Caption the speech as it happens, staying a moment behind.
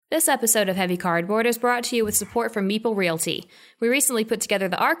This episode of Heavy Cardboard is brought to you with support from Meeple Realty. We recently put together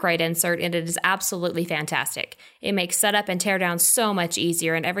the Arkwright insert, and it is absolutely fantastic. It makes setup and teardown so much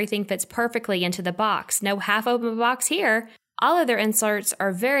easier, and everything fits perfectly into the box. No half-open box here. All of their inserts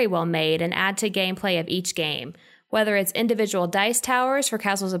are very well made and add to gameplay of each game. Whether it's individual dice towers for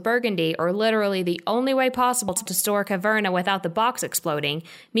Castles of Burgundy or literally the only way possible to store Caverna without the box exploding,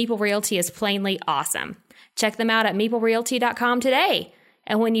 Meeple Realty is plainly awesome. Check them out at meeplerealty.com today.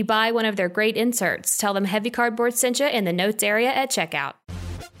 And when you buy one of their great inserts, tell them Heavy Cardboard sent you in the notes area at checkout.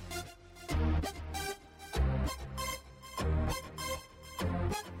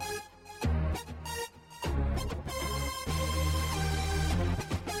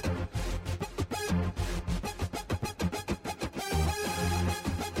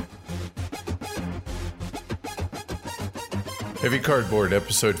 Heavy Cardboard,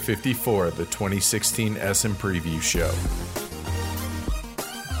 episode 54, the 2016 Essen Preview Show.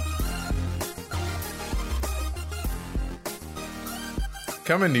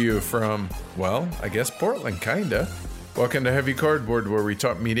 Coming to you from, well, I guess Portland, kinda. Welcome to Heavy Cardboard, where we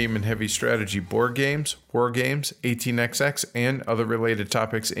talk medium and heavy strategy board games, war games, 18xx, and other related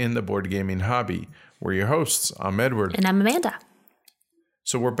topics in the board gaming hobby. We're your hosts. I'm Edward. And I'm Amanda.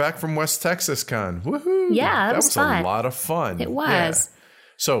 So we're back from West Texas Con. Woohoo! Yeah, that was fun. A lot of fun. It was. Yeah.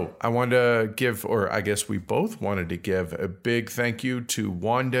 So I wanted to give, or I guess we both wanted to give, a big thank you to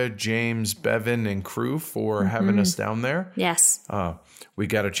Wanda, James, Bevan, and crew for having us down there. Yes. We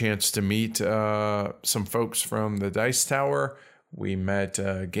got a chance to meet some folks from the Dice Tower. We met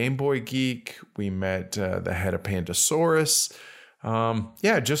Game Boy Geek. We met the head of Pandasaurus.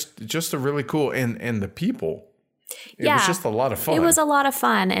 Just a really cool, and the people. It was just a lot of fun. It was a lot of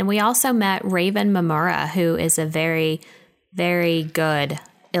fun. And we also met Raven Mamura, who is a very, very good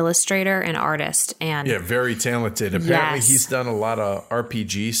illustrator and artist. And yeah, very talented. Apparently he's done a lot of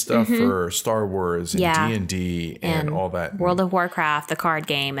RPG stuff for Star Wars and D&D and all that. World of Warcraft, the card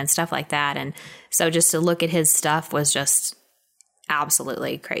game and stuff like that. And so just to look at his stuff was just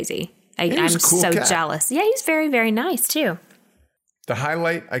absolutely crazy. I'm cool so cat. jealous. Yeah, he's very, very nice too. The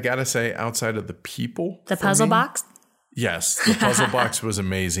highlight, I gotta say, outside of the people. The puzzle box? Yes, the puzzle box was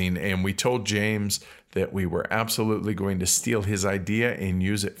amazing. And we told James that we were absolutely going to steal his idea and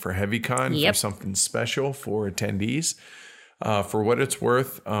use it for HeavyCon for something special for attendees. For what it's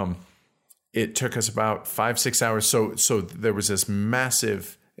worth, it took us about 5-6 hours. So there was this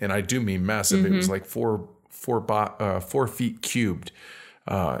massive, and I do mean massive, it was like 4 feet cubed.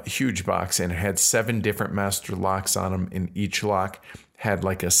 Huge box, and it had 7 different master locks on them, and each lock had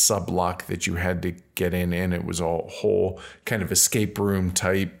like a sub lock that you had to get in, and it was a whole kind of escape room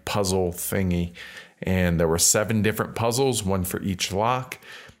type puzzle thingy. And there were 7 different puzzles, one for each lock.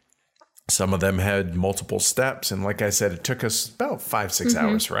 Some of them had multiple steps, and like I said, it took us about 5-6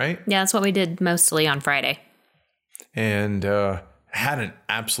 hours, right? Yeah, that's what we did mostly on Friday. And had an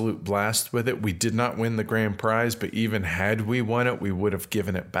absolute blast with it. We did not win the grand prize, but even had we won it, we would have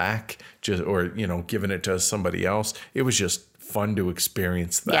given it back, given it to somebody else. It was just fun to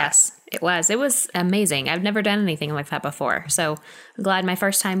experience that. Yes, it was. It was amazing. I've never done anything like that before. So I'm glad my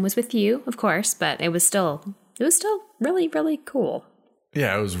first time was with you, of course, but it was still really, really cool.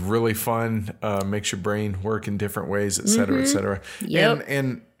 Yeah, it was really fun. Makes your brain work in different ways, et cetera, et cetera. Yep.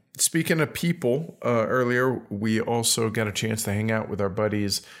 And speaking of people, earlier we also got a chance to hang out with our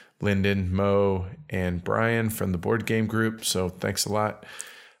buddies Lyndon, Mo, and Brian from the board game group. So thanks a lot.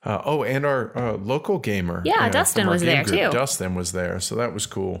 And our local gamer. Yeah, Dustin was there too. Dustin was there, so that was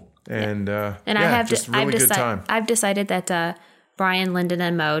cool. And good time. I've decided that Brian, Lyndon,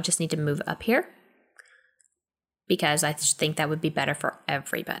 and Mo just need to move up here because I think that would be better for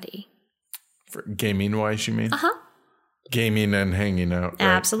everybody. For gaming wise, you mean? Uh-huh. Gaming and hanging out. Right?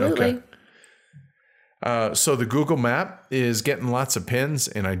 Absolutely. Okay. So the Google Map is getting lots of pins,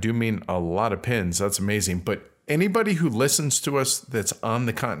 and I do mean a lot of pins. That's amazing. But anybody who listens to us that's on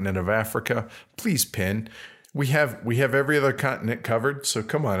the continent of Africa, please pin. We have every other continent covered. So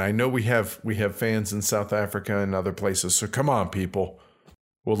come on. I know we have fans in South Africa and other places. So come on, people.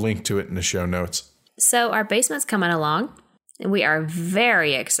 We'll link to it in the show notes. So our basement's coming along, and we are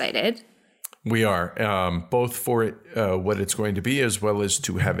very excited. We are, both for it, what it's going to be, as well as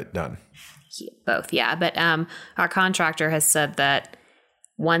to have it done. Both, yeah. But our contractor has said that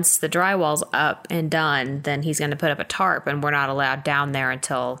once the drywall's up and done, then he's going to put up a tarp, and we're not allowed down there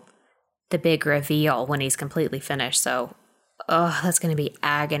until the big reveal when he's completely finished. So, that's going to be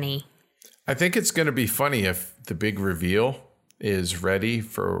agony. I think it's going to be funny if the big reveal is ready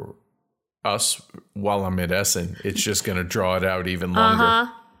for us while I'm at Essen. It's just going to draw it out even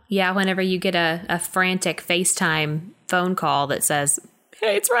longer. Yeah, whenever you get a frantic FaceTime phone call that says,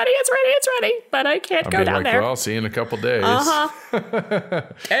 It's ready, but I can't go down there. Well, I'll see you in a couple days.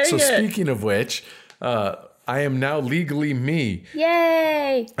 So speaking of which, I am now legally me.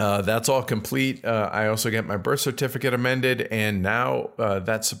 Yay! That's all complete. I also get my birth certificate amended, and now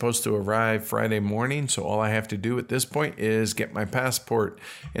that's supposed to arrive Friday morning. So all I have to do at this point is get my passport.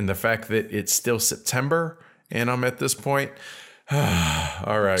 And the fact that it's still September and I'm at this point,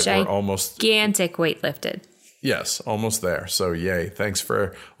 all right, we're almost gigantic weight lifted. Yes, almost there. So yay! Thanks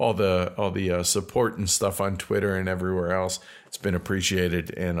for all the support and stuff on Twitter and everywhere else. It's been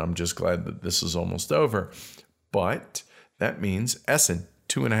appreciated, and I'm just glad that this is almost over. But that means Essen,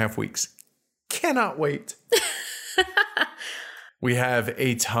 2.5 weeks. Cannot wait. We have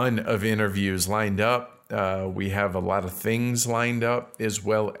a ton of interviews lined up. We have a lot of things lined up, as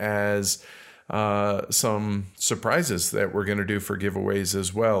well as some surprises that we're going to do for giveaways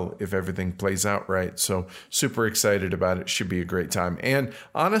as well, if everything plays out right. So super excited about it. Should be a great time. And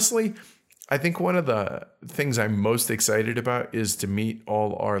honestly, I think one of the things I'm most excited about is to meet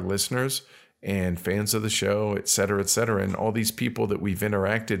all our listeners and fans of the show, et cetera, and all these people that we've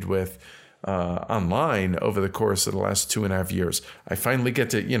interacted with online over the course of the last 2.5 years. I finally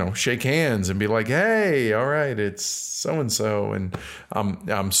get to, shake hands and be like, hey, all right, it's so-and-so. And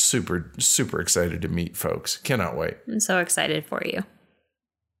I'm super, super excited to meet folks. Cannot wait. I'm so excited for you.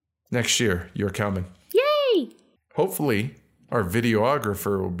 Next year, you're coming. Yay! Hopefully, our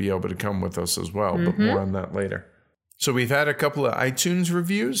videographer will be able to come with us as well, but more on that later. So we've had a couple of iTunes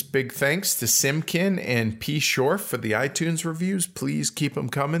reviews. Big thanks to Simkin and P. Shorf for the iTunes reviews. Please keep them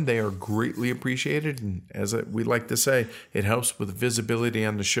coming. They are greatly appreciated. And as we like to say, it helps with visibility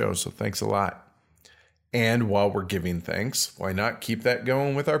on the show. So thanks a lot. And while we're giving thanks, why not keep that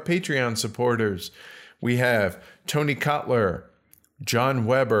going with our Patreon supporters? We have Tony Kotler, John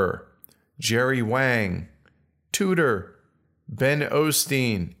Weber, Jerry Wang, Tudor, Ben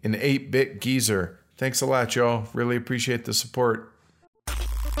Osteen, and 8-Bit Geezer. Thanks a lot, y'all. Really appreciate the support.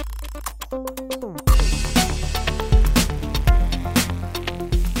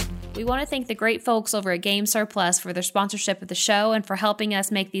 We want to thank the great folks over at Game Surplus for their sponsorship of the show and for helping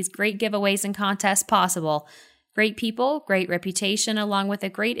us make these great giveaways and contests possible. Great people, great reputation, along with a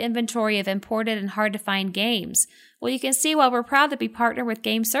great inventory of imported and hard-to-find games. Well, you can see why we're proud to be partnered with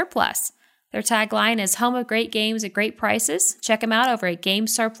Game Surplus. Their tagline is home of great games at great prices. Check them out over at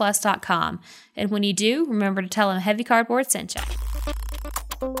GameSurplus.com. And when you do, remember to tell them Heavy Cardboard sent you.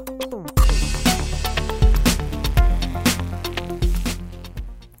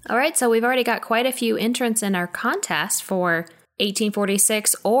 All right, so we've already got quite a few entrants in our contest for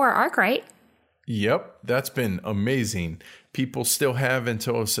 1846 or Arkwright. Yep, that's been amazing. People still have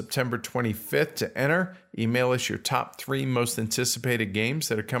until September 25th to enter. Email us your top 3 most anticipated games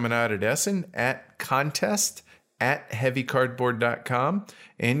that are coming out at Essen at contest@heavycardboard.com,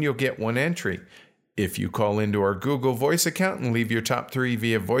 and you'll get 1 entry. If you call into our Google Voice account and leave your top 3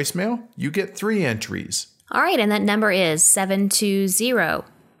 via voicemail, you get 3 entries. All right, and that number is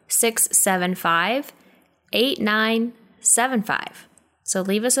 720-675-8975. So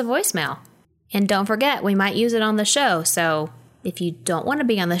leave us a voicemail. And don't forget, we might use it on the show. So if you don't want to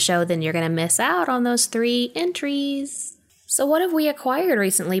be on the show, then you're going to miss out on those 3 entries. So what have we acquired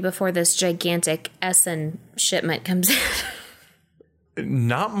recently before this gigantic Essen shipment comes in?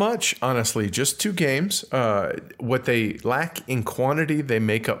 Not much, honestly. Just 2 games. What they lack in quantity, they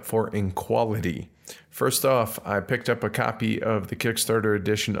make up for in quality. First off, I picked up a copy of the Kickstarter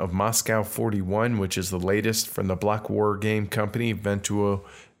edition of Moscow 41, which is the latest from the Block War game company, Vento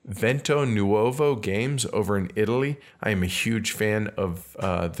Nuovo Games over in Italy. I am a huge fan of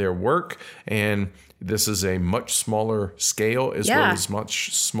their work, and this is a much smaller scale as well as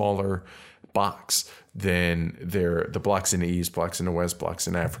much smaller box than the Blocks in the East, Blocks in the West, Blocks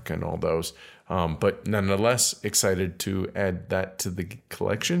in Africa, and all those. But nonetheless, excited to add that to the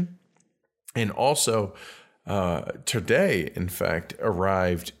collection. And also, today, in fact,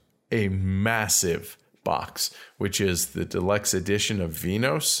 arrived a massive box, which is the deluxe edition of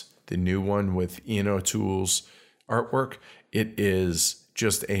Venos, the new one with Ian O'Toole's artwork. It is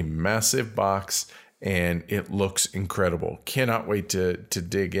just a massive box, and it looks incredible. Cannot wait to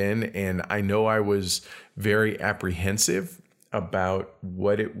dig in. And I know I was very apprehensive about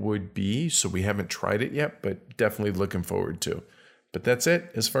what it would be, so we haven't tried it yet, but definitely looking forward to. But that's it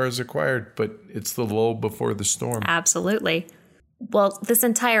as far as acquired, but it's the lull before the storm. Absolutely. Well, this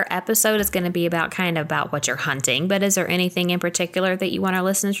entire episode is going to be about what you're hunting, but is there anything in particular that you want our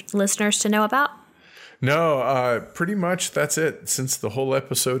listeners to know about? No, pretty much that's it. Since the whole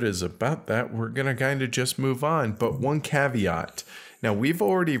episode is about that, we're going to kind of just move on. But one caveat. Now, we've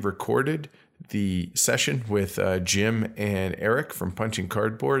already recorded the session with Jim and Eric from Punching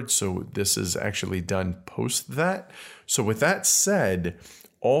Cardboard. So this is actually done post that. So with that said,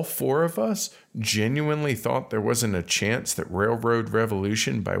 all four of us genuinely thought there wasn't a chance that Railroad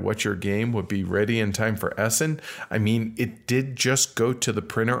Revolution by What's Your Game would be ready in time for Essen. I mean, it did just go to the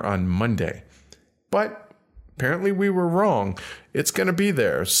printer on Monday. But apparently we were wrong. It's going to be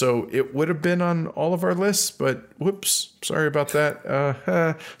there. So it would have been on all of our lists, but whoops, sorry about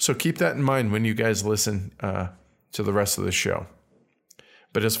that. So keep that in mind when you guys listen to the rest of the show.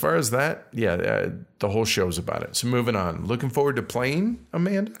 But as far as that, the whole show's about it. So moving on. Looking forward to playing,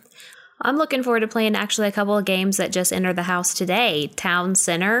 Amanda? I'm looking forward to playing actually a couple of games that just entered the house today. Town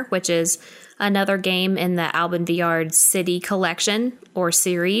Center, which is another game in the Albin Villard City collection or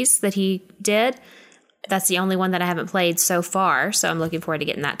series that he did. That's the only one that I haven't played so far, so I'm looking forward to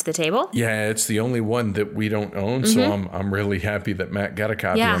getting that to the table. Yeah, it's the only one that we don't own, so I'm really happy that Matt got a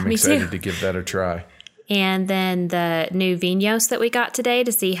copy. Yeah, I'm excited to give that a try. And then the new Vinos that we got today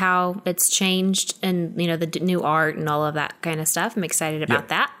to see how it's changed and, the new art and all of that kind of stuff. I'm excited about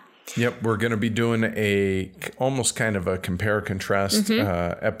that. Yep, we're going to be doing almost kind of a compare contrast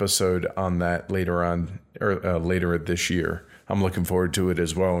episode on that later on, or later this year. I'm looking forward to it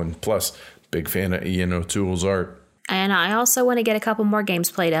as well. And plus, big fan of Ian O'Toole's art. And I also want to get a couple more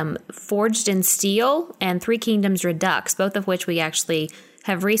games played. Forged in Steel and Three Kingdoms Redux, both of which we actually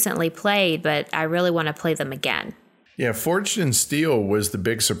have recently played, but I really want to play them again. Yeah, Forged in Steel was the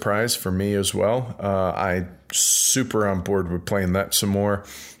big surprise for me as well. I super on board with playing that some more.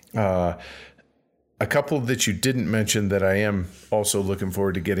 A couple that you didn't mention that I am also looking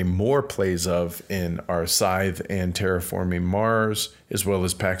forward to getting more plays of in our Scythe and Terraforming Mars, as well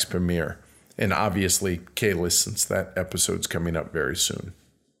as Pax Pamir. And obviously, Kalis, since that episode's coming up very soon.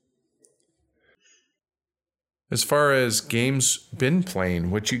 As far as games been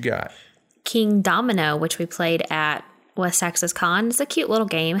playing, what you got? King Domino, which we played at West Texas Con. It's a cute little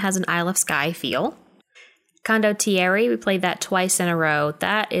game. It has an Isle of Skye feel. Condottieri, we played that twice in a row.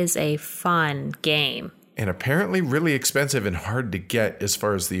 That is a fun game. And apparently really expensive and hard to get as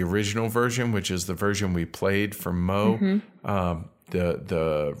far as the original version, which is the version we played from Mo.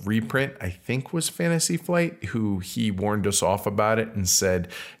 The reprint, I think, was Fantasy Flight, who he warned us off about it and said,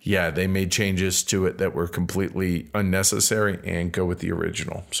 yeah, they made changes to it that were completely unnecessary and go with the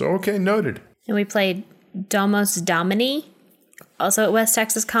original. So, okay, noted. And we played Domus Domini, also at West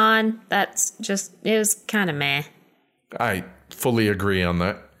Texas Con. That's just, it was kind of meh. I fully agree on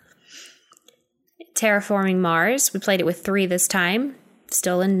that. Terraforming Mars, we played it with 3 this time.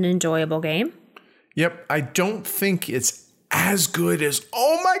 Still an enjoyable game. Yep, I don't think it's as good as,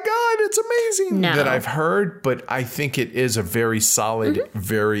 oh my God, it's amazing that I've heard, but I think it is a very solid,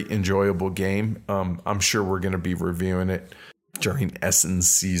 very enjoyable game. I'm sure we're going to be reviewing it during Essen's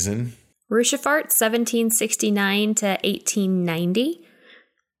season. Rushifart, 1769 to 1890.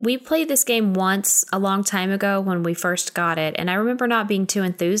 We played this game once a long time ago when we first got it, and I remember not being too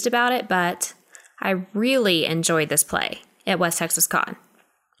enthused about it, but I really enjoyed this play at West Texas Con.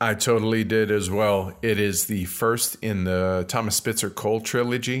 I totally did as well. It is the first in the Thomas Spitzer Cole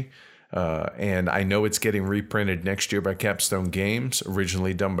trilogy, and I know it's getting reprinted next year by Capstone Games,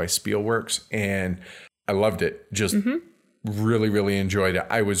 originally done by Spielworks, and I loved it. Just really, really enjoyed it.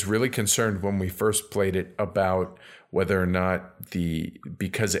 I was really concerned when we first played it about whether or not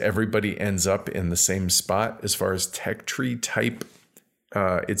because everybody ends up in the same spot as far as tech tree type,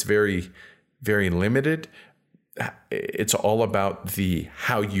 it's very, very limited. It's all about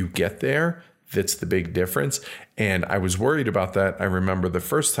how you get there. That's the big difference. And I was worried about that. I remember the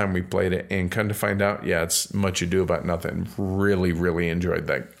first time we played it and come to find out, it's much ado about nothing. Really, really enjoyed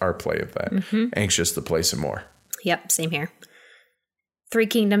our play of that. Anxious to play some more. Yep, same here. Three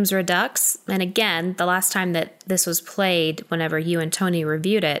Kingdoms Redux. And again, the last time that this was played, whenever you and Tony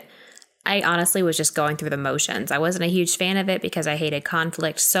reviewed it, I honestly was just going through the motions. I wasn't a huge fan of it because I hated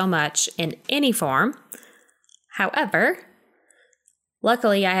conflict so much in any form. However,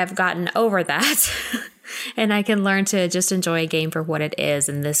 luckily I have gotten over that and I can learn to just enjoy a game for what it is.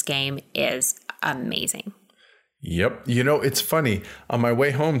 And this game is amazing. Yep. It's funny. On my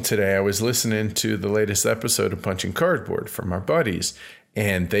way home today, I was listening to the latest episode of Punching Cardboard from our buddies,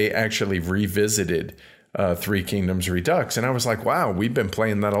 and they actually revisited Three Kingdoms Redux. And I was like, wow, we've been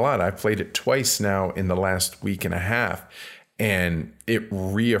playing that a lot. I've played it twice now in the last week and a half. And it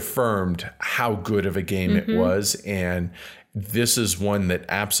reaffirmed how good of a game it was. And this is one that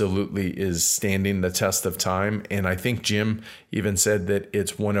absolutely is standing the test of time. And I think Jim even said that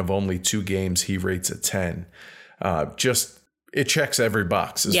it's one of only 2 games he rates a 10. It checks every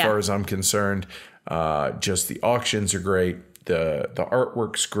box as far as I'm concerned. Just the auctions are great. The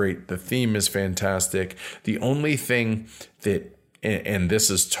artwork's great. The theme is fantastic. The only thing that, and this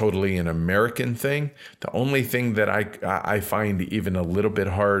is totally an American thing, the only thing that I find even a little bit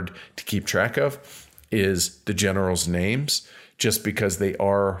hard to keep track of is the generals' names, just because they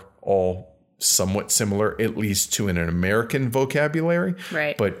are all somewhat similar, at least to an American vocabulary.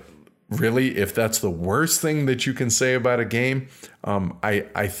 Right. But really, if that's the worst thing that you can say about a game,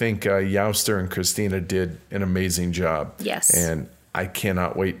 I think Youster and Christina did an amazing job. Yes. And I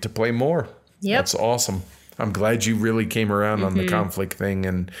cannot wait to play more. Yep. That's awesome. I'm glad you really came around on the conflict thing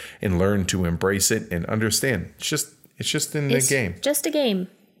and learned to embrace it and understand. It's just in the game. Just a game.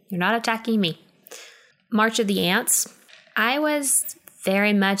 You're not attacking me. March of the Ants. I was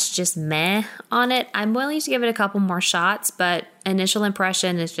very much just meh on it. I'm willing to give it a couple more shots, but initial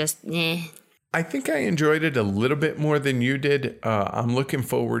impression is just eh. I think I enjoyed it a little bit more than you did. I'm looking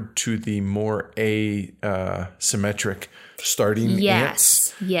forward to the more asymmetric starting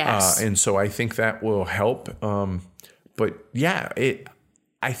ants. Yes. And so I think that will help. But yeah,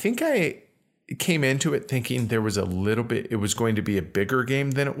 I think I came into it thinking there was a little bit, it was going to be a bigger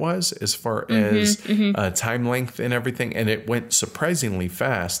game than it was as far as time length and everything. And it went surprisingly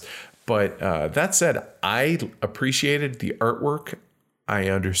fast. But that said, I appreciated the artwork. I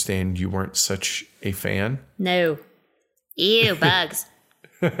understand you weren't such a fan. No. Ew, bugs.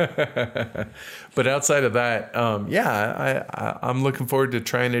 But outside of that, I'm looking forward to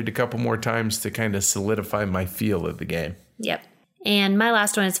trying it a couple more times to kind of solidify my feel of the game. Yep. And my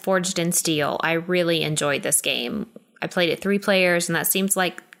last one is Forged in Steel. I really enjoyed this game. I played it 3 players, and that seems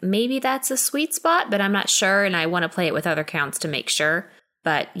like maybe that's a sweet spot, but I'm not sure, and I want to play it with other counts to make sure.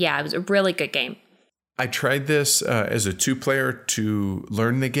 But yeah, it was a really good game. I tried this as a 2-player to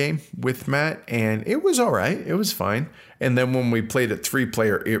learn the game with Matt, and it was all right. It was fine. And then when we played it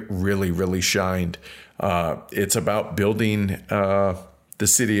 3-player, it really, really shined. It's about building the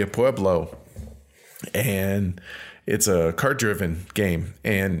city of Pueblo, and it's a card-driven game.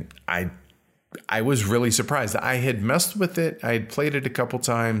 And I was really surprised. I had messed with it. I had played it a couple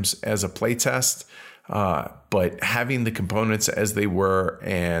times as a playtest, but having the components as they were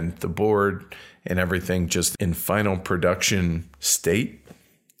and the board and everything just in final production state,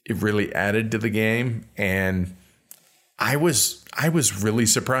 it really added to the game. And I was really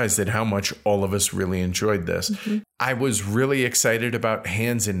surprised at how much all of us really enjoyed this. Mm-hmm. I was really excited about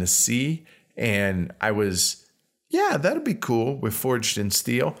Hands in the Sea, and I was, that'd be cool with Forged in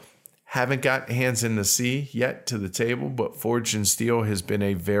Steel. Haven't got Hands in the Sea yet to the table, but Forged in Steel has been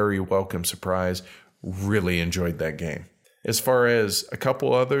a very welcome surprise. Really enjoyed that game. As far as a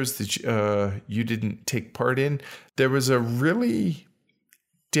couple others that you didn't take part in, there was a really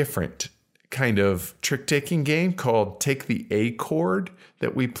different kind of trick-taking game called Take the A Chord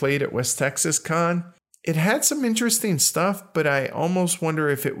that we played at West Texas Con. It had some interesting stuff, but I almost wonder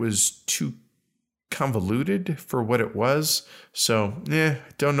if it was too convoluted for what it was. So,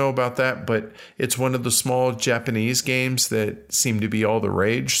 don't know about that, but it's one of the small Japanese games that seem to be all the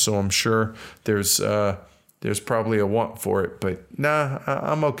rage. So I'm sure there's probably a want for it, but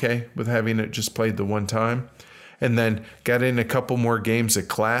I'm okay with having it just played the one time. And then got in a couple more games at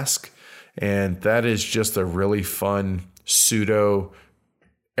Clask, and that is just a really fun pseudo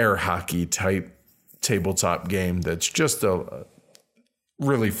air hockey type tabletop game that's just a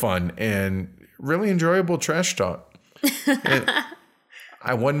really fun and really enjoyable trash talk.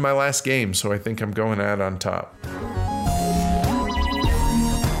 I won my last game, so I think I'm going out on top.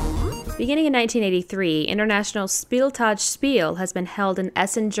 Beginning in 1983, International Spieltag Spiel has been held in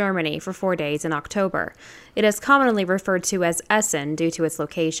Essen, Germany for 4 days in October. It is commonly referred to as Essen due to its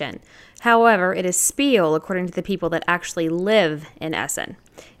location. However, it is Spiel according to the people that actually live in Essen.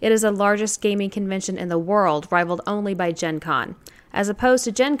 It is the largest gaming convention in the world, rivaled only by Gen Con. As opposed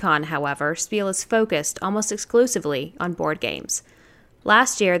to Gen Con, however, Spiel is focused almost exclusively on board games.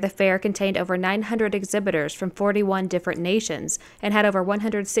 Last year, the fair contained over 900 exhibitors from 41 different nations and had over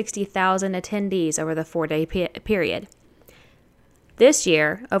 160,000 attendees over the 4-day period. This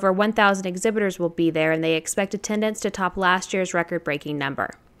year, over 1,000 exhibitors will be there, and they expect attendance to top last year's record-breaking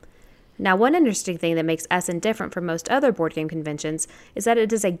number. Now, one interesting thing that makes Essen different from most other board game conventions is that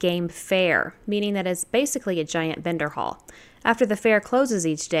it is a game fair, meaning that it's basically a giant vendor hall. After the fair closes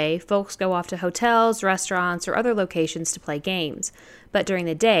each day, folks go off to hotels, restaurants, or other locations to play games. But during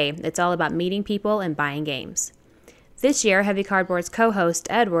the day, it's all about meeting people and buying games. This year, Heavy Cardboard's co-host,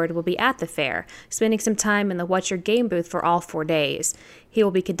 Edward, will be at the fair, spending some time in the What's Your Game booth for all 4 days. He will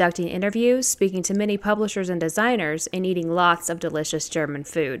be conducting interviews, speaking to many publishers and designers, and eating lots of delicious German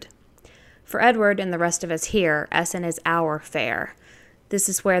food. For Edward and the rest of us here, Essen is our fair. This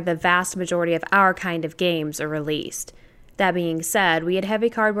is where the vast majority of our kind of games are released. That being said, we had Heavy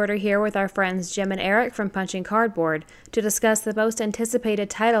Cardboarder here with our friends Jim and Eric from Punching Cardboard to discuss the most anticipated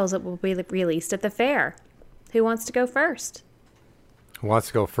titles that will be released at the fair. Who wants to go first? Who wants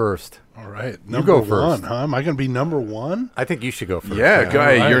to go first? All right. You go Number first. one, huh? Am I going to be number one? I think you should go first. Yeah,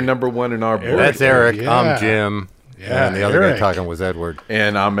 guy, right. you're number one in our board. That's Eric. Yeah. I'm Jim. Yeah, And the other Eric. guy talking was Edward.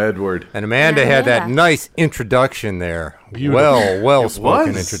 And I'm Edward. And Amanda Yeah, had that yeah. nice introduction there. Beautiful.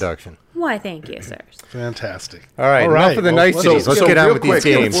 Well-spoken was. introduction. Why, thank you, sirs. Fantastic. All right, enough of the well, niceties. Let's So get on real with these quick,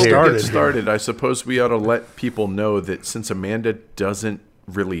 games before here. we get started, I suppose we ought to let people know that since Amanda doesn't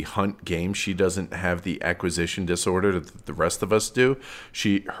really hunt games, she doesn't have the acquisition disorder that the rest of us do.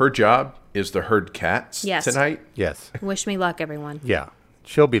 Her job is to herd cats Yes. tonight. Yes. Wish me luck, everyone. Yeah.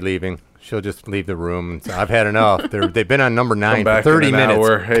 She'll be leaving. She'll just leave the room. And say, I've had enough. They've been on number 9 Come for back 30 in an minutes.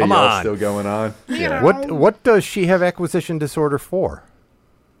 hour. Hey, Come y'all on. still going on? Yeah. What does she have acquisition disorder for?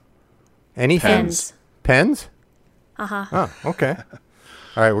 Anything? Pens. Pens? Uh-huh. Oh, okay.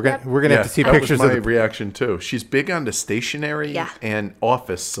 All right, we're gonna have to see that pictures was my of the. reaction too. She's big on the stationery Yeah. and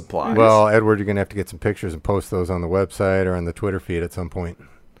office supplies. Well, Edward, you're gonna have to get some pictures and post those on the website or on the Twitter feed at some point.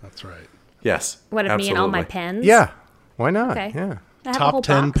 That's right. yes. What, of me and all my absolutely. pens? Yeah, why not? Okay. Yeah. I have a whole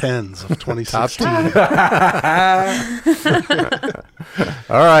Top 10 box. pens of 2016.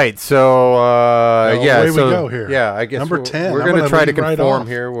 All right, so yeah, away we so go here. yeah, I guess Number we're, 10. We're I'm gonna gonna try to lead right conform off.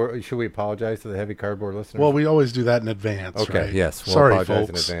 here. Should we apologize to the Heavy Cardboard listeners? Well, we always do that in advance, okay, right? yes, we'll Sorry, apologize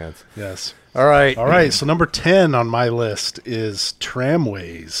folks. in advance. Yes. All right, All right, so number 10 on my list is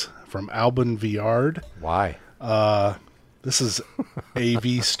Tramways from Albin Viard. Why? This is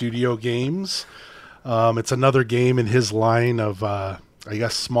AV Studio Games. It's another game in his line of, I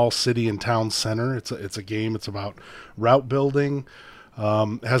guess, small city and town center. It's a game. It's about route building.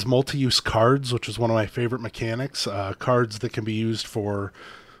 It has multi-use cards, which is one of my favorite mechanics. Cards that can be used for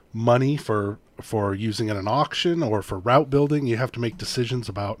money for using in an auction or for route building. You have to make decisions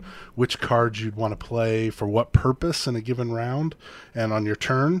about which cards you'd want to play for what purpose in a given round and on your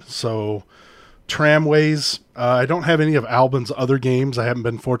turn. So Tramways, I don't have any of Albin's other games. I haven't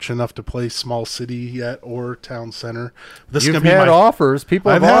been fortunate enough to play Small City yet or Town Center. This You've is gonna had be my offers.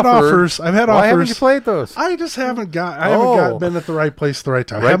 People have I've had offered. offers. I've had Why offers. haven't you played those? I just haven't been at the right place at the right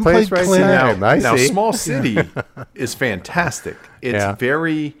time. Right I haven't place, played right Clinic. time. I Now, see. Small City is fantastic. It's Yeah.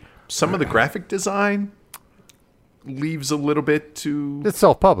 very, some of the graphic design leaves a little bit to, It's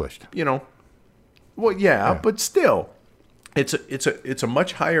self-published. well, yeah, but still, it's a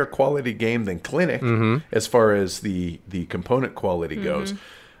much higher quality game than Clinic as far as the component quality goes.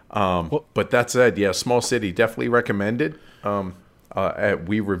 But that said, yeah, Small City definitely recommended.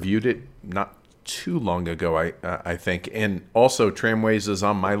 We reviewed it not too long ago, I think, and also Tramways is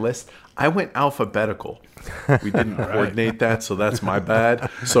on my list. I went alphabetical. We didn't coordinate that, so that's my bad.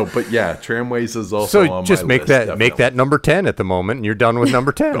 But yeah, Tramways is also So on just my make list, that definitely. make that number 10 at the moment, and you're done with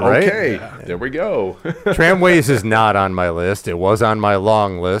number 10, right? Okay, there we go. Tramways is not on my list. It was on my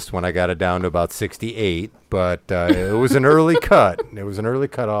long list when I got it down to about 68, but it was an early cut. It was an early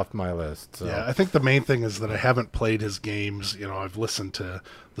cut off my list. So. Yeah, I think the main thing is that I haven't played his games. I've listened to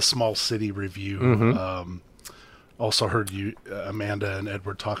the Small City review. Also heard you, Amanda and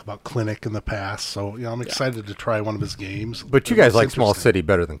Edward, talk about Clinic in the past. So, I'm excited to try one of his games. But you guys It's like Small interesting. City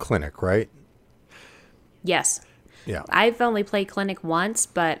better than Clinic, right? Yes. Yeah. I've only played Clinic once,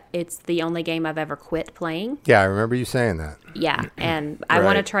 but it's the only game I've ever quit playing. Yeah, I remember you saying that. Yeah, and I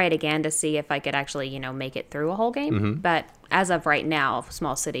want to Right. try it again to see if I could actually, make it through a whole game. But as of right now,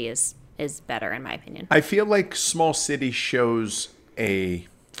 Small City is better in my opinion. I feel like Small City shows a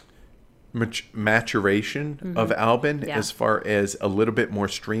maturation of Albin Yeah. as far as a little bit more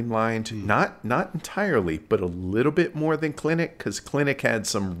streamlined. Not entirely, but a little bit more than Clinic, because Clinic had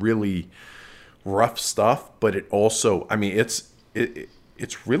some really rough stuff, but it also,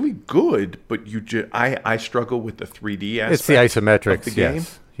 it's really good, but I struggle with the 3D aspect. It's the isometrics, of the game.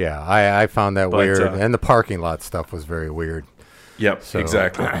 yes. Yeah, I found that But, weird. And the parking lot stuff was very weird. Yep,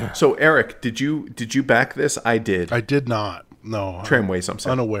 exactly. So Eric, did you back this? I did. I did not. No. Tramways, I'm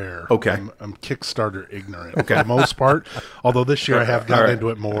saying. Unaware. Okay. I'm Kickstarter ignorant for the most part. Although this year I have gotten All right. into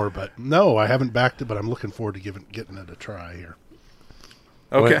it more. But no, I haven't backed it, but I'm looking forward to getting it a try here.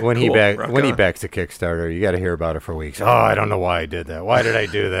 Okay, When he cool. Rock when he on. backs a Kickstarter, you got to hear about it for weeks. Oh, I don't know why I did that. Why did I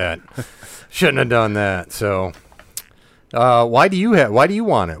do that? Shouldn't have done that. So, why do you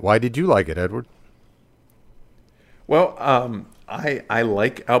want it? Why did you like it, Edward? Well, I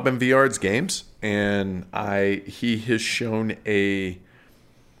like Albin Viard's games, and he has shown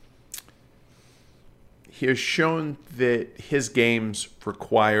that his games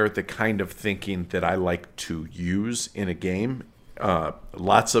require the kind of thinking that I like to use in a game.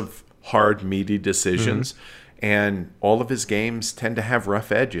 Lots of hard, meaty decisions, And all of his games tend to have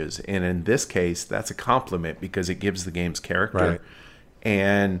rough edges. And in this case, that's a compliment because it gives the games character. Right.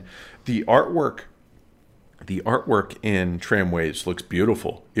 And the artwork in Tramways looks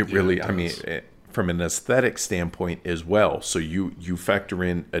beautiful. It really, I mean, from an aesthetic standpoint as well. So you factor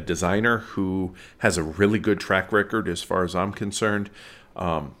in a designer who has a really good track record as far as I'm concerned.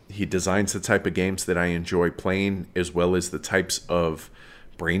 He designs the type of games that I enjoy playing, as well as the types of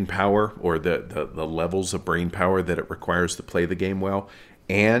brain power or the levels of brain power that it requires to play the game well.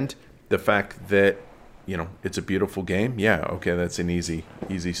 And the fact that, it's a beautiful game. Yeah, okay, that's an easy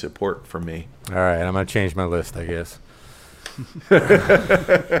support for me. All right, I'm going to change my list, I guess.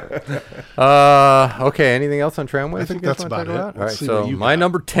 Okay, anything else on Tramways? I think that's about it. All right, so my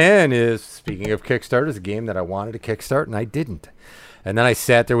number 10 is, speaking of Kickstarters, a game that I wanted to kickstart and I didn't. And then I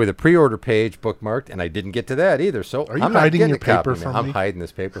sat there with a pre-order page bookmarked, and I didn't get to that either. So are you hiding your paper from me? I'm hiding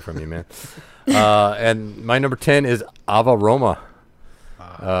this paper from you, man. And my number 10 is Ava Roma.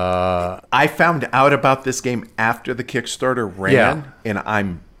 I found out about this game after the Kickstarter ran, and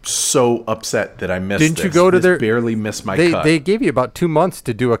I'm so upset that I missed Didn't this. You go to this their barely missed my cut. They gave you about 2 months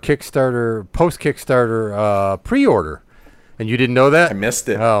to do a Kickstarter, post-Kickstarter pre-order. And you didn't know that? I missed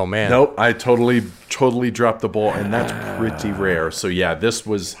it. Oh, man. Nope, I totally dropped the ball, and that's pretty rare. So, yeah, this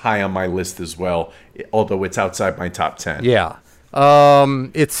was high on my list as well, although it's outside my top 10. Yeah.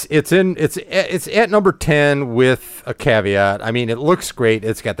 It's at number 10 with a caveat. I mean, it looks great.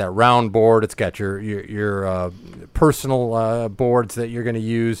 It's got that round board. It's got your personal boards that you're going to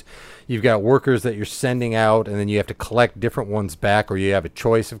use. You've got workers that you're sending out, and then you have to collect different ones back, or you have a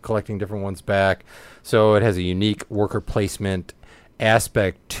choice of collecting different ones back. So it has a unique worker placement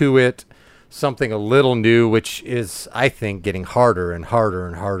aspect to it. Something a little new, which is, I think, getting harder and harder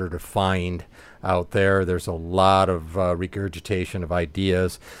and harder to find out there. There's a lot of regurgitation of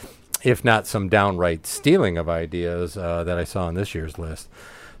ideas, if not some downright stealing of ideas that I saw on this year's list.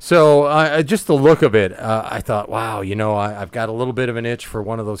 So just the look of it, I thought, wow, I've got a little bit of an itch for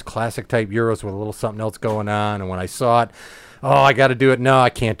one of those classic type Euros with a little something else going on. And when I saw it, I got to do it. No,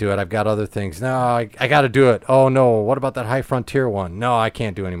 I can't do it. I've got other things. No, I got to do it. Oh, no, what about that High Frontier one? No, I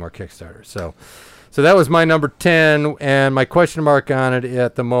can't do any more Kickstarters. So that was my number 10, and my question mark on it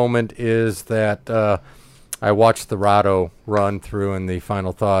at the moment is that I watched the Rahdo run through in the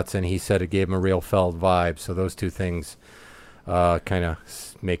final thoughts, and he said it gave him a real Feld vibe. So those two things kind of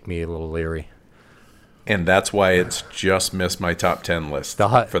make me a little leery. And that's why it's just missed my top 10 list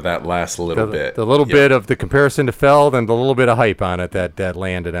for that last little bit. The little bit of the comparison to Feld and the little bit of hype on it that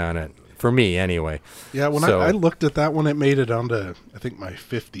landed on it. For me, anyway. Yeah, when I looked at that one, it made it onto, I think, my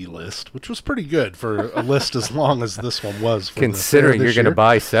 50 list, which was pretty good for a list as long as this one was. Considering you're going to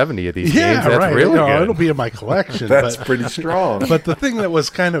buy 70 of these games, that's right. really good. It'll be in my collection. That's pretty strong. But the thing that was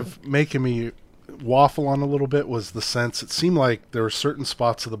kind of making me waffle on a little bit was the sense it seemed like there were certain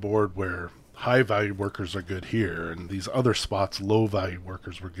spots of the board where high-value workers are good here, and these other spots, low-value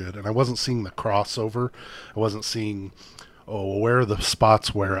workers were good. And I wasn't seeing the crossover. I wasn't seeing... where are the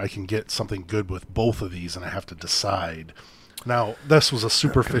spots where I can get something good with both of these, and I have to decide. Now, this was a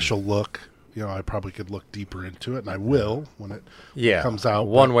superficial look. I probably could look deeper into it, and I will when it comes out.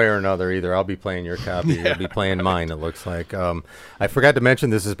 One way or another, either I'll be playing your copy, or you'll be playing mine, it looks like. I forgot to mention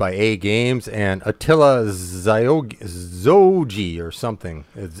this is by A Games, and Attila Zogyi or something.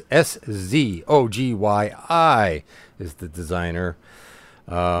 It's Szogyi is the designer.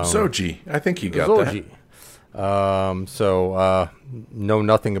 Zogyi. I think you got Zogyi. That. Know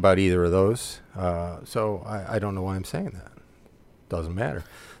nothing about either of those. So I don't know why I'm saying that. Doesn't matter.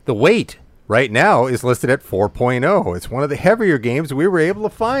 The weight right now is listed at 4.0. It's one of the heavier games we were able to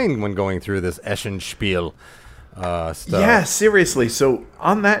find when going through this Eschenspiel stuff. Yeah, seriously. So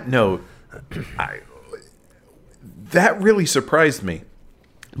on that note, that really surprised me.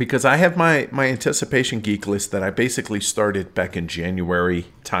 Because I have my Anticipation Geek list that I basically started back in January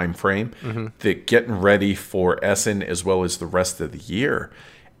time frame, that getting ready for Essen as well as the rest of the year.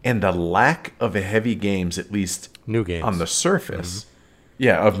 And the lack of a heavy games, at least new games on the surface,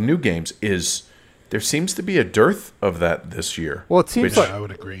 of new games, is there seems to be a dearth of that this year. Well, it seems like I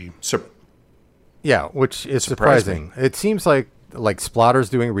would agree. Which is surprising. It seems like Splotter's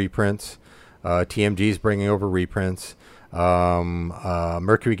doing reprints, TMG's bringing over reprints.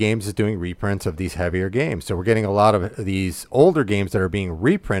 Mercury Games is doing reprints of these heavier games. So we're getting a lot of these older games that are being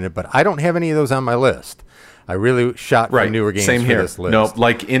reprinted, but I don't have any of those on my list. I really shot for newer games Same for here. this list. No,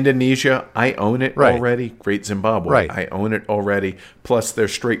 like Indonesia, I own it already. Great Zimbabwe, I own it already. Plus, they're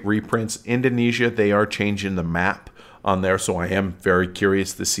straight reprints. Indonesia, they are changing the map on there, so I am very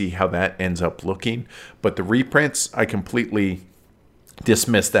curious to see how that ends up looking. But the reprints, I completely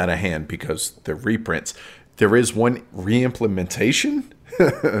dismissed out of hand because they're reprints. There is one re-implementation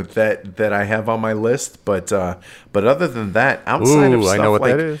that I have on my list, but other than that, outside of stuff I know what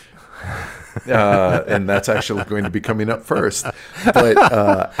like, that is. and that's actually going to be coming up first. But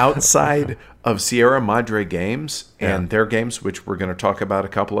outside of Sierra Madre Games and their games, which we're going to talk about a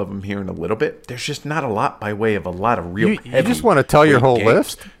couple of them here in a little bit, there's just not a lot by way of a lot of real. You just want to tell your whole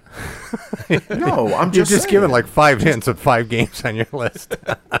games. list? No, I'm You're just just saying. giving like 5 hints of 5 games on your list.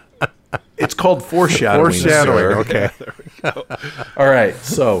 It's called foreshadowing. Foreshadowing. Sir. Okay. All right,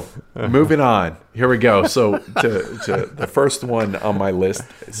 so moving on. Here we go. So to the first one on my list,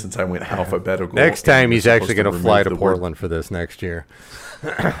 since I went alphabetical. Next time he's actually going going to fly to Portland for this next year.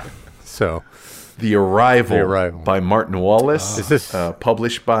 So, The Arrival, The Arrival. by Martin Wallace. Is this-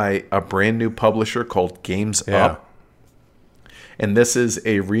 published by a brand new publisher called Games Yeah. Up? And this is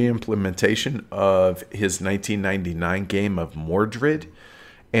a re-implementation of his 1999 game of Mordred.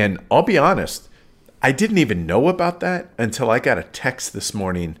 And I'll be honest, I didn't even know about that until I got a text this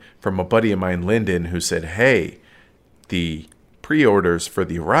morning from a buddy of mine, Lyndon, who said, hey, the pre-orders for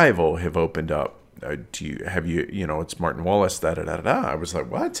The Arrival have opened up. It's Martin Wallace, da-da-da-da-da. I was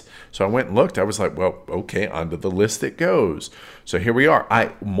like, what? So I went and looked. I was like, well, okay, onto the list it goes. So here we are.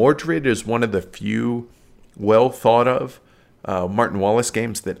 Mordred is one of the few well thought of Martin Wallace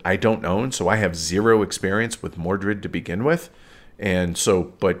games that I don't own. So I have zero experience with Mordred to begin with. And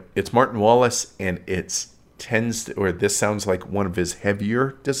so, but it's Martin Wallace, and this sounds like one of his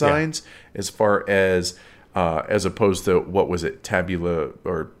heavier designs as far as opposed to, what was it, Tabula,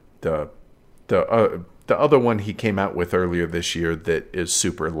 or the other one he came out with earlier this year that is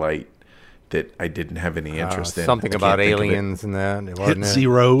super light, that I didn't have any interest in. something I can't about think of it. aliens and that. Hit Wasn't it?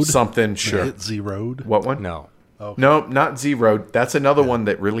 Z-Road. Something, sure. Hit Z-Road. What one? No. No, not Z-Road. That's another one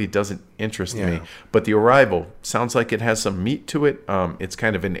that really doesn't interest me. But The Arrival sounds like it has some meat to it. It's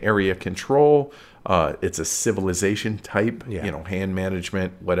kind of an area control. It's a civilization type, hand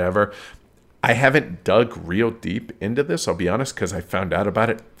management, whatever. I haven't dug real deep into this, I'll be honest, because I found out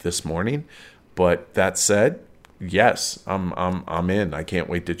about it this morning. But that said, yes, I'm in. I can't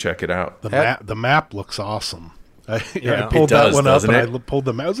wait to check it out. The map looks awesome. I It pulled does, that one up doesn't and it? I pulled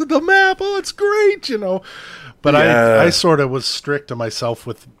the map. I was like, the map, oh, it's great, But I sort of was strict to myself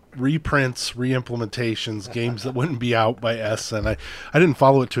with reprints, re-implementations, games that wouldn't be out by S, and I didn't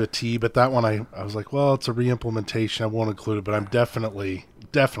follow it to a T, but that one I was like, well, it's a re-implementation. I won't include it, but I'm definitely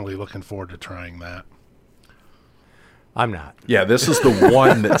looking forward to trying that. I'm not. Yeah, this is the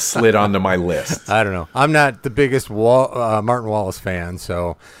one that slid onto my list. I don't know. I'm not the biggest Martin Wallace fan,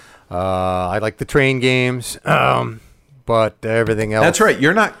 so I like the train games, but everything else. That's right.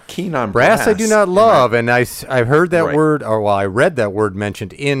 You're not keen on Brass I do not love, and I've heard that Right. word, I read that word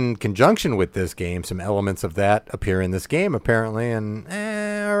mentioned in conjunction with this game. Some elements of that appear in this game, apparently, and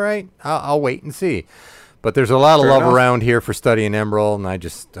all right, I'll wait and see. But there's a lot of Fair love enough. around here for Study in Emerald, and I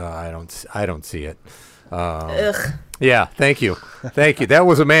just I don't see it. Ugh. Yeah, thank you. That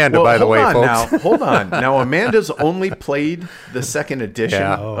was Amanda, by the way, folks. Hold on. Now, Amanda's only played the second edition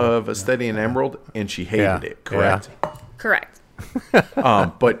Yeah. of A Study in Emerald, and she hated it, correct? Correct.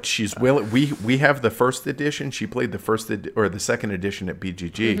 But she's willing. We have the first edition. She played the the second edition at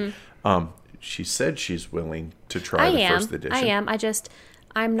BGG. She said she's willing to try the first edition. I am.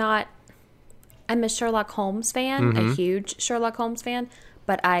 I'm a Sherlock Holmes fan, a huge Sherlock Holmes fan,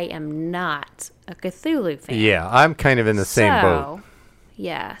 but I am not a Cthulhu fan. Yeah, I'm kind of in the same boat.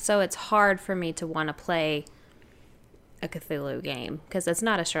 Yeah, so it's hard for me to want to play a Cthulhu game because it's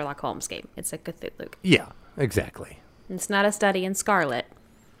not a Sherlock Holmes game. It's a Cthulhu game. Yeah, exactly. It's not a Study in Scarlet.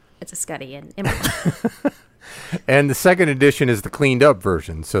 It's a Study in Emerald. And the second edition is the cleaned up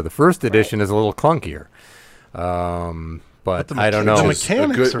version, so the first edition is a little clunkier. But I don't know. The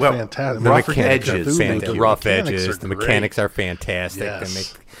mechanics are fantastic. rough Freaking edges, Cthulhu, thank the you. Rough mechanics edges. are The great. mechanics are fantastic.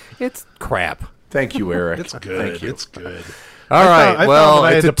 Yes. It's crap. Thank you, Eric. It's good. Thank you. It's good. All I right. found Well,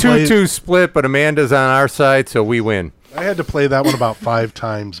 that I it's a had to play- 2-2 split, but Amanda's on our side, so we win. I had to play that one about 5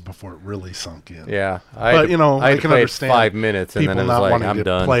 times before it really sunk in. Yeah. But, I I can play it understand 5 minutes, and people then it was not like, wanting I'm to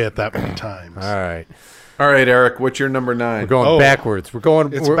done. play it that many times. All right. All right, Eric. What's your number 9? We're going Oh. backwards. We're back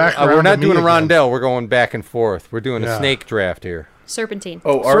we're around not to me doing a again. rondelle. We're going back and forth. We're doing a Yeah. snake draft here. Serpentine.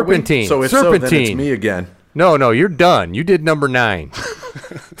 Oh, are we? Serpentine. So if so, then it's Serpentine. me again. No, you're done. You did number 9.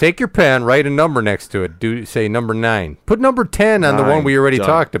 Take your pen, write a number next to it. Say number 9. Put number 10 on the one 9, we already done.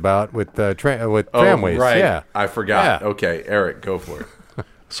 talked about with tramways. right. Yeah, I forgot. Yeah. Okay, Eric, go for it.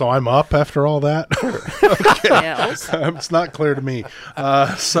 So I'm up after all that? Yes. It's not clear to me.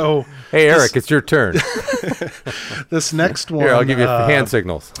 So Hey, Eric, it's your turn. this next one... Here, I'll give you hand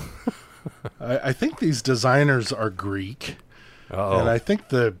signals. I think these designers are Greek. And I think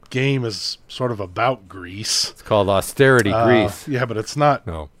the game is sort of about Greece. It's called Austerity Greece. Yeah, but it's not,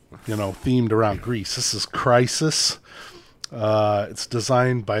 No. themed around Greece. This is Crisis. It's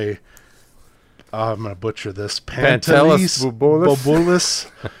designed by, I'm going to butcher this, Pantelis Boboulis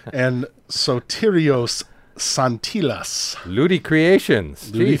and Sotirios Santilas. Ludi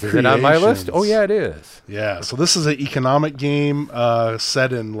Creations. Ludi Jeez, is it on my list? Creations. Oh, yeah, it is. Yeah, so this is an economic game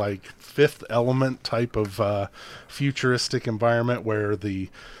set in like Fifth Element type of futuristic environment where the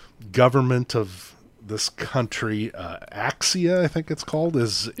government of this country, Axia, I think it's called,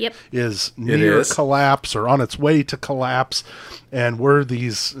 is near collapse or on its way to collapse, and we're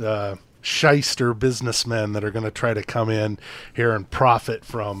these shyster businessmen that are going to try to come in here and profit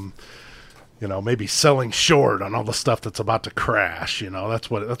from, maybe selling short on all the stuff that's about to crash. That's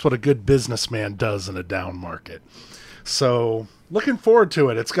what a good businessman does in a down market. So looking forward to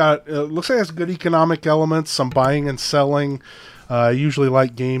it. It's got looks like it has good economic elements, some buying and selling. I usually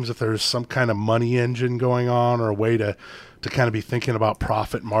like games if there's some kind of money engine going on or a way to kind of be thinking about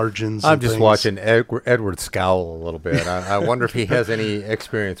profit margins. I'm just watching Edward scowl a little bit. I wonder if he has any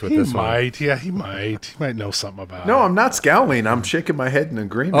experience with this one. Yeah, he might. He might know something about it. No, I'm not scowling. I'm shaking my head in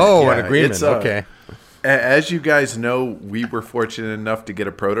agreement. Oh, yeah, an agreement. Okay. As you guys know, we were fortunate enough to get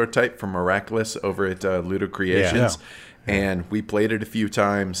a prototype from Miraculous over at Ludo Creations, and we played it a few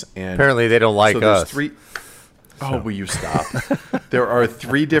times. And apparently they don't like us. Oh, will you stop? There are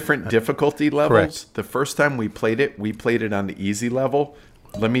 3 different difficulty levels. Correct. The first time we played it on the easy level.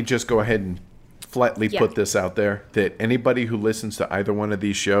 Let me just go ahead and flatly put this out there, that anybody who listens to either one of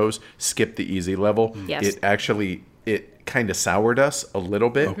these shows, skip the easy level. Yes. It kind of soured us a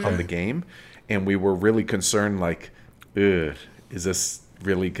little bit on the game, and we were really concerned, like, is this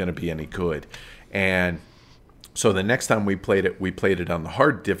really going to be any good? And so the next time we played it on the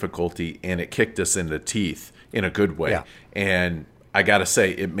hard difficulty, and it kicked us in the teeth in a good way. Yeah. And I got to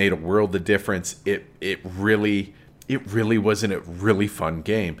say, it made a world of difference. It really wasn't a really fun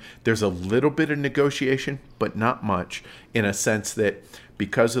game. There's a little bit of negotiation, but not much, in a sense that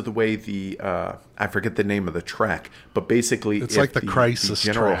because of the way I forget the name of the track, but basically it's like the crisis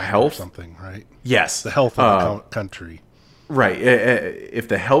general track health or something, right? Yes. The health of the country. Right. If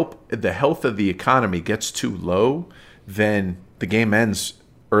the health of the economy gets too low, then the game ends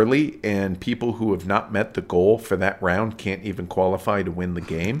early, and people who have not met the goal for that round can't even qualify to win the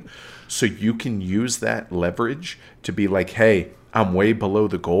game. So you can use that leverage to be like, hey, I'm way below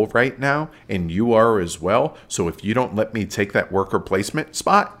the goal right now, and you are as well. So if you don't let me take that worker placement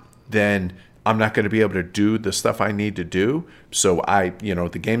spot, then I'm not going to be able to do the stuff I need to do. So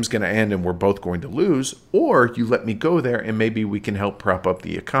the game's going to end and we're both going to lose, or you let me go there and maybe we can help prop up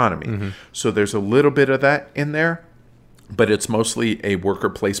the economy. Mm-hmm. So there's a little bit of that in there, but it's mostly a worker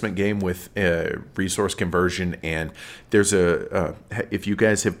placement game with resource conversion. And there's if you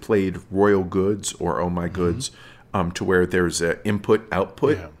guys have played Royal Goods or Oh My Goods, to where there's an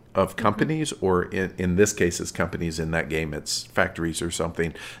input-output of companies, or in this case, it's companies. In that game, it's factories or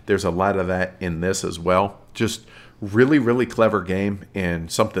something. There's a lot of that in this as well. Just really, really clever game, and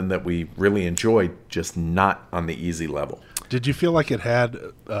something that we really enjoyed, just not on the easy level. Did you feel like it had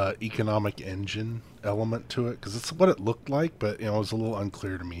economic engine element to it? Because it's what it looked like, but it was a little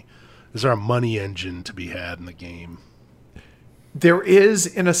unclear to me. Is there a money engine to be had in the game? There is,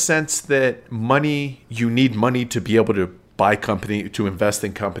 in a sense, that you need money to be able to buy to invest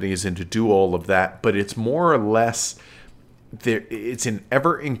in companies and to do all of that. But it's more or less, it's an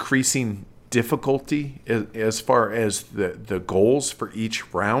ever-increasing difficulty as far as the goals for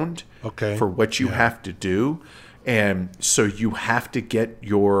each round, for what you have to do. And so you have to get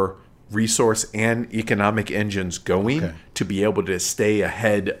your resource and economic engines going to be able to stay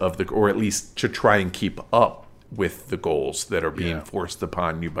ahead of or at least to try and keep up with the goals that are being forced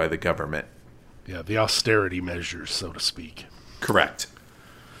upon you by the government. Yeah, the austerity measures, so to speak. Correct.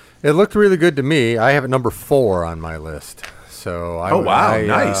 It looked really good to me. I have it number 4 on my list. So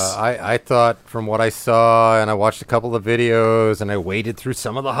nice. I thought from what I saw, and I watched a couple of videos, and I waded through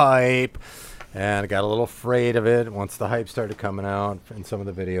some of the hype, and I got a little afraid of it once the hype started coming out in some of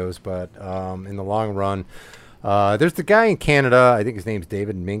the videos. But in the long run, there's the guy in Canada, I think his name's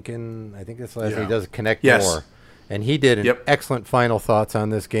David Minkin. I think that's the last name. He does Connect More. And he did an excellent final thoughts on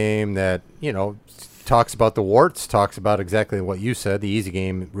this game that, talks about the warts, talks about exactly what you said. The easy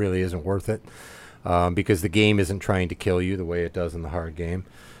game really isn't worth it because the game isn't trying to kill you the way it does in the hard game.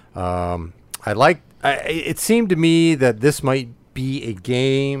 It seemed to me that this might be a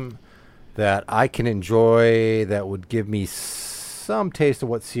game that I can enjoy that would give me some taste of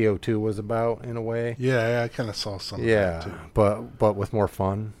what CO2 was about in a way. Yeah, I kind of saw some of that too. But with more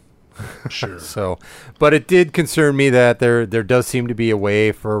fun. Sure. So, but it did concern me that there does seem to be a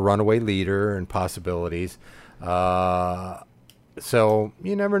way for a runaway leader and possibilities. So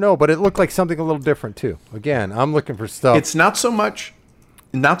you never know, but it looked like something a little different too. Again, I'm looking for stuff. It's not so much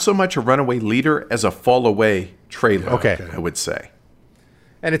a runaway leader as a fall away trailer. Okay. I would say.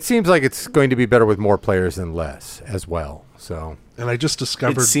 And it seems like it's going to be better with more players than less as well. So, And I just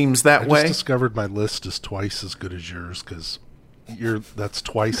discovered It seems that way. I just discovered my list is twice as good as yours because that's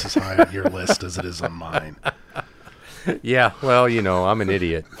twice as high on your list as it is on mine. yeah, well, I'm an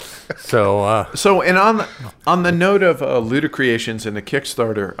idiot. So, And on the note of Luda Creations and the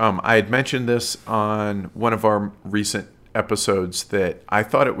Kickstarter, I had mentioned this on one of our recent episodes that I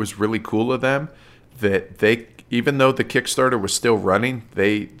thought it was really cool of them that they, even though the Kickstarter was still running,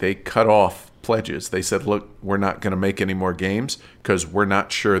 they cut off pledges. They said, look, we're not going to make any more games because we're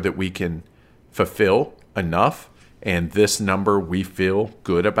not sure that we can fulfill enough. And this number we feel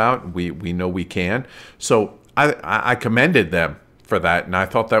good about. We know we can. So I commended them for that. And I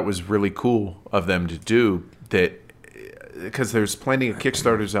thought that was really cool of them to do that, because there's plenty of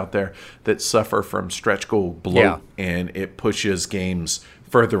Kickstarters out there that suffer from stretch goal bloat, and it pushes games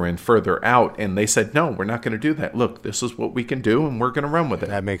further and further out. And they said, no, we're not going to do that. Look, this is what we can do, and we're going to run with it.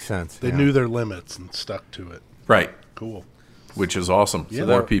 that makes sense. They knew their limits and stuck to it. Right. Cool. Which is awesome. Yeah. So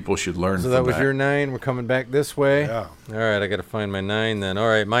more people should learn So from that was your 9. We're coming back this way. Yeah. All right, I got to find my 9 then. All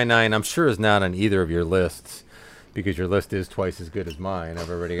right, my 9 I'm sure is not on either of your lists because your list is twice as good as mine. I've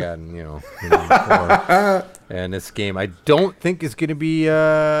already gotten, 4. And this game I don't think is going to be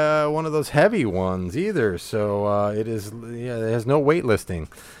one of those heavy ones either. So it has no weight listing.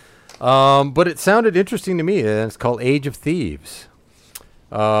 But it sounded interesting to me, and it's called Age of Thieves.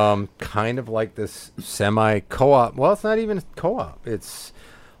 Kind of like this semi-co-op. Well, it's not even a co-op. It's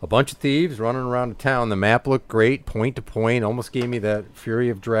a bunch of thieves running around a town. The map looked great, point to point. Almost gave me that Fury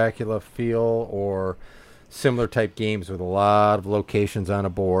of Dracula feel or similar type games with a lot of locations on a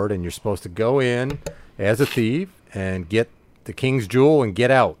board. And you're supposed to go in as a thief and get the King's Jewel and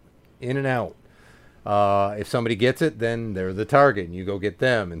get out, in and out. If somebody gets it, then they're the target, and you go get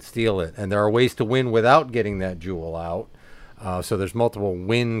them and steal it. And there are ways to win without getting that jewel out. So there's multiple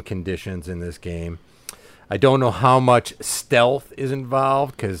win conditions in this game. I don't know how much stealth is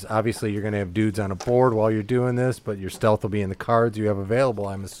involved because obviously you're going to have dudes on a board while you're doing this, but your stealth will be in the cards you have available,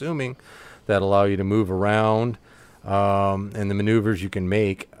 I'm assuming, that allow you to move around and the maneuvers you can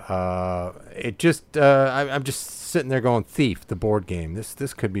make. I'm just sitting there going, Thief, the board game.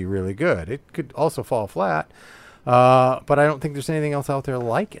 This could be really good. It could also fall flat, but I don't think there's anything else out there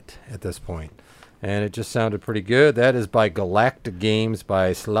like it at this point. And it just sounded pretty good. That is by Galactic Games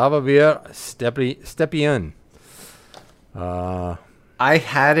by Slavomir Stepyan. I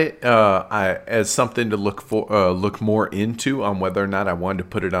had it as something to look more into on whether or not I wanted to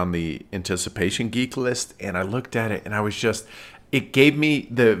put it on the Anticipation Geek list. And I looked at it, and I was just... It gave me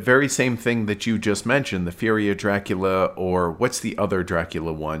the very same thing that you just mentioned, the Fury of Dracula, or what's the other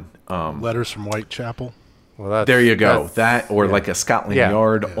Dracula one? Letters from Whitechapel. Well, there you go. That or like a Scotland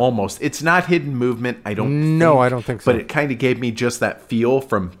Yard almost. It's not hidden movement, I don't think. I don't think so. But it kind of gave me just that feel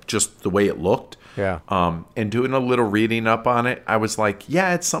from just the way it looked. Yeah. And doing a little reading up on it, I was like,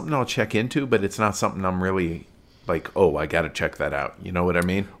 yeah, it's something I'll check into, but it's not something I'm really like, oh, I got to check that out. You know what I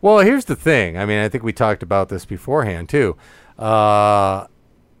mean? Well, here's the thing. I mean, I think we talked about this beforehand too. Out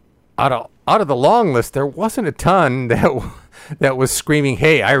of the long list, there wasn't a ton that was screaming,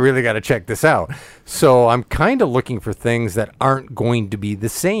 hey, I really got to check this out. So I'm kind of looking for things that aren't going to be the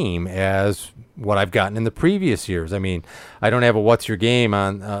same as what I've gotten in the previous years. I mean, I don't have a What's Your Game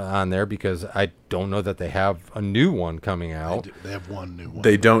on there because I don't know that they have a new one coming out. They have one new one.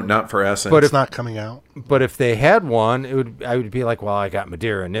 They don't, not for Essence. But it's not coming out. But if they had one, I would be like, well, I got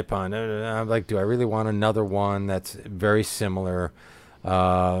Madeira, Nippon. I'm like, do I really want another one that's very similar?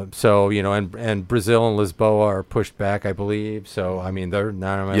 So, and Brazil and Lisboa are pushed back, I believe. So, I mean, they're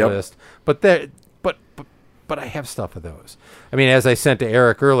not on my list. But I have stuff of those. I mean, as I sent to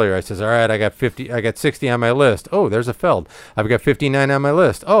Eric earlier, I says, all right, I got 60 on my list. Oh, there's a Feld. I've got 59 on my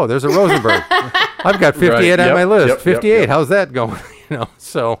list. Oh, there's a Rosenberg. I've got 58 on my list. 58. How's that going?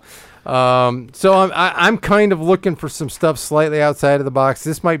 So I'm kind of looking for some stuff slightly outside of the box.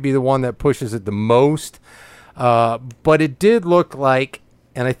 This might be the one that pushes it the most. But it did look like,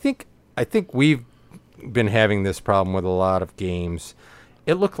 and I think we've been having this problem with a lot of games.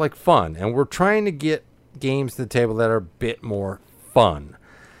 It looked like fun, and we're trying to get games to the table that are a bit more fun.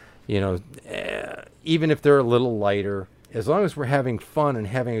 Even if they're a little lighter, as long as we're having fun and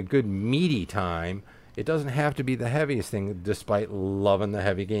having a good meaty time, It doesn't have to be the heaviest thing, despite loving the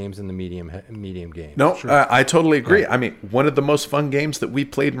heavy games and the medium games. No, I totally agree. I mean, one of the most fun games that we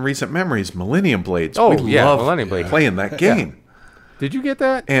played in recent memory is Millennium Blades. Oh, we yeah, love Millennium Blades. playing that game. Did you get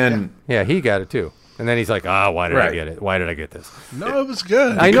that? And yeah, he got it too. And then he's like, why did I get it? Why did I get this? No, it was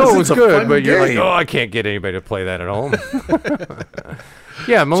good. I know it was it's a good, fun but you're game. like, I can't get anybody to play that at home.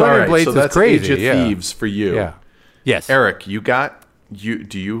 Yeah, so, Millennium all right, Blades so is that's crazy. Age of Thieves for you. Yeah. Yes. Eric, is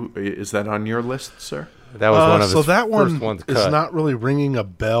that on your list, sir? That was one of his so that first one ones is cut. not really ringing a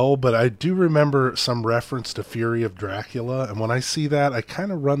bell, but I do remember some reference to Fury of Dracula, and when I see that, I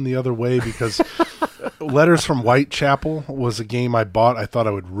kind of run the other way because Letters from Whitechapel was a game I bought. I thought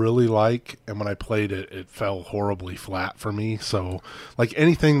I would really like, and when I played it, it fell horribly flat for me. So, like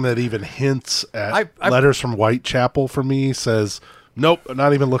anything that even hints at Letters from Whitechapel for me says, nope,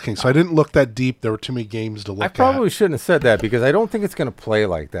 not even looking. So I didn't look that deep. There were too many games to look at. I probably shouldn't have said that because I don't think it's going to play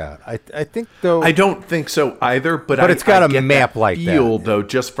like that. I think though. I don't think so either. But it's got I a get map that like feel, that. though,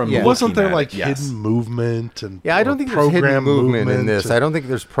 just from looking Wasn't there at like it, yes. hidden movement and Yeah, I don't think there's hidden program movement in this. and- I don't think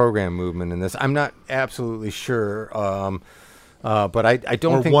there's program movement in this. I'm not absolutely sure, but I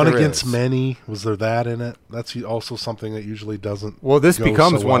don't Or think one there against is. many. Was there that in it? That's also something that usually doesn't. Well, this go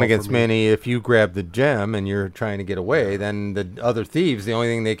becomes so one well against for me. many. If you grab the gem and you're trying to get away, then the other thieves, the only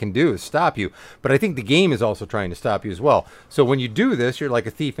thing they can do is stop you. But I think the game is also trying to stop you as well. So when you do this, you're like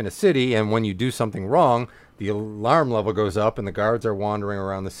a thief in a city, and when you do something wrong, the alarm level goes up and the guards are wandering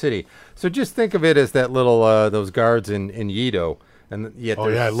around the city. So just think of it as that little those guards in Yedo. And yet Oh,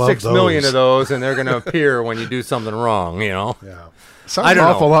 there's yeah, I love 6 million those. of those, and they're going to appear when you do something wrong, Yeah. I Sounds don't an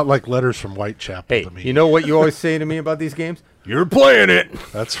awful know. lot like Letters from Whitechapel Hey, to me. you know what you always say to me about these games? You're playing it.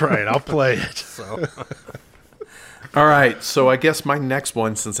 That's right. I'll play it. All right, so I guess my next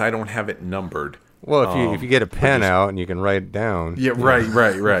one, since I don't have it numbered. Well, if you get a pen out and you can write it down. Yeah,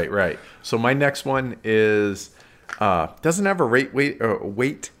 right. So my next one is doesn't have a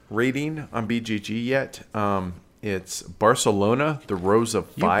weight rating on BGG yet. It's Barcelona, the Rose of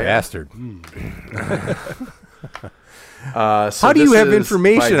You Fire. bastard. So How do you this have is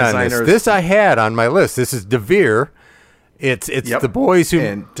information by on this? designers- This I had on my list. This is DeVere. It's Yep. the boys who...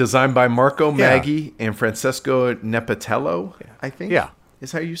 and designed by Marco Maggi and Francesco Nepatello, I think. Yeah.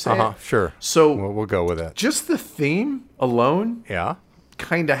 Is how you say it. Sure. So we'll go with that. just the theme alone Yeah.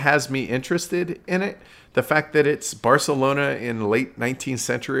 kind of has me interested in it. The fact that it's Barcelona in the late 19th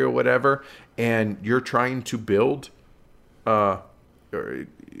century or whatever, and you're trying to build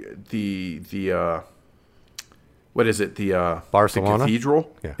what is it? The Barcelona? the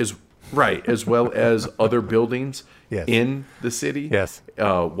cathedral Yeah. is right, as well as other buildings Yes. in the city. Yes.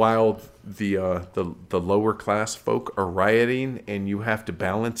 While the lower class folk are rioting, and you have to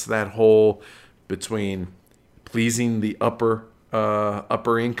balance that whole between pleasing the upper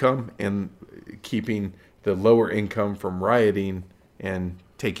income and keeping the lower income from rioting and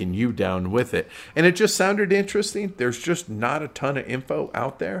taking you down with it. And it just sounded interesting. There's just not a ton of info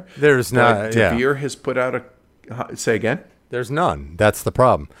out there. There's not, yeah. DeVere has put out say again? There's none. That's the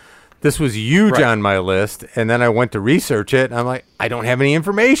problem. This was huge Right. on my list, and then I went to research it, and I'm like, I don't have any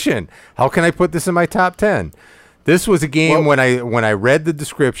information. How can I put this in my top 10? This was a game when I read the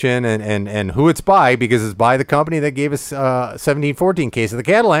description and who it's by, because it's by the company that gave us 1714 Case of the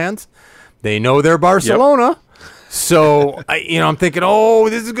Catalans. They know they're Barcelona. So, I'm thinking, oh,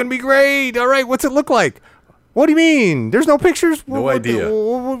 this is going to be great. All right, what's it look like? What do you mean? There's no pictures? No idea.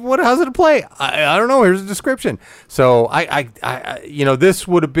 How's it to play? I don't know. Here's a description. So, I this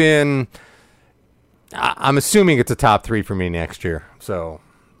would have been, I'm assuming it's a top 3 for me next year. So,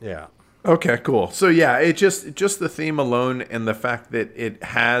 yeah. Okay, cool. So yeah, it just the theme alone and the fact that it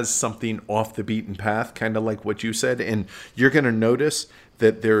has something off the beaten path, kind of like what you said, and you're going to notice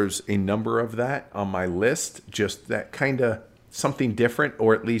that there's a number of that on my list, just that kind of something different,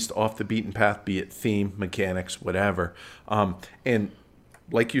 or at least off the beaten path, be it theme, mechanics, whatever. And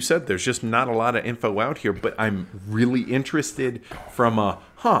like you said, there's just not a lot of info out here, but I'm really interested from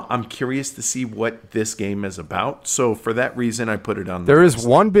I'm curious to see what this game is about. So for that reason, I put it on the There list. is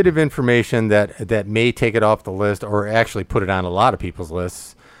one bit of information that may take it off the list, or actually put it on a lot of people's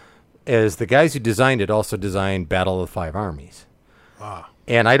lists, is the guys who designed it also designed Battle of the Five Armies.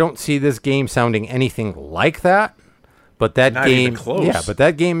 And I don't see this game sounding anything like that. But that Not game, even close. yeah, but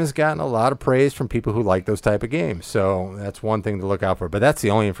that game has gotten a lot of praise from people who like those type of games. So that's one thing to look out for. But that's the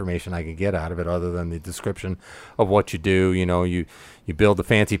only information I could get out of it, other than the description of what you do. You build the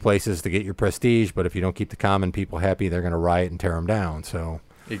fancy places to get your prestige, but if you don't keep the common people happy, they're going to riot and tear them down. So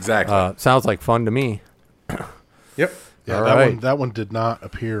Exactly. sounds like fun to me. Yep. Yeah, that one did not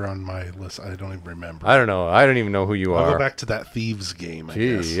appear on my list. I don't even remember. I don't know. I don't even know who you are. I'll go back to that Thieves game, I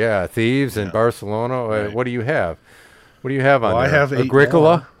guess. Yeah, Thieves in Barcelona. Right. What do you have? What do you have on there? I have 8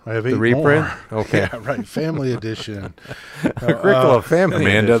 Agricola? more. I have 8 the reprint? more. Okay. Yeah, right. Family edition. Agricola Family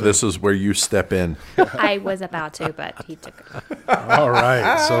Amanda, Edition. this is where you step in. I was about to, but he took it. All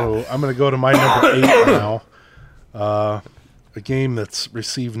right. So I'm going to go to my number 8 now. A game that's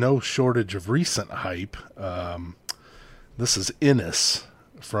received no shortage of recent hype. This is Innis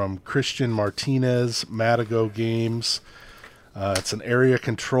from Christian Martinez, Matago Games. It's an area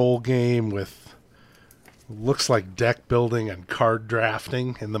control game with looks like deck building and card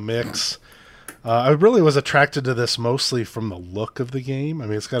drafting in the mix. I really was attracted to this mostly from the look of the game. I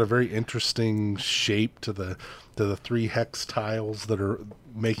mean, it's got a very interesting shape to the 3 hex tiles that are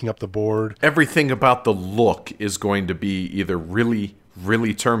making up the board. Everything about the look is going to be either really,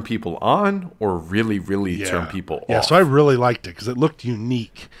 really turn people on or really, really turn people off. Yeah, so I really liked it because it looked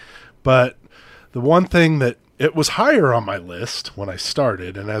unique. But the one thing that it was higher on my list when I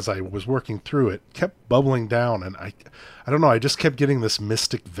started, and as I was working through it, kept bubbling down, and I don't know, I just kept getting this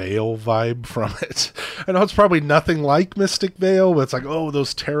Mystic Vale vibe from it. I know it's probably nothing like Mystic Vale, but it's like, oh,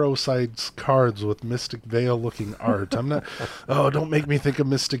 those tarot sides cards with Mystic Vale looking art. I'm not, don't make me think of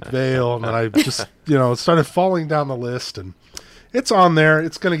Mystic Vale. And then I just, it started falling down the list, and it's on there.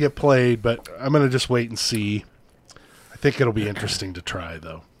 It's going to get played, but I'm going to just wait and see. I think it'll be interesting to try,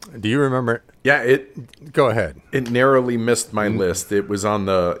 though. Do you remember? Yeah, Go ahead. It narrowly missed my list. It was on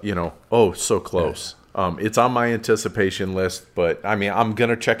the, so close. It's on my anticipation list, but I mean, I'm going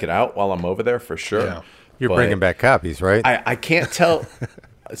to check it out while I'm over there for sure. Yeah. You're bringing back copies, right? I can't tell.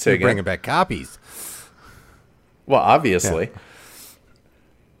 Say You're again. bringing back copies. Well, obviously.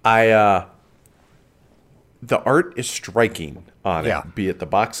 The art is striking on it, be it the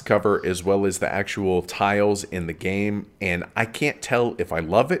box cover as well as the actual tiles in the game, and I can't tell if I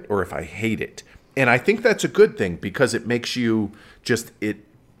love it or if I hate it. And I think that's a good thing because it makes you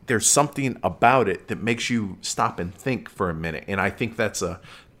there's something about it that makes you stop and think for a minute. And I think that's a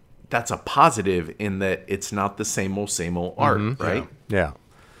positive in that it's not the same old art, right? Yeah.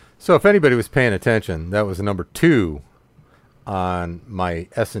 So if anybody was paying attention, that was number 2 on my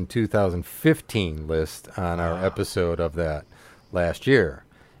Essen 2015 list on our episode of that last year.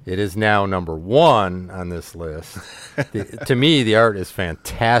 It is now number 1 on this list. To me, the art is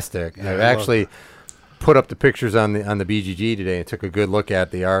fantastic. Yeah, I've actually put up the pictures on the BGG today and took a good look at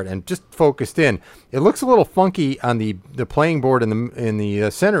the art and just focused in. It looks a little funky on the playing board in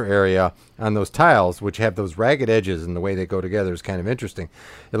the center area on those tiles, which have those ragged edges, and the way they go together is kind of interesting.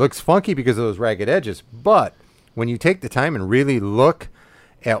 It looks funky because of those ragged edges, but when you take the time and really look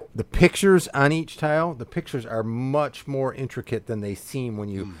at the pictures on each tile, the pictures are much more intricate than they seem when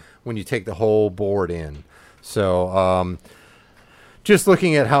you take the whole board in. So just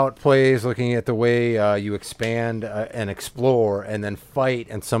looking at how it plays, looking at the way you expand and explore and then fight,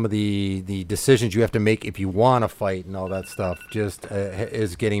 and some of the decisions you have to make if you want to fight and all that stuff just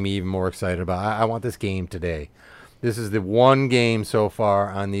is getting me even more excited about. I want this game today. This is the one game so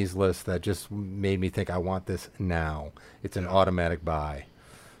far on these lists that just made me think I want this now. It's an automatic buy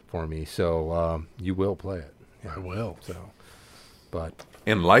for me. So you will play it. Yeah, I will.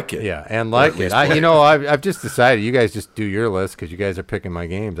 And like it. Yeah, and like it. I've just decided you guys just do your list because you guys are picking my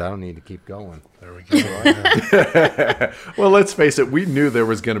games. I don't need to keep going. There we go. Well, let's face it. We knew there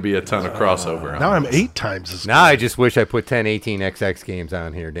was going to be a ton of crossover. Now I'm 8 times as good. Now I just wish I put 10, 18 XX games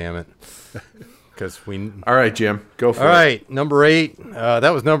on here, damn it. All right, Jim, go for it. All right, number 8. That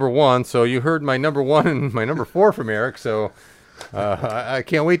was number 1. So you heard my number 1 and my number 4 from Eric. So I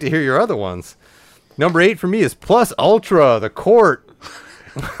can't wait to hear your other ones. Number 8 for me is Plus Ultra, the court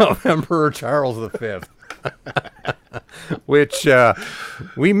of Emperor Charles V, which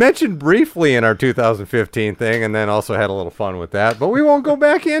we mentioned briefly in our 2015 thing, and then also had a little fun with that. But we won't go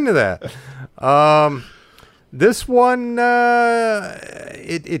back into that. This one,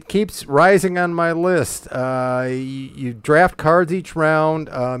 it keeps rising on my list. You draft cards each round.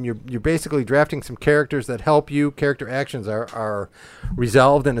 You're basically drafting some characters that help you. Character actions are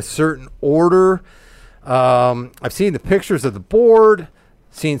resolved in a certain order. I've seen the pictures of the board,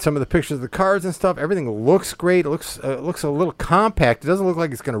 seen some of the pictures of the cards and stuff. Everything looks great. It looks a little compact. It doesn't look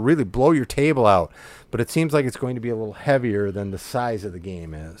like it's going to really blow your table out, but it seems like it's going to be a little heavier than the size of the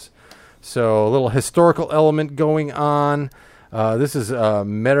game is. So a little historical element going on. This is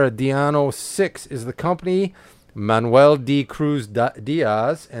Meridiano 6 is the company. Manuel D. Cruz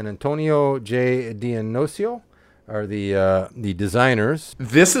Diaz and Antonio J. Dionisio are the designers.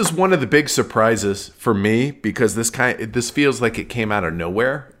 This is one of the big surprises for me because this feels like it came out of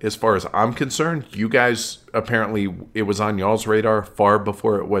nowhere as far as I'm concerned. You guys, apparently it was on y'all's radar far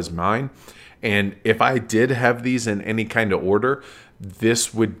before it was mine. And if I did have these in any kind of order,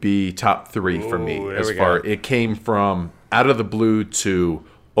 this would be top 3 for me as far it came from out of the blue to,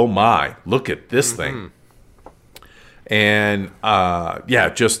 oh my, look at this thing. And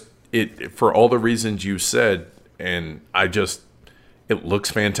just it for all the reasons you said, and it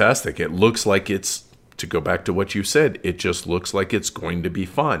looks fantastic. It looks like it's, to go back to what you said, it just looks like it's going to be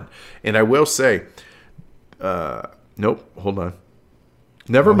fun. And I will say, nope, hold on.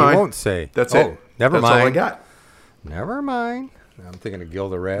 Never mind. I won't say. That's it. Never That's mind. all I got. Never mind. I'm thinking of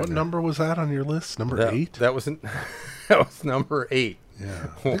Gilda Radner. What number was that on your list? Number 8? That was number 8. Yeah,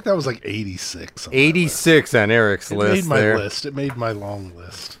 I think that was like 86. 86 on Eric's list. It made my list. It made my long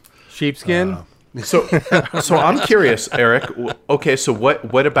list. Sheepskin. So I'm curious, Eric. Okay, so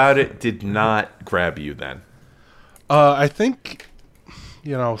what about it did not grab you then? I think,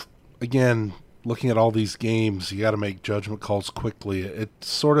 again, looking at all these games, you got to make judgment calls quickly. It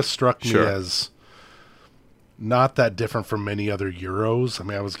sort of struck me as not that different from many other Euros. I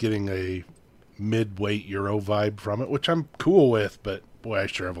mean, I was getting a mid-weight Euro vibe from it, which I'm cool with, but boy, I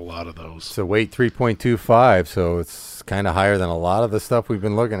sure have a lot of those. So weight 3.25, so it's kind of higher than a lot of the stuff we've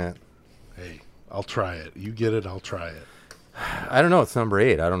been looking at. Hey, I'll try it. You get it, I'll try it. I don't know. It's number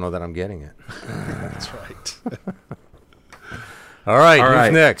 8. I don't know that I'm getting it. That's right. All right,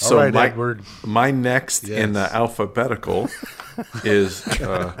 who's next? So Edward. My next in the alphabetical is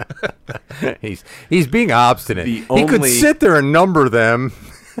he's being obstinate. He could sit there and number them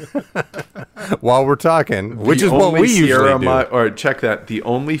while we're talking, which is what we usually do. Or check that. The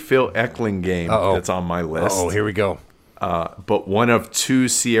only Phil Eklund game that's on my list. Oh, here we go. But one of 2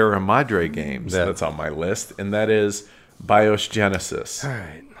 Sierra Madre games that's on my list, and that is BIOS Genesis. All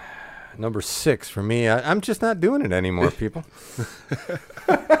right. Number 6 for me. I'm just not doing it anymore, people.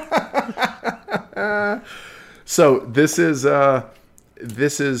 So this is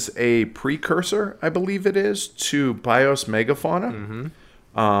a precursor, I believe it is, to BIOS Megafauna.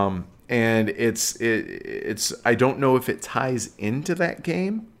 And it's I don't know if it ties into that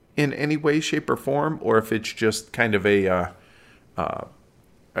game in any way, shape, or form, or if it's just kind of a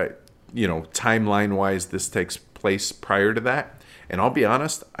timeline-wise, this takes place prior to that. And I'll be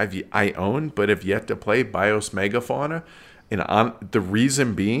honest, I own, but have yet to play BIOS Megafauna. And the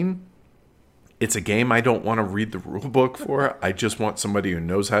reason being, it's a game I don't want to read the rule book for. I just want somebody who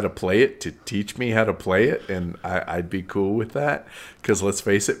knows how to play it to teach me how to play it, and I'd be cool with that. Because let's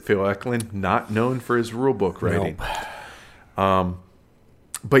face it, Phil Eklund, not known for his rule book writing. Nope.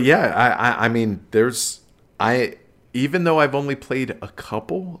 But yeah, I mean, even though I've only played a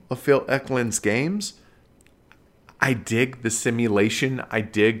couple of Phil Eklund's games, I dig the simulation. I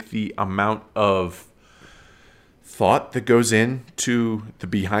dig the amount of thought that goes into the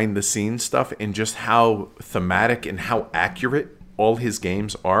behind-the-scenes stuff and just how thematic and how accurate all his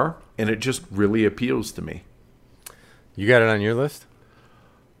games are. And it just really appeals to me. You got it on your list?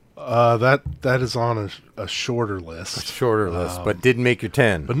 That is on a shorter list. A shorter list, but didn't make your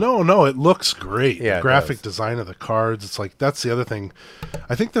 10. But no, it looks great. Yeah, the graphic design of the cards, it's like, that's the other thing.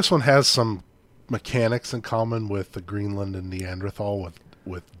 I think this one has some mechanics in common with the Greenland and Neanderthal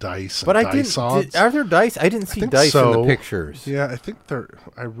with dice and dice odds. Are there dice? I didn't see dice in the pictures. Yeah, I think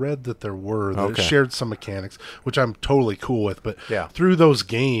I read that there were. That it shared some mechanics, which I'm totally cool with. But through those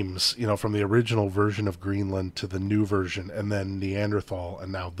games, from the original version of Greenland to the new version, and then Neanderthal,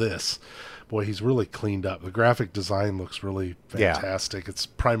 and now this, boy, he's really cleaned up. The graphic design looks really fantastic. It's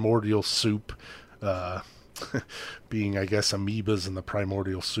primordial soup. Being, I guess, amoebas in the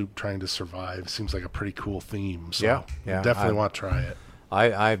primordial soup trying to survive seems like a pretty cool theme. So definitely want to try it.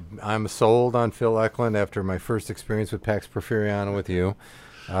 I'm sold on Phil Eklund after my first experience with Pax Porfiriana with you,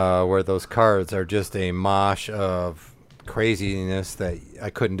 where those cards are just a mosh of craziness that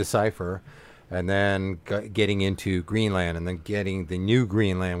I couldn't decipher, and then getting into Greenland, and then getting the new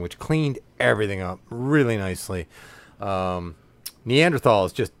Greenland, which cleaned everything up really nicely. Neanderthal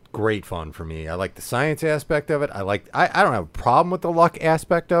is just great fun for me. I like the science aspect of it. I don't have a problem with the luck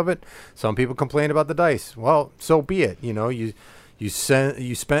aspect of it. Some people complain about the dice. Well, so be it. You send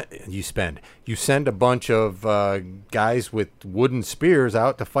a bunch of guys with wooden spears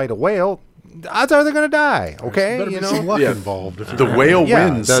out to fight a whale. Odds are they're going to die. Okay, better be some luck involved. The whale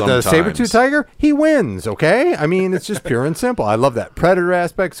wins. The saber-tooth tiger, he wins. Okay, I mean, it's just pure and simple. I love that predator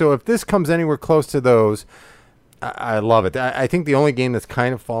aspect. So if this comes anywhere close to those, I love it. I think the only game that's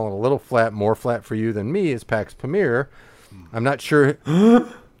kind of fallen a little more flat for you than me is Pax Pamir. I'm not sure.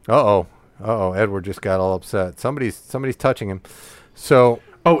 Uh-oh. Uh-oh, Edward just got all upset. Somebody's touching him. So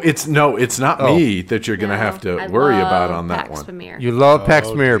it's not me that you're going to have to worry about on that Pax one. Pamir. you love Pax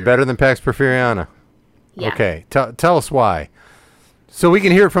Pamir dear. better than Pax Porfiriana. Yeah. Okay, tell us why. So we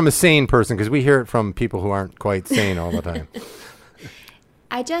can hear it from a sane person, because we hear it from people who aren't quite sane all the time.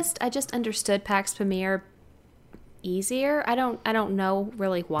 I just understood Pax Pamir easier. I don't know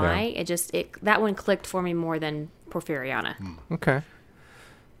really why. Yeah. That one clicked for me more than Porfiriana. Okay.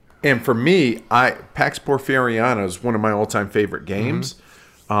 And for me, Pax Porfiriana is one of my all-time favorite games.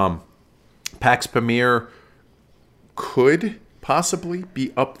 Pax Pamir could possibly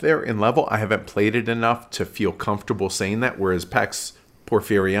be up there in level. I haven't played it enough to feel comfortable saying that, whereas Pax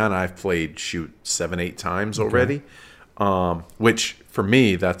Porfiriana I've played 7-8 times already, which for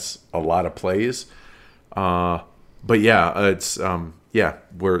me that's a lot of plays. But yeah, it's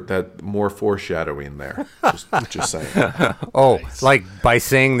we're that more foreshadowing there. Just saying. Oh, like by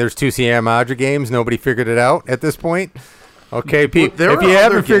saying there's two Sierra Madre games, nobody figured it out at this point? Okay, people. there If are you other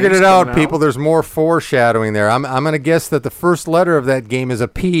haven't figured games it out, coming people, out. there's more foreshadowing there. I'm going to guess that the first letter of that game is a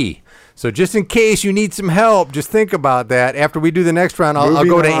P. So just in case you need some help, just think about that. After we do the next round, I'll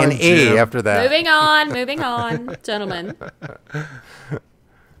go Moving to on, an A Jim. after that. Moving on, gentlemen.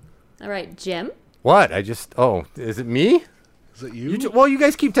 All right, Jim. What? Is it me? Is it you? Well, you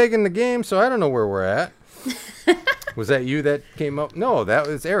guys keep taking the game, so I don't know where we're at. Was that you that came up? No, that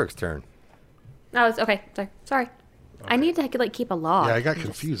was Eric's turn. Oh, it's okay. Sorry. I need to keep a log. Yeah, I got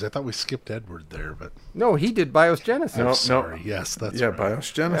confused. I thought we skipped Edward there, but No, he did Bios Genesis. No. sorry. Yes, that's right.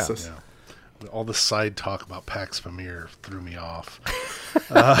 Bios Genesis. Yeah. All the side talk about Pax Pamir threw me off.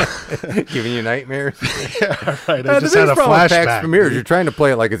 Giving you nightmares. Yeah, right. The I just biggest had a problem with flashback. Pax Pamir is you're trying to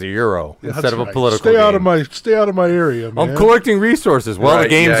play it like it's a Euro That's instead of a right. political Stay out game. of my area, man. I'm collecting resources. Well, the Right,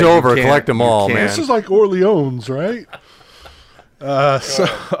 game's yeah, you over. can't- Collect them you all, can't. man. This is like Orleans, right?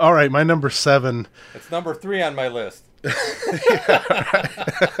 All right, my number 7. It's number 3 on my list. I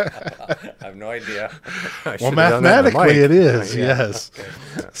have no idea. Well, mathematically it is, Yeah. yes.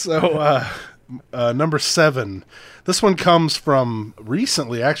 So, number 7. This one comes from recent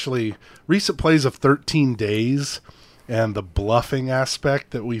plays of 13 Days, and the bluffing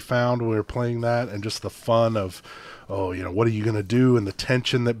aspect that we found when we were playing that, and just the fun of, what are you going to do, and the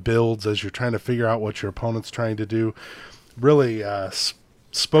tension that builds as you're trying to figure out what your opponent's trying to do, really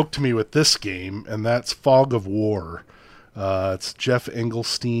spoke to me with this game, and that's Fog of War. It's Jeff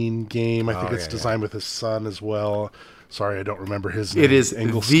Engelstein game. I think it's designed with his son as well. Sorry, I don't remember his name. It is the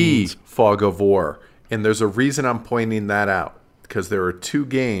Engelstein's. Fog of War. And there's a reason I'm pointing that out, because there are 2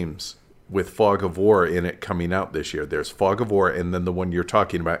 games with Fog of War in it coming out this year. There's Fog of War, and then the one you're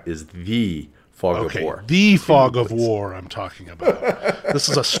talking about is the Fog of War. The Fog of War I'm talking about. This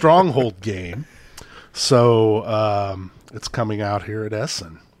is a Stronghold game. So it's coming out here at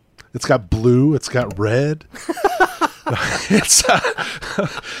Essen. It's got blue. It's got red.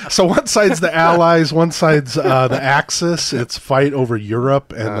 So one side's the Allies, one side's the Axis. It's fight over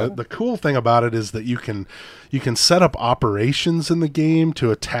Europe, and the cool thing about it is that you can set up operations in the game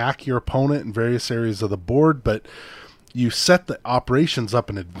to attack your opponent in various areas of the board, but you set the operations up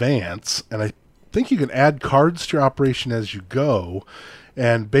in advance, and I think you can add cards to your operation as you go.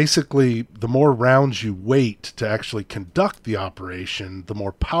 And basically, the more rounds you wait to actually conduct the operation, the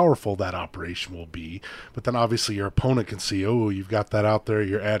more powerful that operation will be. But then obviously your opponent can see, oh, you've got that out there,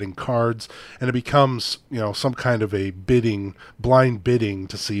 you're adding cards, and it becomes, some kind of a blind bidding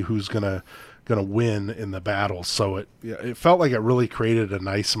to see who's gonna win in the battle. So it felt like it really created a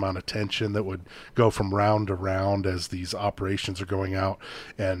nice amount of tension that would go from round to round as these operations are going out.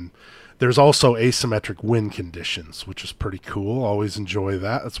 And there's also asymmetric win conditions, which is pretty cool. Always enjoy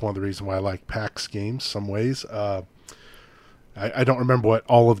that. That's one of the reasons why I like PAX games some ways. I don't remember what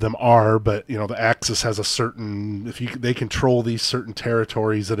all of them are, but the Axis has a certain, they control these certain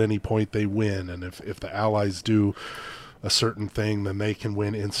territories at any point, they win. And if the Allies do a certain thing, then they can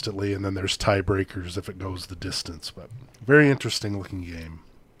win instantly. And then there's tiebreakers if it goes the distance. But very interesting looking game.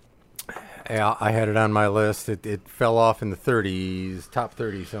 Yeah, I had it on my list. It fell off in the 30s, top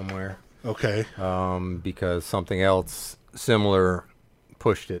 30 somewhere. Okay. Because something else similar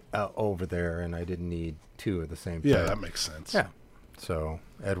pushed it over there, and I didn't need 2 of the same thing. Yeah, that makes sense. Yeah. So,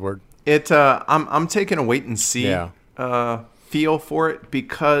 Edward? I'm taking a wait and see Yeah. feel for it,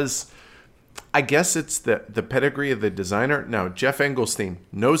 because I guess it's the pedigree of the designer. Now, Jeff Engelstein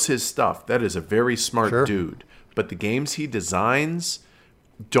knows his stuff. That is a very smart dude. But the games he designs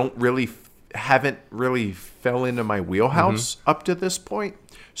haven't really fell into my wheelhouse up to this point.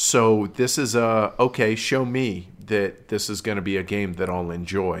 So this is show me that this is going to be a game that I'll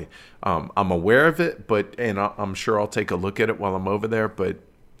enjoy. I'm aware of it, and I'm sure I'll take a look at it while I'm over there. But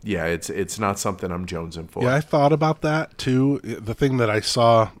yeah, it's not something I'm jonesing for. Yeah, I thought about that too. The thing that I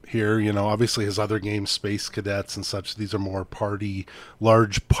saw here, obviously his other games, Space Cadets and such, these are more party,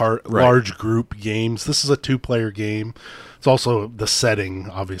 large group games. This is a 2-player game. It's also the setting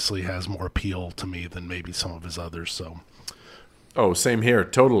obviously has more appeal to me than maybe some of his others. So, oh, same here,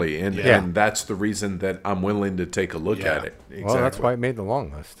 totally, and that's the reason that I'm willing to take a look at it. Exactly. Well, that's why it made the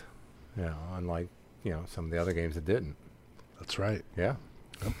long list. Yeah, unlike some of the other games that didn't. That's right. Yeah.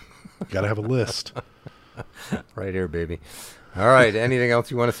 Got to have a list. Right here, baby. All right. Anything else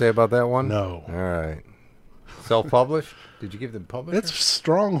you want to say about that one? No. All right. Self-published? Did you give the publisher? It's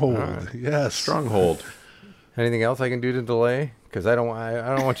Stronghold. Right. Yes. Stronghold. Anything else I can do to delay? Because I don't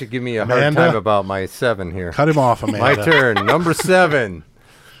want you to give me a Amanda? hard time about my 7 here. Cut him off, Amanda. My turn. Number 7.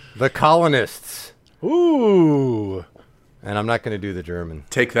 The Colonists. Ooh. And I'm not going to do the German.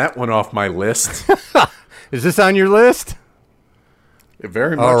 Take that one off my list. Is this on your list?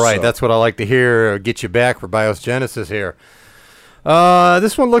 Very much. All right, so. that's what I like to hear. Get you back for BIOS Genesis here.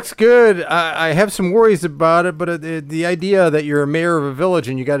 This one looks good. I have some worries about it, but the idea that you're a mayor of a village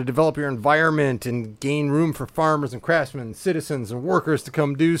and you got to develop your environment and gain room for farmers and craftsmen, citizens and workers to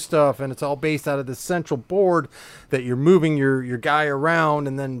come do stuff, and it's all based out of this central board that you're moving your guy around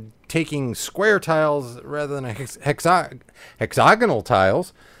and then taking square tiles rather than hexagonal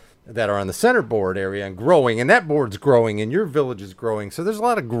tiles that are on the center board area and growing, and that board's growing and your village is growing. So there's a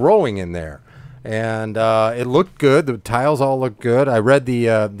lot of growing in there. And it looked good. The tiles all look good. I read the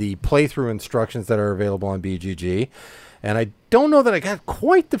playthrough instructions that are available on BGG, and I don't know that I got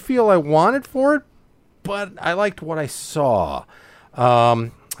quite the feel I wanted for it, but I liked what I saw.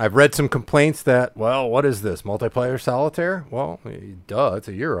 I've read some complaints that, well, what is this, multiplayer solitaire? Well, duh, it's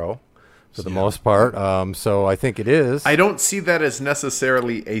a Euro for the most part. So I think it is. I don't see that as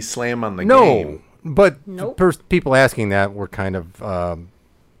necessarily a slam on the game. But Nope. People asking that were kind of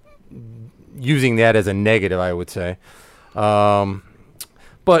using that as a negative, I would say.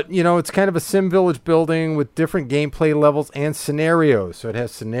 But, it's kind of a sim village building with different gameplay levels and scenarios. So it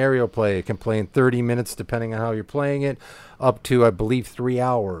has scenario play. It can play in 30 minutes, depending on how you're playing it, up to, I believe, 3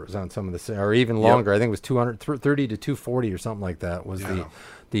 hours on some of the, or even longer. I think it was 230 to 240 or something like that was the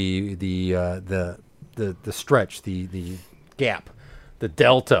stretch, the gap, the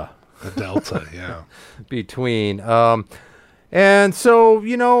delta. The delta, yeah. Between. And so,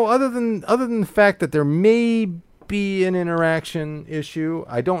 other than the fact that there may be an interaction issue,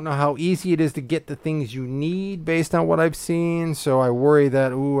 I don't know how easy it is to get the things you need based on what I've seen. So I worry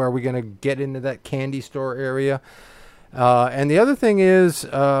that, are we going to get into that candy store area? And the other thing is,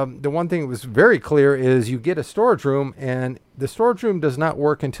 the one thing that was very clear is you get a storage room, and the storage room does not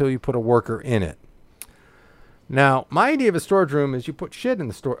work until you put a worker in it. Now, my idea of a storage room is you put shit in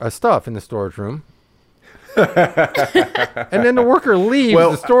the stuff in the storage room. And then the worker leaves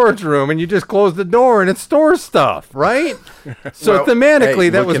the storage room and you just close the door and it stores stuff, right? So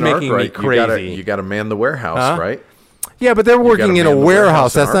thematically, that was making me crazy. You got to man the warehouse, right? Yeah, but they're working in a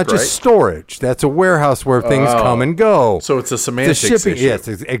warehouse. That's not just right? storage. That's a warehouse where things come and go. So it's a semantics shipping issue. Yes,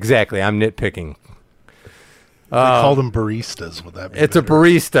 exactly. I'm nitpicking. They call them baristas. Would that be It's better? a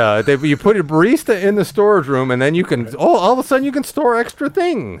barista. You put a barista in the storage room, and then you can all of a sudden you can store extra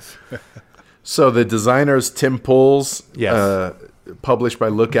things. So the designers, Tim Poles, Yes. published by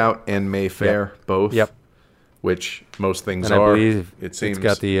Lookout and Mayfair, both. Yep. Which most things And I are. believe It seems. it's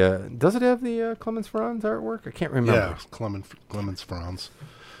got the. Does it have the Clemens Franz artwork? I can't remember. Yeah, Clemens Franz.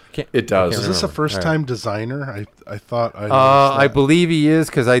 It does. Is this a remember. first-time designer? I thought I. I believe he is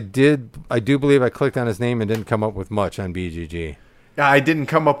because I do believe I clicked on his name and didn't come up with much on BGG. I didn't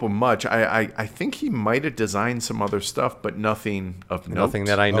come up with much. I think he might have designed some other stuff, but nothing of note. Nothing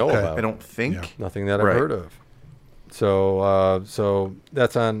that I know Okay. about. I don't think. Yeah. Nothing that I've Right. heard of. So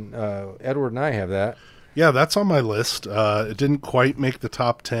that's on. Edward and I have that. Yeah, that's on my list. It didn't quite make the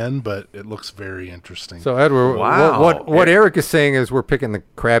top 10, but it looks very interesting. So Edward, Wow. what Eric is saying is we're picking the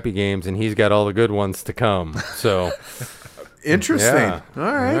crappy games and he's got all the good ones to come. So Interesting. yeah. All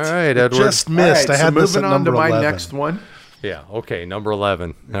right. All right, Edward. Just All missed. right, I had so this at moving on to number my 11. next one. Yeah. Okay. Number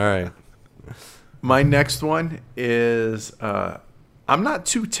 11. All right. My next one is I'm not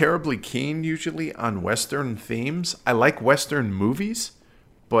too terribly keen usually on Western themes. I like Western movies,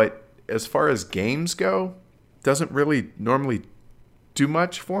 but as far as games go, doesn't really normally do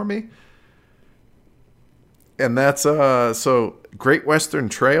much for me. And that's so Great Western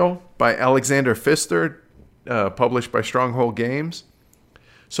Trail by Alexander Pfister, published by Stronghold Games.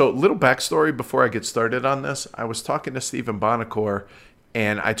 So little backstory before I get started on this. I was talking to Stephen Bonacore,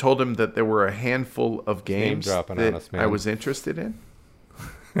 and I told him that there were a handful of games dropping that on us, man. I was interested in.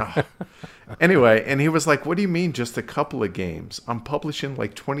 Anyway, and he was like, what do you mean just a couple of games? I'm publishing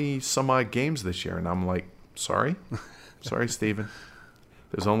like 20 some odd games this year. And I'm like, sorry, Steven.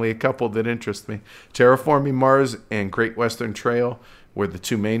 There's only a couple that interest me. Terraforming Mars and Great Western Trail were the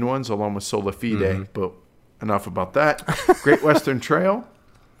two main ones, along with Sola Fide. But enough about that. Great Western Trail.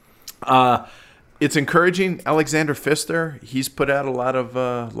 It's encouraging. Alexander Pfister, he's put out a lot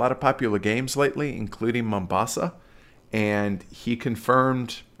of popular games lately, including Mombasa. And he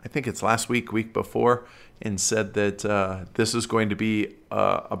confirmed, I think it's last week before, and said that this is going to be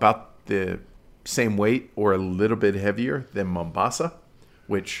about the same weight or a little bit heavier than Mombasa,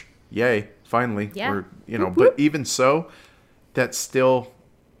 which, yay, finally. Yeah. But even so, that's still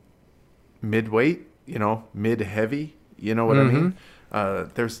mid-weight, mid-heavy, you know what I mean?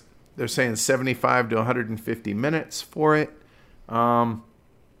 They're saying 75 to 150 minutes for it.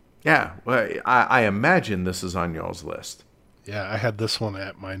 Yeah, well, I imagine this is on y'all's list. Yeah, I had this one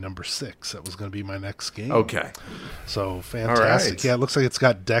at my number 6. That was going to be my next game. Okay. So fantastic. Right. Yeah, it looks like it's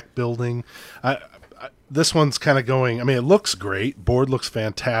got deck building. This one's kind of going, it looks great. Board looks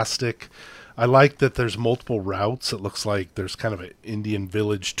fantastic. I like that there's multiple routes. It looks like there's kind of an Indian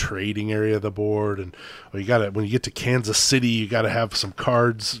village trading area of the board. And when you get to Kansas City, you got to have some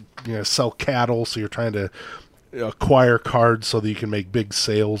cards, sell cattle. So you're trying to acquire cards so that you can make big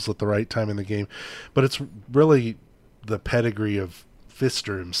sales at the right time in the game. But it's really the pedigree of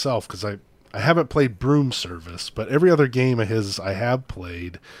Pfister himself, because I haven't played Broom Service, but every other game of his I have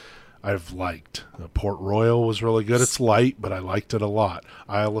played, I've liked. Port Royal was really good. It's light, but I liked it a lot.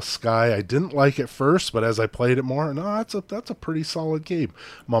 Isle of Skye, I didn't like it first, but as I played it more, that's a pretty solid game.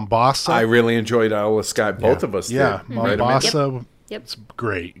 Mombasa, I really enjoyed Isle of Skye. Both of us did. Yeah, Mombasa, Yep. it's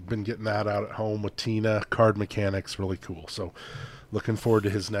great. Been getting that out at home with Tina. Card mechanics, really cool. So looking forward to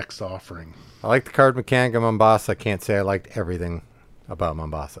his next offering. I like the card mechanic of Mombasa. I can't say I liked everything about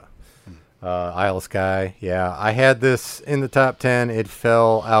Mombasa. Isle of Skye, yeah. I had this in the top 10. It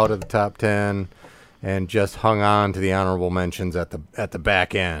fell out of the top 10 and just hung on to the honorable mentions at the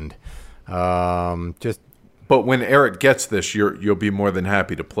back end. But when Eric gets this, you'll be more than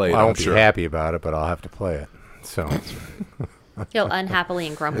happy to play it. I won't be happy about it, but I'll have to play it. So He'll unhappily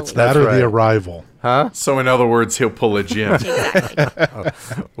and grumpily. It's that or The Arrival. Huh? So in other words, he'll pull a Jim.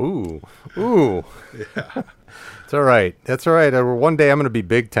 Exactly. Ooh. Yeah. It's all right. That's all right. One day I'm going to be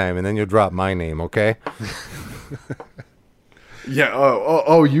big time, and then you'll drop my name, okay? Yeah.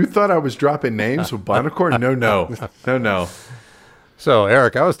 Oh, you thought I was dropping names with Bonacore? No. So,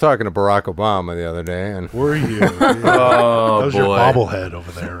 Eric, I was talking to Barack Obama the other day, and Were you? Oh, That was your boy. bobblehead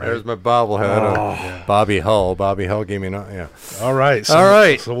over there, right? there's my bobblehead of Bobby Hull. Bobby Hull gave me All right. All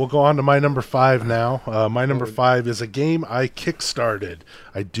right. So we'll go on to my number 5 now. My number 5 is a game I kickstarted.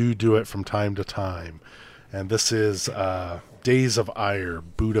 I do it from time to time. And this is Days of Ire,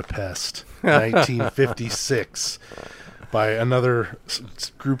 Budapest, 1956, by another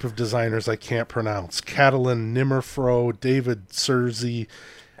group of designers I can't pronounce. Catalin Nimmerfro, David Serzi,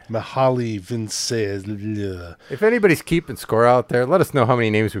 Mihaly Vincel. If anybody's keeping score out there, let us know how many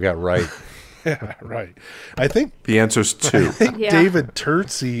names we got right. Yeah, right. I think The answer's 2. Yeah. David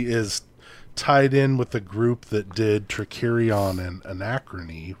Terzi is tied in with the group that did Tricerion and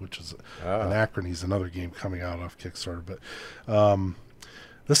Anachrony, which is Anachrony is another game coming out off Kickstarter. But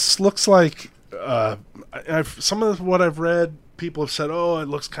this looks like some of what I've read, people have said, "Oh, it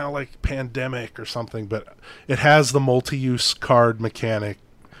looks kind of like Pandemic or something," but it has the multi-use card mechanic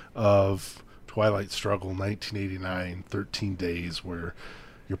of Twilight Struggle 1989, 13 Days, where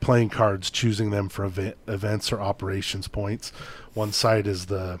you're playing cards, choosing them for events or operations points. One side is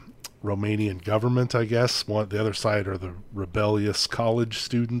the Romanian government, I guess. The other side are the rebellious college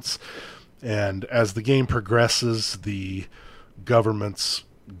students. And as the game progresses, the government's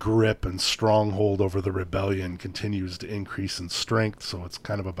grip and stronghold over the rebellion continues to increase in strength. So it's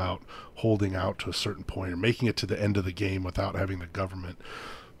kind of about holding out to a certain point or making it to the end of the game without having the government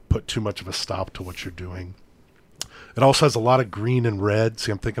put too much of a stop to what you're doing. It also has a lot of green and red. See,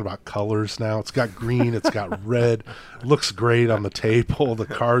 I'm thinking about colors now. It's got green, it's got red. It looks great on the table. The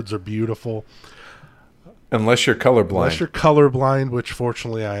cards are beautiful. Unless you're colorblind. Unless you're colorblind, which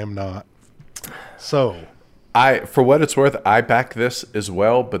fortunately I am not. So, For what it's worth, I backed this as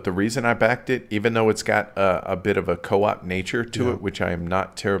well. But the reason I backed it, even though it's got a bit of a co-op nature to it, which I am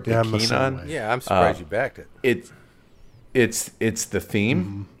not terribly I'm the keen same on. way. Yeah, I'm surprised you backed it. It's the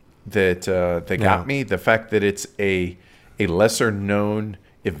theme that got me. The fact that it's a lesser known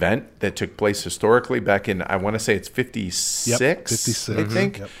event that took place historically back in, I want to say it's 56, 56. I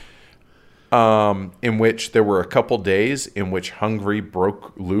think. Yep. In which there were a couple days in which Hungary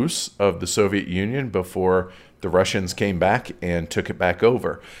broke loose of the Soviet Union before the Russians came back and took it back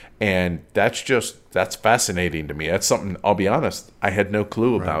over. And that's fascinating to me. That's something, I'll be honest, I had no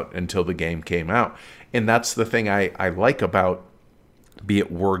clue about until the game came out. And that's the thing I like about, be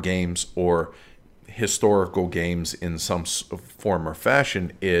it war games or historical games in some form or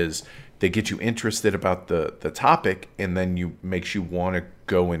fashion, is they get you interested about the topic, and then makes you want to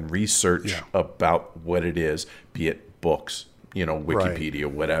go and research about what it is, be it books, Wikipedia,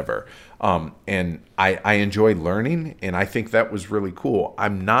 whatever. And I enjoy learning, and I think that was really cool.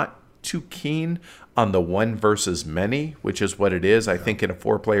 I'm not too keen on the one versus many, which is what it is. I think in a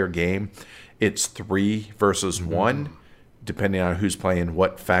 4-player game, it's 3 versus 1, depending on who's playing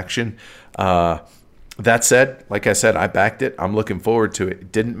what faction. That said, like I said, I backed it. I'm looking forward to it.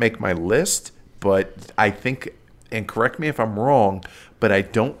 It didn't make my list, but I think, and correct me if I'm wrong, but I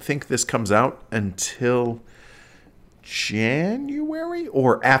don't think this comes out until January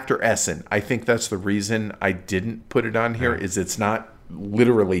or after Essen. I think that's the reason I didn't put it on here, is it's not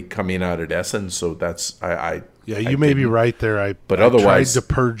literally coming out at Essen. So that's, you may be right there. I otherwise, tried to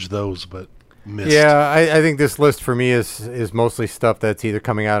purge those, but missed. Yeah, I think this list for me is mostly stuff that's either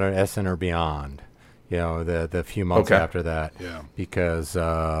coming out at Essen or beyond. The few months after that. Yeah. Because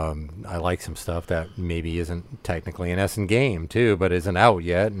I like some stuff that maybe isn't technically an Essen game too, but isn't out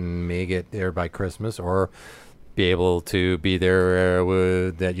yet and may get there by Christmas, or be able to be there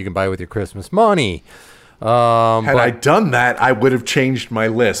that you can buy with your Christmas money. Had I done that, I would have changed my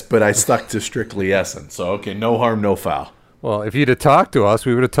list, but I stuck to strictly Essen. So, okay, no harm, no foul. Well, if you'd have talked to us,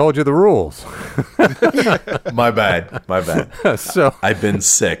 we would have told you the rules. My bad. So I've been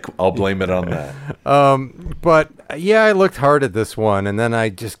sick. I'll blame it on that. But yeah, I looked hard at this one, and then I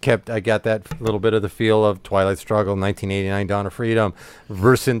got that little bit of the feel of Twilight Struggle, 1989 Dawn of Freedom,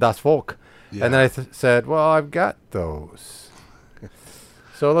 Versen das Volk. Yeah. And then I said, well, I've got those.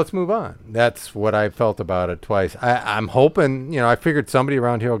 So let's move on. That's what I felt about it twice. I'm hoping, I figured somebody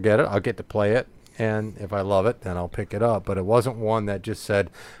around here will get it. I'll get to play it. And if I love it, then I'll pick it up. But it wasn't one that just said,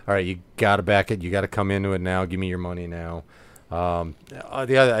 all right, you got to back it. You got to come into it now. Give me your money now. I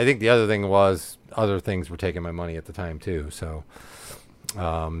think the other thing was other things were taking my money at the time, too. So it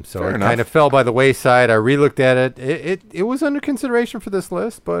kind of fell by the wayside. I relooked at it. It was under consideration for this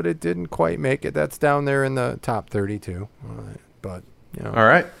list, but it didn't quite make it. That's down there in the top 32. But, All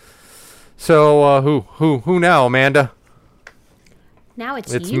right. So who now, Amanda? Now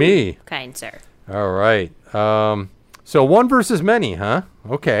it's you, me, kind sir. All right. So one versus many, huh?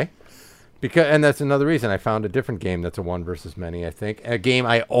 Okay. And that's another reason I found a different game that's a one versus many, I think. A game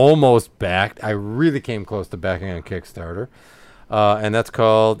I almost backed. I really came close to backing on Kickstarter. And that's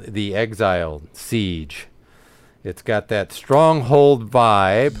called The Exiled Siege. It's got that stronghold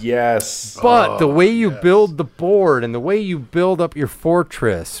vibe. Yes. But the way you build the board and the way you build up your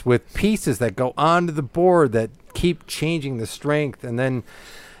fortress with pieces that go onto the board that keep changing the strength, and then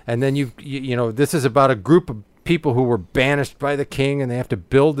this is about a group of people who were banished by the king, and they have to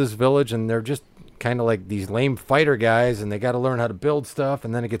build this village, and they're just kind of like these lame fighter guys, and they got to learn how to build stuff,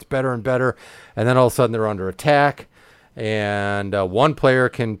 and then it gets better and better, and then all of a sudden they're under attack, and one player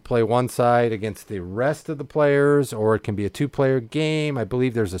can play one side against the rest of the players, or it can be a 2-player game. I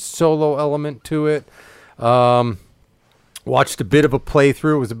believe there's a solo element to it. Watched a bit of a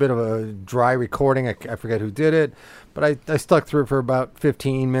playthrough. It was a bit of a dry recording. I forget who did it, but I stuck through it for about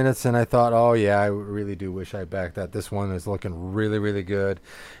 15 minutes, and I thought, oh, yeah, I really do wish I backed that. This one is looking really, really good.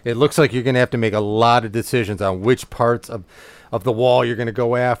 It looks like you're going to have to make a lot of decisions on which parts of the wall you're going to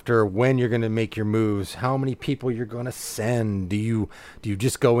go after, when you're going to make your moves, how many people you're going to send. Do you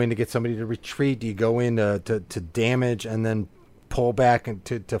just go in to get somebody to retreat? Do you go in to damage and then pull back and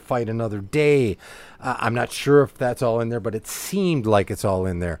to fight another day? I'm not sure if that's all in there, but it seemed like it's all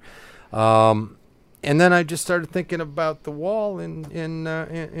in there. And then I just started thinking about the wall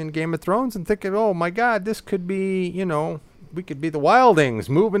in Game of Thrones and thinking, oh my God, this could be, we could be the Wildings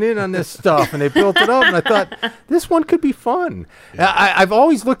moving in on this stuff, and they built it up, and I thought this one could be fun. Yeah. I've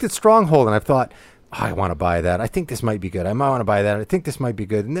always looked at Stronghold, and I've thought, I want to buy that. I think this might be good. I might want to buy that. I think this might be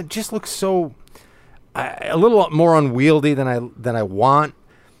good, and it just looks so a little more unwieldy than I want.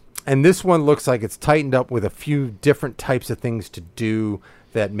 And this one looks like it's tightened up with a few different types of things to do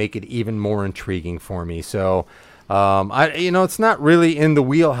that make it even more intriguing for me. So, it's not really in the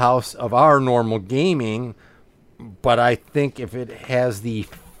wheelhouse of our normal gaming, but I think if it has the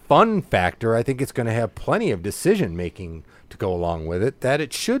fun factor, I think it's going to have plenty of decision making to go along with it, that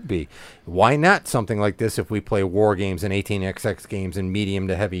it should be. Why not something like this if we play war games and 18xx games and medium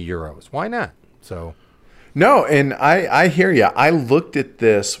to heavy Euros? Why not? So, no, and I hear you. I looked at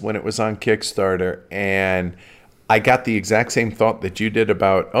this when it was on Kickstarter, and I got the exact same thought that you did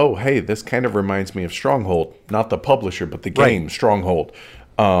about, oh, hey, this kind of reminds me of Stronghold, not the publisher, but the game Stronghold.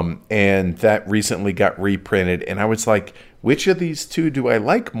 And that recently got reprinted. And I was like, which of these two do I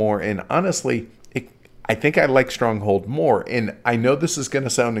like more? And honestly, I think I like Stronghold more. And I know this is going to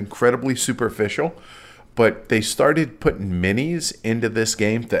sound incredibly superficial, but they started putting minis into this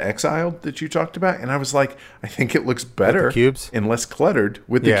game, the Exiled that you talked about. And I was like, I think it looks better and less cluttered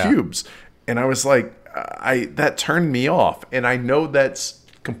with the cubes. And I was like, that turned me off. And I know that's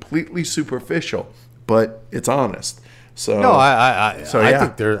completely superficial, but it's honest. So no, I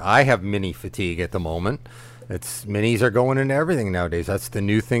think I have mini fatigue at the moment. Minis are going into everything nowadays. That's the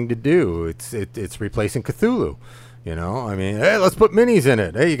new thing to do. It's replacing Cthulhu. You know, I mean, hey, let's put minis in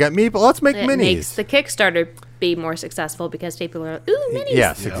it. Hey, you got Meeple? Let's make minis. It makes the Kickstarter be more successful because people are, ooh, minis.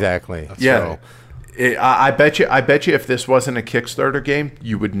 Yes, exactly. Yeah. I bet you if this wasn't a Kickstarter game,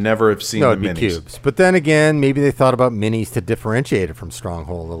 you would never have seen the minis. Cubes. But then again, maybe they thought about minis to differentiate it from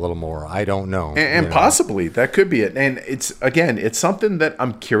Stronghold a little more. I don't know. And possibly that could be it. And it's something that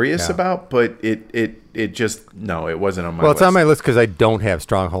I'm curious about, but it just, no, it wasn't on my list. Well, it's on my list because I don't have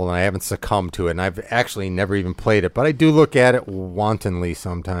Stronghold and I haven't succumbed to it. And I've actually never even played it. But I do look at it wantonly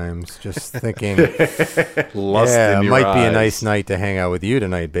sometimes, just thinking, lust in your might be a eyes. nice night to hang out with you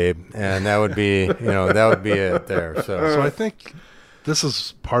tonight, babe. And that would be, that would be it there. So I think this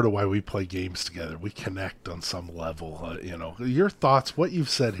is part of why we play games together. We connect on some level. Your thoughts, what you've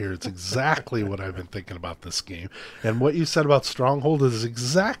said here, it's exactly what I've been thinking about this game. And what you said about Stronghold is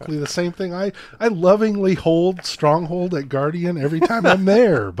exactly the same thing. I lovingly hold Stronghold at Guardian every time I'm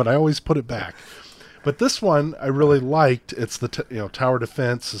there, but I always put it back. But this one I really liked. It's the tower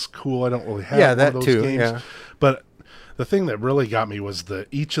defense is cool. I don't really have one of those games. Yeah. But the thing that really got me was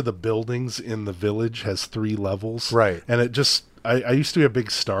each of the buildings in the village has 3 levels. Right. Mm-hmm. And it just I used to be a big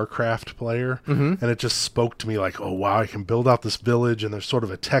StarCraft player, and it just spoke to me like, oh, wow, I can build out this village, and there's sort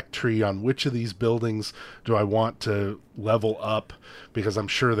of a tech tree on which of these buildings do I want to level up, because I'm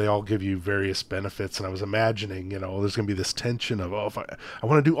sure they all give you various benefits. And I was imagining, there's going to be this tension of, if I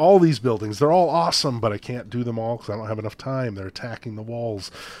want to do all these buildings. They're all awesome, but I can't do them all because I don't have enough time. They're attacking the walls.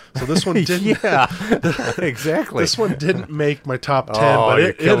 So this one didn't. Exactly. This one didn't make my top 10, but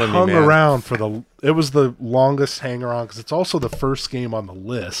it hung around for it was the longest hanger on because it's also the first game on the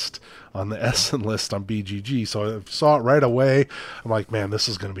list, on the Essen list on BGG. So I saw it right away. I'm like, man, this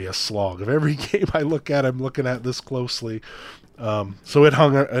is going to be a slog. Of every game I look at, I'm looking at this closely. So it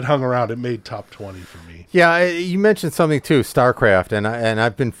hung around. It made top 20 for me. Yeah, you mentioned something too, StarCraft, and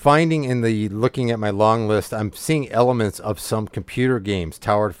I've been finding looking at my long list, I'm seeing elements of some computer games,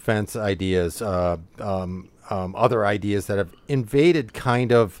 tower defense ideas, other ideas that have invaded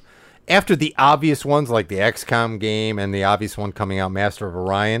kind of after the obvious ones like the XCOM game and the obvious one coming out, Master of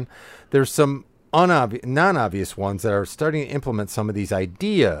Orion. There's some non-obvious ones that are starting to implement some of these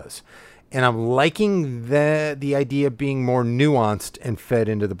ideas. And I'm liking the idea of being more nuanced and fed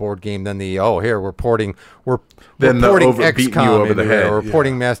into the board game than we're porting XCOM over the head. We're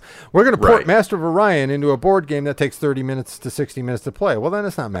porting we're going to port Master of Orion into a board game that takes 30 minutes to 60 minutes to play. Well, then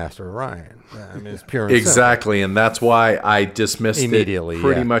it's not Master of Orion. I mean, it's pure and exactly, and that's why I dismissed immediately, it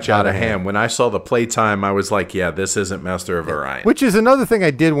pretty much out of hand. When I saw the playtime, I was like, this isn't Master of Orion. Which is another thing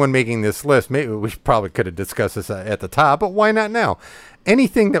I did when making this list. Maybe we probably could have discussed this at the top, but why not now?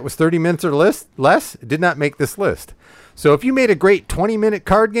 Anything that was 30 minutes or less did not make this list. So if you made a great 20-minute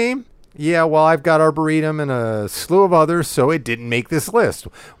card game, I've got Arboretum and a slew of others, so it didn't make this list.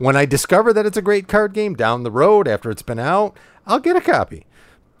 When I discover that it's a great card game down the road after it's been out, I'll get a copy.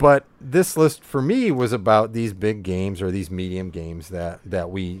 But this list for me was about these big games or these medium games that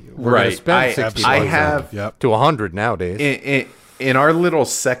we were going to spend 60 bucks to 100 nowadays. In our little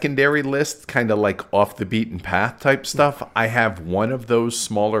secondary list, kind of like off the beaten path type stuff, I have one of those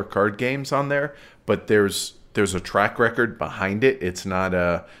smaller card games on there, but there's a track record behind it. It's not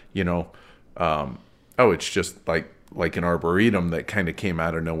it's just like an Arboretum that kind of came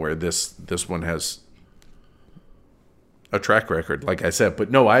out of nowhere. This one has a track record, like I said.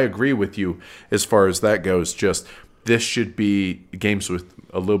 But no, I agree with you as far as that goes. Just this should be games with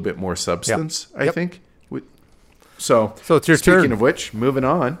a little bit more substance, I think. So it's your turn. Speaking of which, moving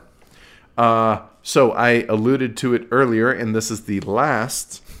on. So I alluded to it earlier, and this is the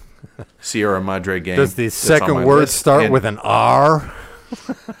last Sierra Madre game. Does the second word start with an R?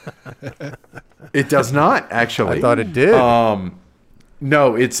 It does not, actually. I thought it did.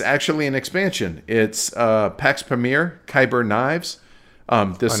 No, it's actually an expansion. It's Pax Pamir, Kyber Knives.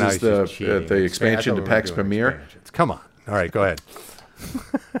 This is the expansion to Pax Pamir. Come on. All right, go ahead.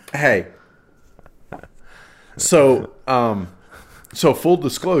 Hey. So, So full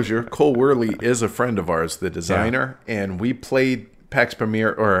disclosure, Cole Worley is a friend of ours, the designer, and we played PAX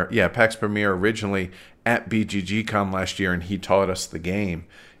Premier originally at BGG Con last year, and he taught us the game.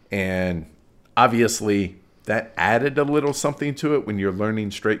 And obviously that added a little something to it when you're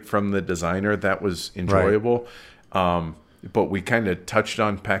learning straight from the designer. That was enjoyable. Right. But we kind of touched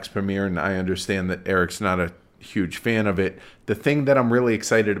on PAX Premier, and I understand that Eric's not a huge fan of it. The thing that I'm really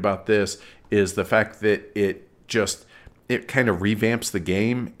excited about this is the fact that it kind of revamps the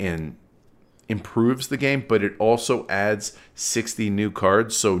game and improves the game, but it also adds 60 new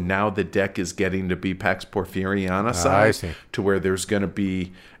cards. So now the deck is getting to be Pax Porfiriana size, to where there's going to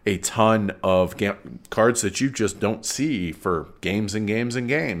be a ton of cards that you just don't see for games and games and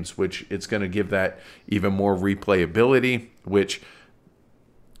games, which it's going to give that even more replayability, which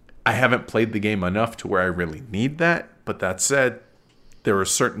I haven't played the game enough to where I really need that. But that said, there are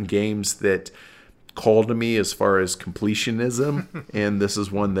certain games that call to me as far as completionism, and this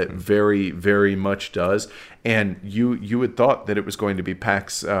is one that very, very much does. And you had thought that it was going to be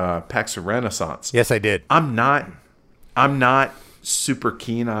PAX Renaissance. Yes, I did. I'm not super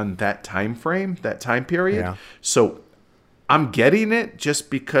keen on that time frame, that time period. Yeah. So I'm getting it just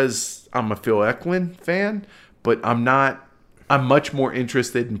because I'm a Phil Eklund fan, but I'm much more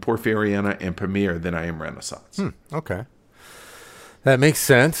interested in Porfiriana and Premier than I am Renaissance. Okay. That makes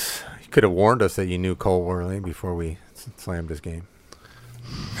sense. You could have warned us that you knew Cole Worley before we slammed his game.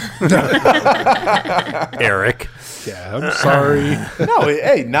 Eric. Yeah, I'm sorry. No,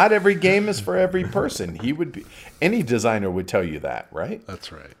 hey, not every game is for every person. Any designer would tell you that, right?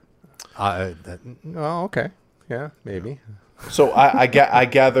 That's right. Okay. Yeah, maybe. So I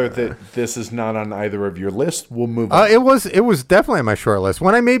gather that this is not on either of your lists. We'll move on. It was definitely on my short list.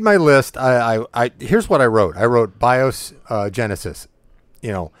 When I made my list, I here's what I wrote. I wrote BIOS Genesis,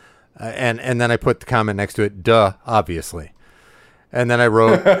 and then I put the comment next to it, duh, obviously. And then I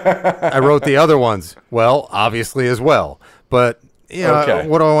wrote the other ones, well, obviously as well. But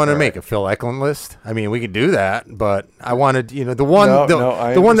what do I want to make? A Phil Eklund list? I mean, we could do that, but I wanted, the one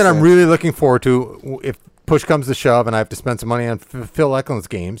that I'm really looking forward to, if push comes to shove and I have to spend some money on Phil Eklund's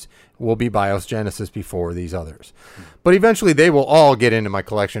games, will be BIOS Genesis before these others. But eventually they will all get into my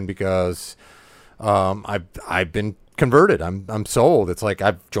collection because I've been converted. I'm sold. It's like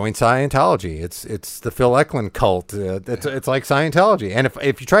I've joined Scientology. It's the Phil Eklund cult. It's like Scientology. And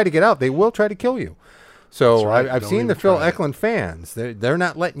if you try to get out, they will try to kill you. So right. I've seen the Phil Eklund fans. They're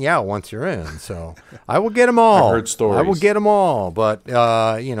not letting you out once you're in. So I will get them all. I've heard stories. I will get them all. But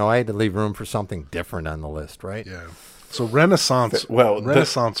I had to leave room for something different on the list, right? Yeah. So Renaissance.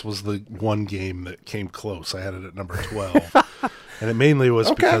 Renaissance was the one game that came close. I had it at number 12, and it mainly was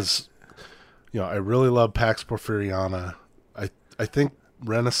because I really love Pax Porfiriana. I think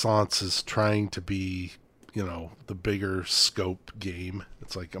Renaissance is trying to be the bigger scope game.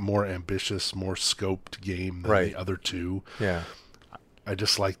 It's like a more ambitious, more scoped game than the other two. Yeah. I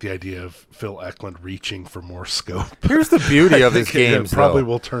just like the idea of Phil Eklund reaching for more scope. Here's the beauty of his games. It probably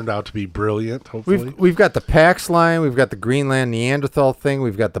will turn out to be brilliant, hopefully. We've got the PAX line. We've got the Greenland Neanderthal thing.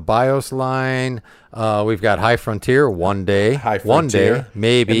 We've got the BIOS line. We've got High Frontier one day. One day,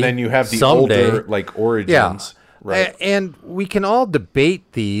 maybe. And then you have the someday. Older, like, Origins. Yeah. Right. And we can all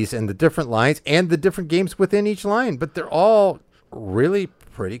debate these and the different lines and the different games within each line, but they're all really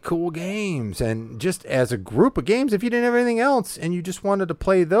pretty cool games. And just as a group of games, if you didn't have anything else and you just wanted to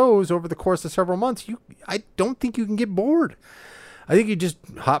play those over the course of several months, I don't think you can get bored. I think you just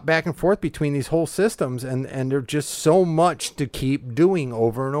hop back and forth between these whole systems, and there's just so much to keep doing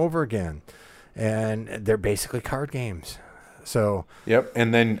over and over again. And they're basically card games. So yep,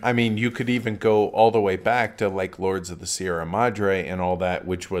 and then you could even go all the way back to like Lords of the Sierra Madre and all that,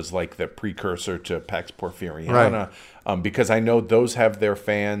 which was like the precursor to Pax Porfiriana, because I know those have their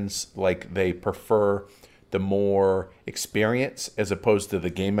fans, like they prefer the more experience as opposed to the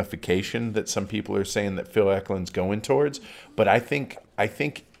gamification that some people are saying that Phil Eklund's going towards. But I think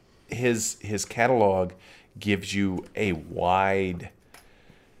his catalog gives you a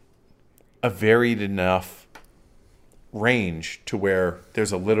varied enough range to where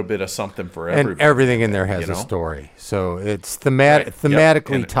there's a little bit of something for everybody. And everything in there has a story. So it's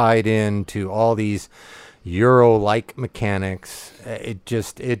thematically tied into all these Euro-like mechanics. It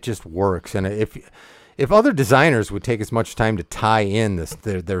just works. And if other designers would take as much time to tie in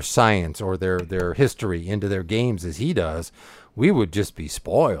their science or their history into their games as he does, we would just be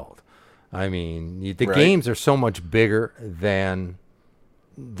spoiled. I mean, the games are so much bigger than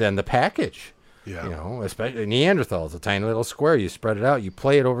the package. Yeah. Especially Neanderthal is a tiny little square. You spread it out. You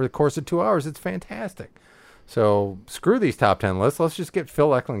play it over the course of 2 hours. It's fantastic. So screw these top 10 lists. Let's just get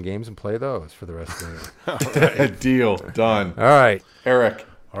Phil Eklund games and play those for the rest of the year. Deal. Done. All right. Eric.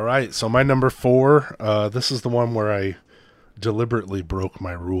 All right, so my number 4, this is the one where I deliberately broke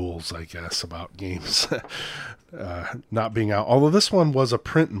my rules, I guess, about games not being out. Although this one was a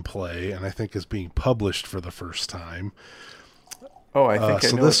print and play, and I think is being published for the first time. Oh, I think I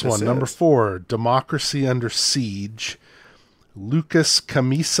so know this what one, number 4, Democracy Under Siege. Lucas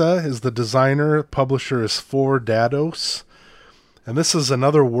Camisa is the designer. Publisher is 4Dados. And this is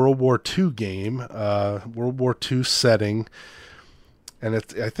another World War II game, World War II setting. And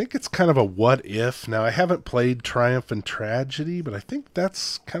I think it's kind of a what if. Now, I haven't played Triumph and Tragedy, but I think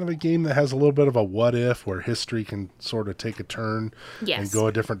that's kind of a game that has a little bit of a what if where history can sort of take a turn and go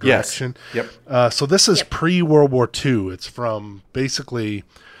a different direction. Yep. So this is pre-World War II. It's from basically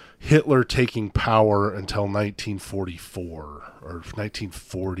Hitler taking power until 1944 or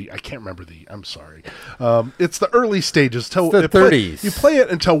 1940. I can't remember I'm sorry. It's the early stages. It's the 30s. You play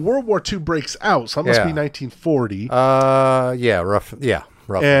it until World War II breaks out, so it must be 1940.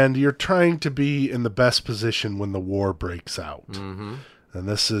 Roughly. And you're trying to be in the best position when the war breaks out. Mm-hmm. And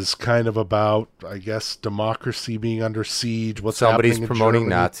this is kind of about, I guess, democracy being under siege. Somebody's promoting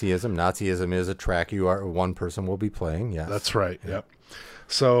Nazism. Nazism. Nazism is a track one person will be playing. Yes, that's right. Yep.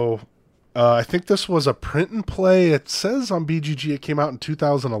 So I think this was a print and play. It says on BGG it came out in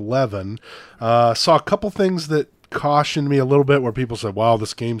 2011. Saw a couple things that cautioned me a little bit where people said, wow,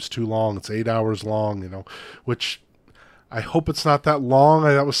 this game's too long. It's 8 hours long, which I hope it's not that long.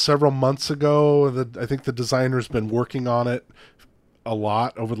 That was several months ago. I think the designer's been working on it a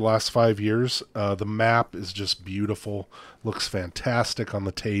lot over the last 5 years. The map is just beautiful. Looks fantastic on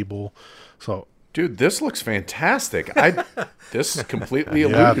the table. So, dude, this looks fantastic. This completely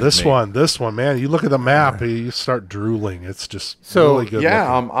eluded me. This one, man. You look at the map, you start drooling. It's just really good.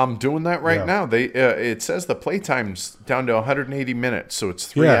 Yeah, looking. I'm doing that right now. It says the playtime's down to 180 minutes, so it's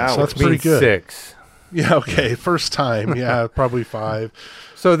 3 hours. So that's pretty good. 6. Yeah, okay. First time. Yeah, probably 5.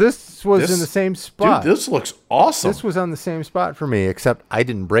 So this was in the same spot. Dude, this looks awesome. This was on the same spot for me, except I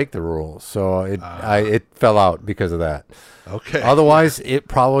didn't break the rules, so it fell out because of that. Okay. Otherwise, it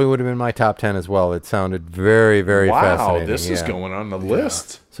probably would have been my top 10 as well. It sounded very, very fascinating. Wow, this is going on the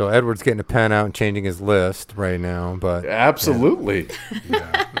list. So Edward's getting a pen out and changing his list right now, but absolutely.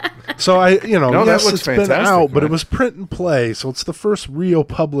 So yes, looks it's been fantastic, out, but man. it was print and play, so it's the first real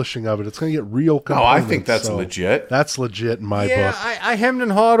publishing of it. It's going to get real components. I think that's legit. That's legit in my book. I hemmed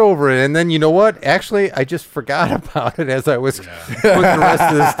and hawed over it, and then you know what? Actually, I just forgot about it as I was putting the rest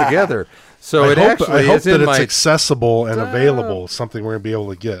of this together. So I hope that it's accessible and available. Something we're going to be able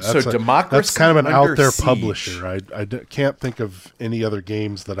to get. That's kind of an out there publisher. I can't think of any other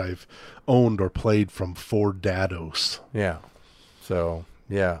games that I've owned or played from 4Dados. Yeah. So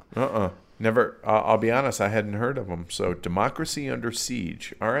yeah. Never. I'll be honest. I hadn't heard of them. So Democracy Under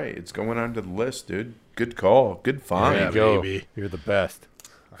Siege. All right, it's going onto the list, dude. Good call. Good find. There you go. Baby. You're the best.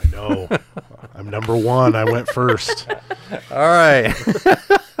 I know. I'm number 1. I went first. All right.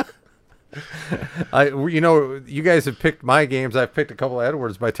 You guys have picked my games. I've picked a couple of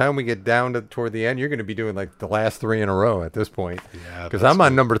Edwards. By the time we get down toward the end, you're going to be doing like the last 3 in a row at this point. Yeah, because I'm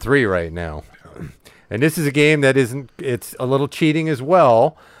on number 3 right now. And this is a game that it's a little cheating as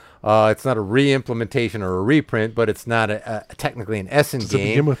well. It's not a re-implementation or a reprint, but it's not technically an Essen game. Does it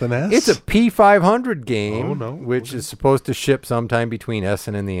begin with an S? It's a P500 game, which is supposed to ship sometime between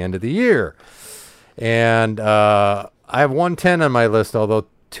Essen and the end of the year. And I have 110 on my list, although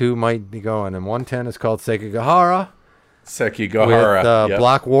 2 might be going. And 110 is called Sekigahara. With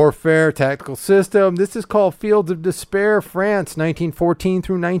block warfare, tactical system. This is called Fields of Despair, France, 1914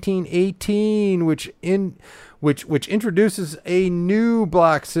 through 1918, which introduces a new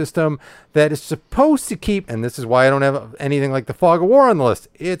block system that is supposed to keep, and this is why I don't have anything like the Fog of War on the list.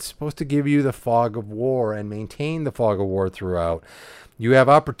 It's supposed to give you the Fog of War and maintain the Fog of War throughout. You have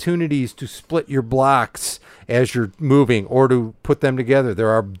opportunities to split your blocks as you're moving or to put them together. There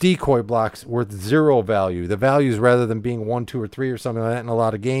are decoy blocks worth 0 value. The values, rather than being 1, 2, or 3 or something like that in a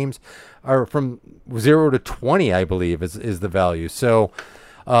lot of games, are from 0 to 20, I believe, is the value. So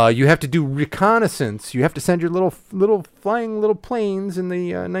you have to do reconnaissance. You have to send your little flying little planes in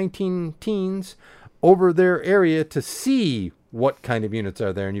the 19 teens over their area to see what kind of units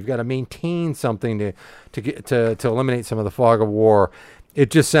are there, and you've got to maintain something to eliminate some of the Fog of War.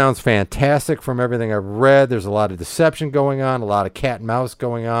 It just sounds fantastic from everything I've read. There's a lot of deception going on, a lot of cat and mouse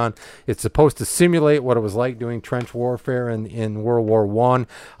going on. It's supposed to simulate what it was like doing trench warfare in World War I.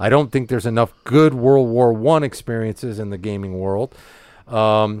 I don't think there's enough good World War I experiences in the gaming world.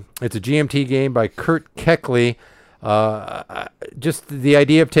 It's a GMT game by Kurt Keckley. Just the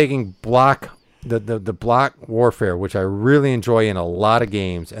idea of taking block the block warfare, which I really enjoy in a lot of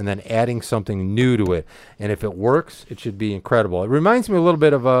games, and then adding something new to it. And if it works, it should be incredible. It reminds me a little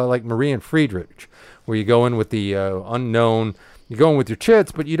bit of like Marie and Friedrich, where you go in with the unknown. You go in with your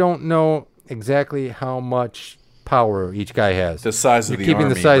chits, but you don't know exactly how much power each guy has. The size of the army. You're keeping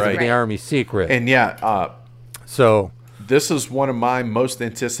the size of the army secret. And so this is one of my most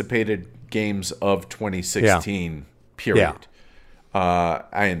anticipated games of 2016. Period.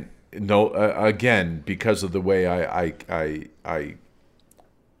 And no, again, because of the way I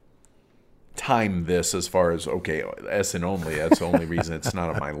time this as far as Essen only. That's the only reason it's not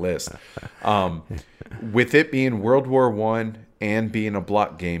on my list. With it being World War I and being a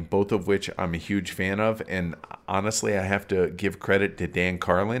block game, both of which I'm a huge fan of, and honestly, I have to give credit to Dan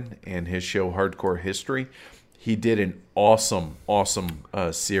Carlin and his show Hardcore History. He did an awesome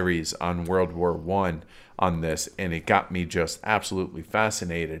series on World War I on this, and it got me just absolutely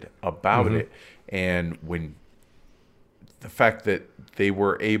fascinated about it. And when the fact that they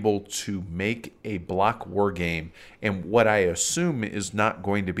were able to make a block war game, and what I assume is not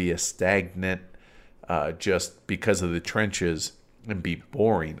going to be a stagnant just because of the trenches and be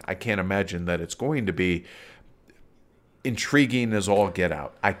boring. I can't imagine that it's going to be intriguing as all get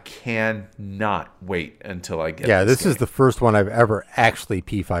out. I cannot wait until I get this game. Is the first one I've ever actually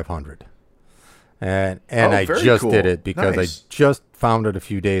P500. And I just did it because I just found it a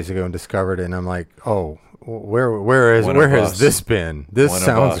few days ago and discovered it, and I'm like, oh, where has this been? This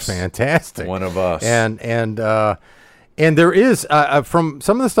sounds fantastic. One of us. And there is from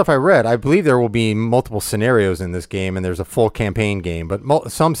some of the stuff I read, I believe there will be multiple scenarios in this game, and there's a full campaign game.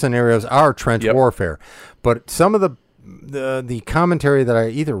 But some scenarios are trench warfare. But some of the commentary that I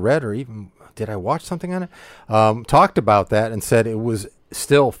either read or even did I watch something on it, talked about that and said it was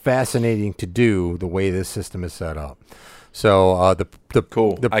still fascinating to do the way this system is set up. So the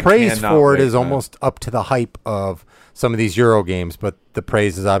praise for it is almost up to the hype of some of these Euro games, but the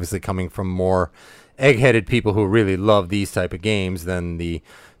praise is obviously coming from more egg-headed people who really love these type of games than the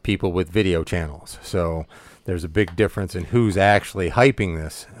people with video channels. So there's a big difference in who's actually hyping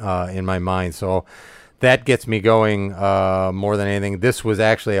this in my mind. So that gets me going more than anything. This was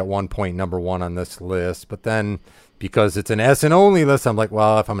actually at one point number one on this list, but then because it's an Essen only list, I'm like,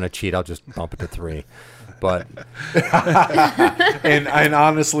 well, if I'm going to cheat, I'll just bump it to 3. But and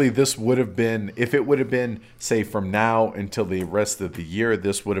honestly, this would have been, if it would have been, say, from now until the rest of the year,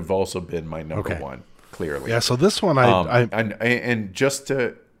 this would have also been my number one, clearly. Yeah. So this one, and just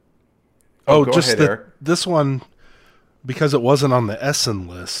to this one, because it wasn't on the Essen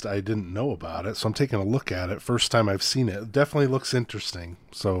list, I didn't know about it. So I'm taking a look at it. First time I've seen it. It definitely looks interesting.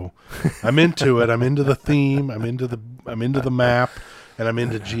 So I'm into it. I'm into the theme. I'm into the map, and I'm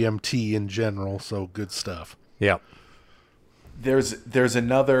into GMT in general. So good stuff. Yeah. There's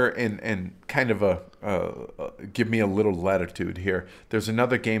another, and kind of give me a little latitude here. There's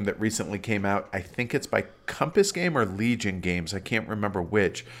another game that recently came out. I think it's by Compass Game or Legion Games. I can't remember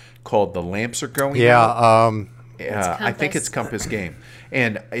which. Called The Lamps Are Going Out. I think it's Compass Game,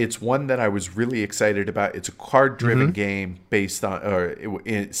 and it's one that I was really excited about. It's a card-driven game based on,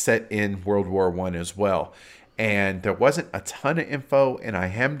 set in World War I as well. And there wasn't a ton of info, and I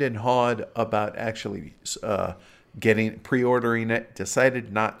hemmed and hawed about actually pre-ordering it.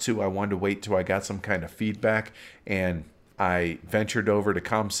 Decided not to. I wanted to wait till I got some kind of feedback, and I ventured over to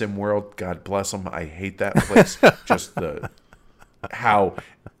ComSim World. God bless them. I hate that place. How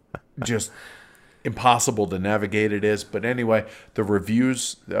impossible to navigate it is. But anyway, the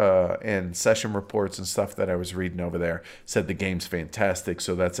reviews and session reports and stuff that I was reading over there said the game's fantastic.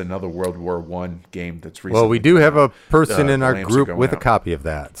 So that's another World War I game that's recently. Well, we do have a person in our group with a copy of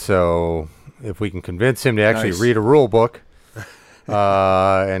that. So if we can convince him to actually read a rule book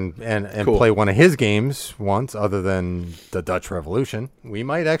and cool. play one of his games once, other than the Dutch Revolution, we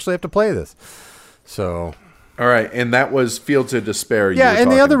might actually have to play this. So. All right, and that was Fields of Despair. Yeah,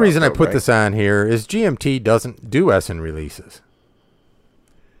 and the other reason I put this on here is GMT doesn't do Essen releases.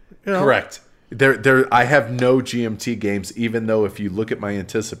 Correct. I have no GMT games, even though if you look at my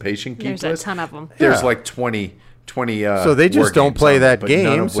anticipation keep list, there's a ton of them. There's like 20 so they just don't play that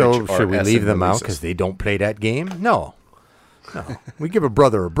game, so should we leave them out because they don't play that game? No. We give a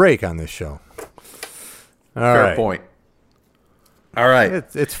brother a break on this show. Fair point. All right.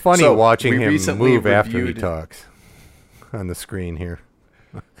 It's funny watching him move after he talks on the screen here.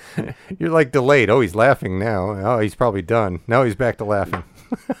 You're like delayed. Oh, he's laughing now. Oh, he's probably done. Now he's back to laughing.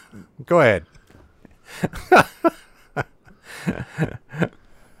 Go ahead.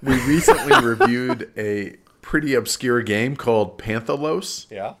 We recently reviewed a pretty obscure game called Panthalos.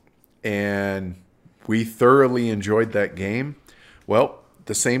 Yeah. And we thoroughly enjoyed that game. Well,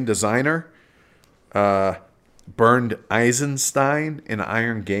 the same designer Bernd Eisenstein in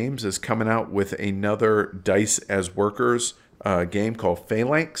Iron Games is coming out with another Dice as Workers game called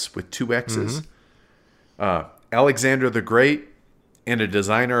Phalanx with 2 X's. Alexander the Great, and a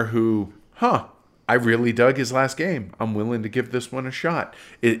designer who, I really dug his last game. I'm willing to give this one a shot.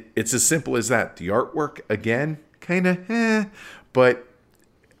 It's as simple as that. The artwork, again, kind of but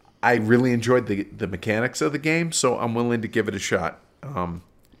I really enjoyed the mechanics of the game, so I'm willing to give it a shot.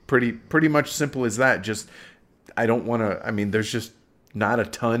 Pretty much simple as that. Just, I don't want to, I mean, there's just not a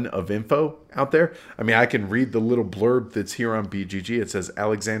ton of info out there. I mean, I can read the little blurb that's here on BGG. It says,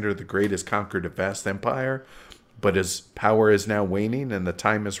 Alexander the Great has conquered a vast empire, but his power is now waning and the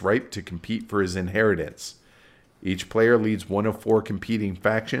time is ripe to compete for his inheritance. Each player leads one of 4 competing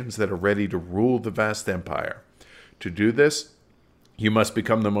factions that are ready to rule the vast empire. To do this, you must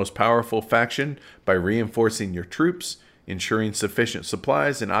become the most powerful faction by reinforcing your troops, ensuring sufficient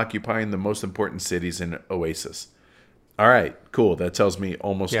supplies, and occupying the most important cities in Oasis. All right, cool. That tells me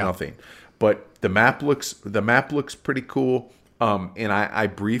almost nothing. But the map looks pretty cool. And I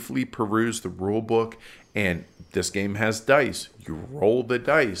briefly perused the rule book, and this game has dice. You roll the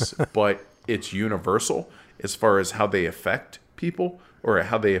dice, but it's universal as far as how they affect people or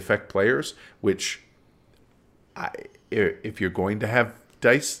how they affect players, which if you're going to have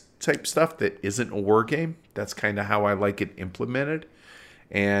dice type stuff that isn't a war game, that's kind of how I like it implemented.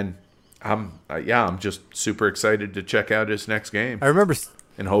 And I'm just super excited to check out his next game. I remember,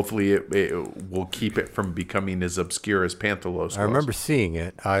 and hopefully it will keep it from becoming as obscure as Panthelos was. I remember seeing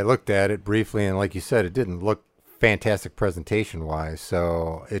it. I looked at it briefly, and like you said, it didn't look fantastic presentation-wise,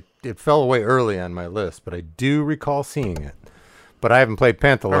 so it fell away early on my list, but I do recall seeing it. But I haven't played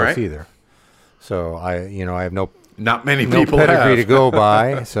Panthelos either. So I have not many people pedigree have. to go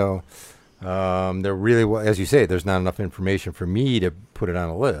by, so there really, as you say, there's not enough information for me to put it on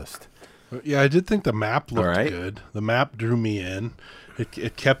a list. Yeah, I did think the map looked good. The map drew me in.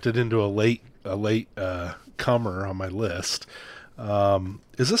 It kept it into a late comer on my list.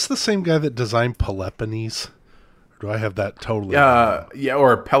 Is this the same guy that designed Peloponnese? Or do I have that totally wrong?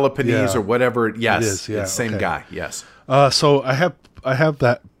 Or Peloponnese or whatever. Yes, it is. Yeah, it's the same guy. Yes. So I have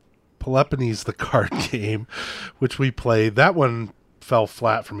that Peloponnese, the card game, which we played. That one fell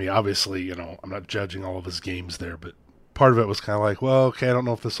flat for me. Obviously, I'm not judging all of his games there, but part of it was kind of like, well, okay, I don't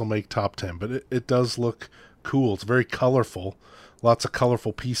know if this will make top 10, but it does look cool. It's very colorful. Lots of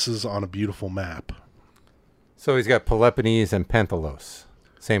colorful pieces on a beautiful map. So he's got Peloponnese and Panthelos.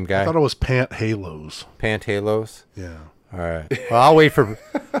 Same guy? I thought it was Panthalos. Panthalos? Yeah. All right. Well, I'll wait for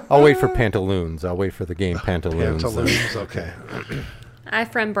Pantaloons. I'll wait for the game Pantaloons. Pantaloons, okay. My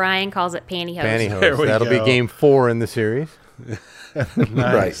friend Brian calls it pantyhose. Pantyhose. That'll be game 4 in the series.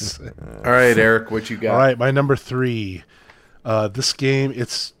 Nice. All right, Eric, what you got? All right, my number 3. This game,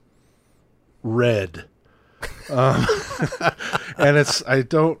 it's red. And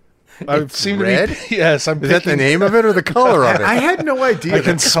I've seen red? Yes, Is that the name of it or the color of it? I had no idea. I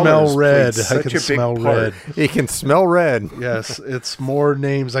can smell red. I can smell red. You can smell red. Yes, it's more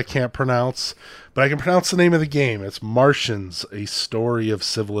names I can't pronounce, but I can pronounce the name of the game. It's Martians, A Story of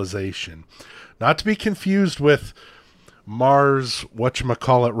Civilization. Not to be confused with Mars,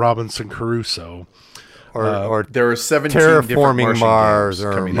 whatchamacallit, Robinson Crusoe. Or there are 17 different Terraforming Mars,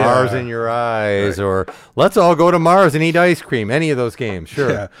 or Mars in Your Eyes, or Let's All Go to Mars and Eat Ice Cream. Any of those games, sure.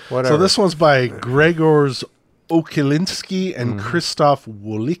 Yeah. Whatever. So this one's by Gregors Okilinski and Krzysztof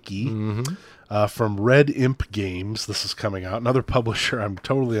Wolicki from Red Imp Games. This is coming out. Another publisher I'm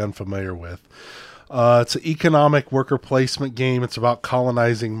totally unfamiliar with. It's an economic worker placement game. It's about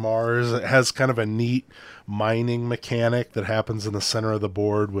colonizing Mars. It has kind of a neat mining mechanic that happens in the center of the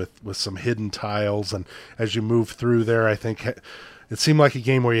board with some hidden tiles. And as you move through there, I think it seemed like a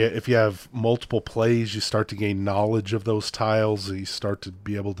game where if you have multiple plays, you start to gain knowledge of those tiles. You start to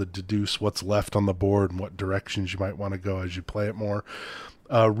be able to deduce what's left on the board and what directions you might want to go as you play it more.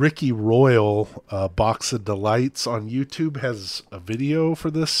 Ricky Royal, Box of Delights on YouTube, has a video for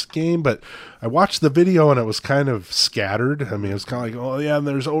this game, but I watched the video and it was kind of scattered. I mean, it was kind of like, oh yeah, and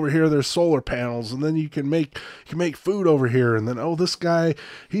there's over here, there's solar panels, and then you can make food over here, and then this guy,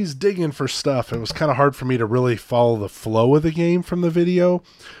 he's digging for stuff. It was kind of hard for me to really follow the flow of the game from the video,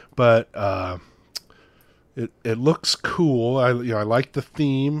 but It looks cool. I like the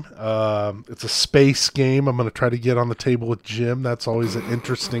theme. It's a space game. I'm going to try to get on the table with Jim. That's always an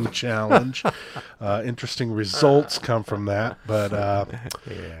interesting challenge. Interesting results come from that. But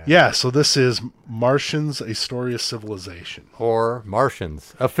yeah. So this is Martians: A Story of Civilization, or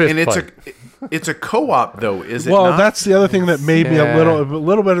Martians, a fist and fight. it's a co-op though, is it? Well, not? that's the other thing that made me Yeah. a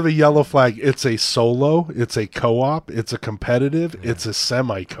little bit of a yellow flag. It's a solo. It's a co-op. It's a competitive. It's a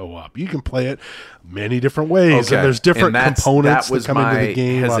semi-co-op. You can play it many different ways, Okay. and there's different And components that was that come into my the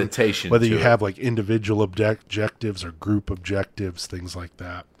game. on hesitation whether to you it. have like individual objectives or group objectives, things like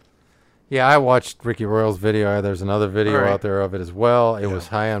that. Yeah, I watched Ricky Royale's video. There's another video All right. out there of it as well. It was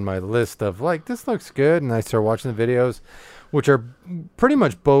high on my list of like, this looks good, and I started watching the videos, which are pretty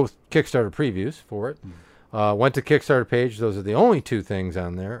much both Kickstarter previews for it. Went to Kickstarter page. Those are the only two things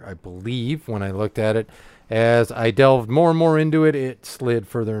on there, I believe, when I looked at it. As I delved more and more into it, it slid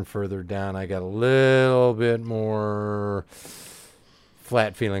further and further down. I got a little bit more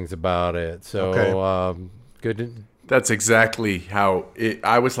flat feelings about it. So good to, That's exactly how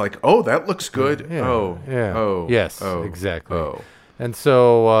I was like, oh, that looks good. Yes, exactly. And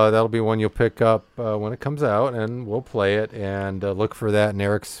so that'll be one you'll pick up when it comes out, and we'll play it and look for that in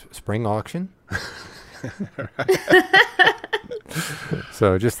Eric's spring auction.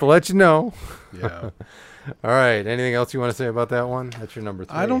 So just to let you know. Yeah. All right. Anything else you want to say about that one? That's your number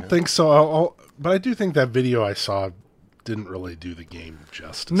 3. I don't think so. But I do think that video I saw didn't really do the game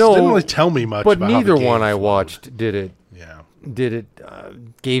justice. No, it didn't really tell me much. But about how neither the game one I flowed. watched did it. Yeah. Did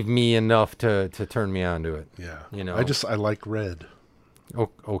it gave me enough to turn me on to it. Yeah. You know. I like red.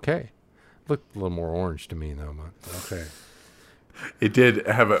 Okay. Looked a little more orange to me though. But. Okay. It did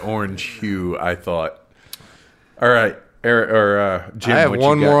have an orange hue, I thought. All right, Eric or Jim. I have what you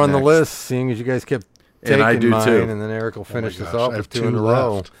one got more on next? the list, seeing as you guys kept taking And I do mine, too. and then Eric will finish this gosh, off I have with 2 2 in a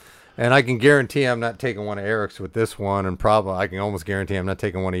row. left. And I can guarantee I'm not taking one of Eric's with this one, and probably I can almost guarantee I'm not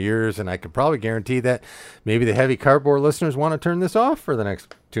taking one of yours, and I could probably guarantee that maybe the heavy cardboard listeners want to turn this off for the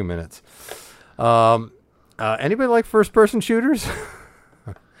next 2 minutes. Anybody like first-person shooters?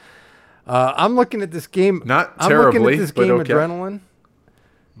 I'm looking at this game. Not I'm looking terribly, at this but game okay. Adrenaline,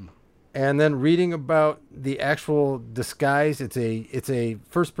 and then reading about the actual disguise. It's a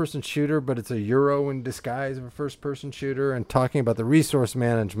first-person shooter, but it's a Euro in disguise of a first-person shooter, and talking about the resource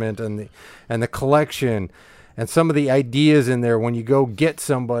management and the collection, and some of the ideas in there. When you go get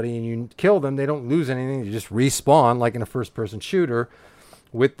somebody and you kill them, they don't lose anything. You just respawn like in a first-person shooter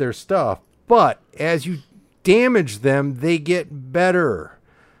with their stuff. But as you damage them, they get better.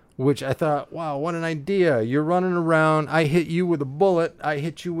 Which I thought, wow, what an idea. You're running around. I hit you with a bullet. I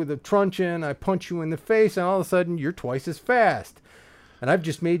hit you with a truncheon. I punch you in the face. And all of a sudden, you're twice as fast. And I've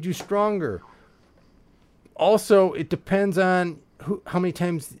just made you stronger. Also, it depends on how many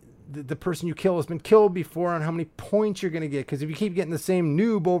times the person you kill has been killed before and how many points you're going to get. Because if you keep getting the same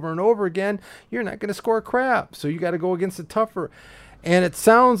noob over and over again, you're not going to score crap. So you got to go against the tougher. And it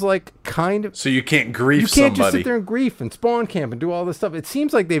sounds like kind of... So you can't grief You can't somebody. just sit there and grief and spawn camp and do all this stuff. It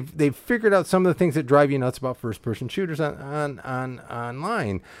seems like they've figured out some of the things that drive you nuts about first-person shooters on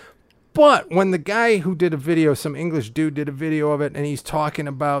online. But when the guy who did a video, some English dude did a video of it, and he's talking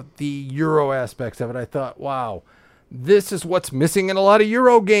about the Euro aspects of it, I thought, wow, this is what's missing in a lot of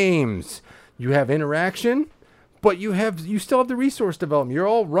Euro games. You have interaction, but you still have the resource development. You're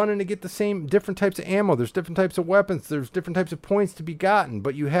all running to get the same different types of ammo. There's different types of weapons. There's different types of points to be gotten,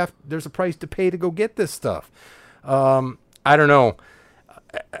 but there's a price to pay to go get this stuff. I don't know.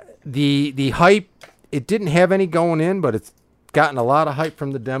 The hype, it didn't have any going in, but it's gotten a lot of hype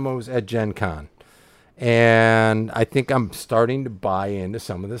from the demos at Gen Con. And I think I'm starting to buy into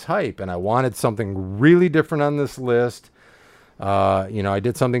some of this hype, and I wanted something really different on this list. I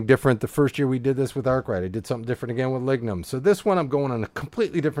did something different the first year we did this with Arkwright. I did something different again with Lignum. So this one I'm going in a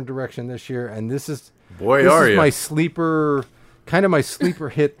completely different direction this year, and this is my sleeper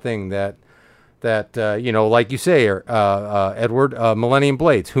hit thing that like you say, Edward, Millennium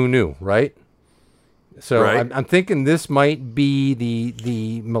Blades. Who knew, right? So right. I'm thinking this might be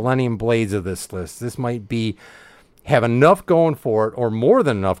the Millennium Blades of this list. This might have enough going for it, or more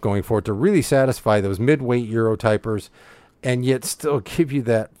than enough going for it, to really satisfy those midweight Euro typers, and yet still give you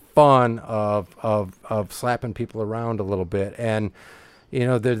that fun of slapping people around a little bit. And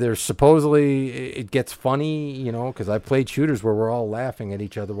there's supposedly it gets funny, because I played shooters where we're all laughing at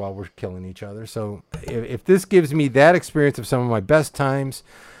each other while we're killing each other. So if this gives me that experience of some of my best times,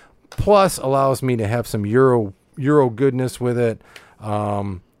 plus allows me to have some Euro goodness with it,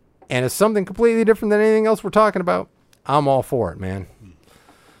 and it's something completely different than anything else we're talking about, I'm all for it, man.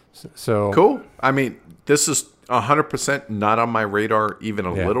 So cool. I mean, this is 100% not on my radar even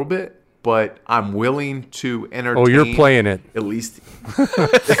a little bit. but I'm willing to entertain. Oh, you're playing it. At least.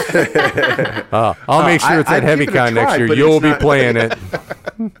 I'll make sure it's at HeavyCon next year. You'll be playing it.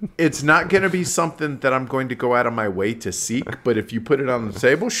 It's not going to be something that I'm going to go out of my way to seek, but if you put it on the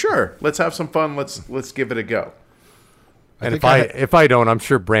table, sure, let's have some fun. Let's give it a go. And if I don't, I'm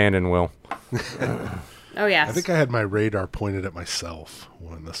sure Brandon will. Oh, yes. I think I had my radar pointed at myself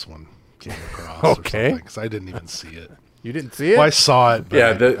when this one came across. Okay. Because I didn't even see it. You didn't see it? Well, I saw it. But Yeah,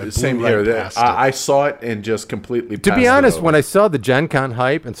 I the same blew here. right past it. I saw it and just completely To passed be it honest, over. when I saw the Gen Con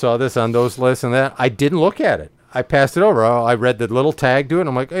hype and saw this on those lists and that, I didn't look at it. I passed it over. I read the little tag to it, and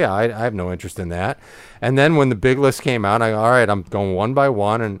I'm like, yeah, I have no interest in that. And then when the big list came out, all right, I'm going one by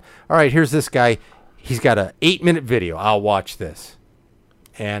one, and all right, here's this guy. He's got a 8-minute video. I'll watch this.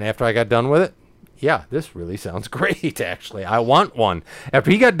 And after I got done with it, yeah, this really sounds great, actually. I want one. After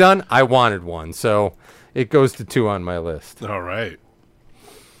he got done, I wanted one. So it goes to 2 on my list. All right.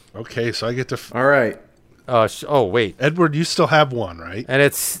 Okay, so I get to... All right. Wait. Edward, you still have one, right? And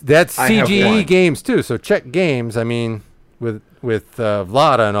that's I have CGE one. Games, too. So Check Games, I mean, with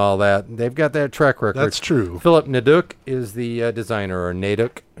Vlada and all that, they've got that track record. That's true. Philip Naduk is the designer, or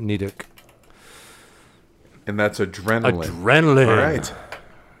Naduk. And that's Adrenaline. Adrenaline.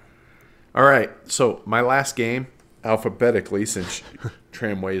 All right. So my last game, alphabetically, since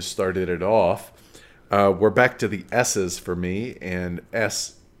Tramways started it off, we're back to the S's for me, and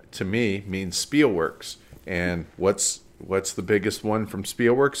S to me means Spielworks. And what's the biggest one from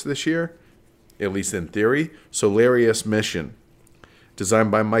Spielworks this year? At least in theory, Solarius Mission, designed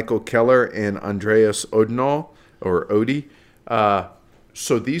by Michael Keller and Andreas Odinal or Odie.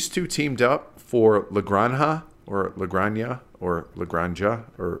 So these two teamed up for La Granja or La Granja or La Granja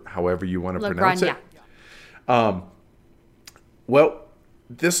or however you want to pronounce it. Well,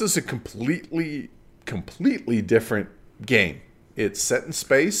 this is a completely different game. It's set in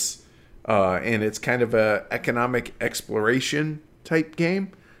space, and it's kind of a economic exploration type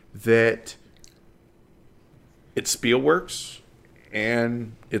game that it's Spielworks,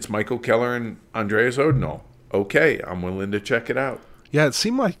 and it's Michael Keller and Andreas Odinal. Okay, I'm willing to check it out. Yeah, it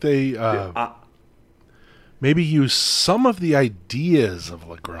seemed like they maybe used some of the ideas of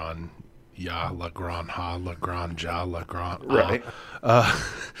La Granja. Right.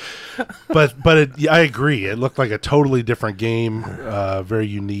 But I agree. It looked like a totally different game, very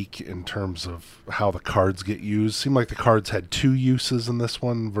unique in terms of how the cards get used. Seemed like the cards had 2 uses in this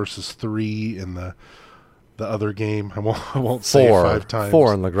one versus 3 in the other game. I won't say 5 times.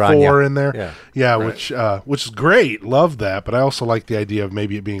 4 in La Granja. 4 in there. Yeah, Right. which is great. Love that. But I also like the idea of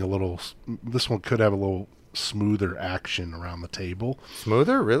maybe it being a little. This one could have a little smoother action around the table.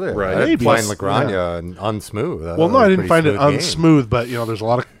 Smoother, really? Right. I didn't find Maybe. La Granja unsmooth. Well, no, I didn't find it game. unsmooth, but there's a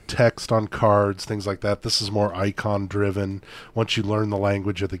lot of text on cards, things like that. This is more icon driven. Once you learn the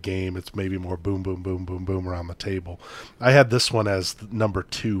language of the game, it's maybe more boom, boom, boom, boom, boom around the table. I had this one as number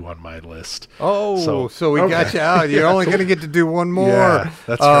 2 on my list. Oh, so we got you out. You're only going to get to do one more. Yeah,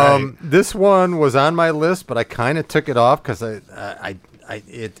 that's right. This one was on my list, but I kind of took it off because it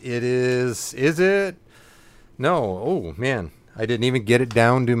is. Is it? No. Oh man, I didn't even get it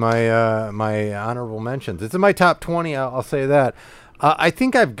down to my my honorable mentions. It's in my top 20. I'll say that. I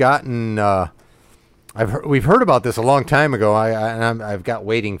think I've gotten. We've heard about this a long time ago. I've got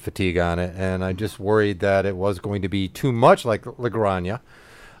waiting fatigue on it, and I just worried that it was going to be too much like La Granja.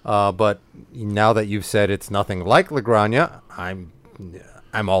 But now that you've said it's nothing like La Granja,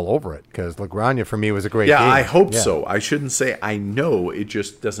 I'm all over it because La Granja for me was a great game. I hope so. I shouldn't say I know. It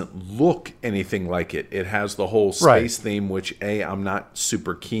just doesn't look anything like it. It has the whole space theme, which I'm not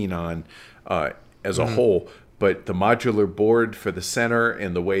super keen on as a whole. But the modular board for the center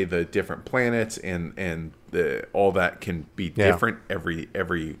and the way the different planets and all that can be different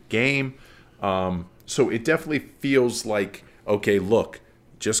every game. So it definitely feels like, okay, look,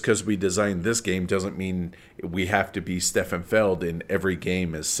 just because we designed this game doesn't mean we have to be Stefan Feld and every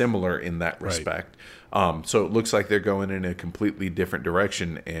game is similar in that respect. So it looks like they're going in a completely different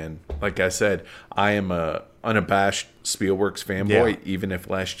direction. And like I said, I am a unabashed Spielworks fanboy, even if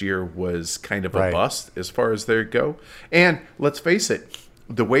last year was kind of a bust as far as they go. And let's face it,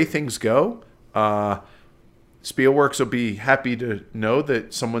 the way things go, Spielworks will be happy to know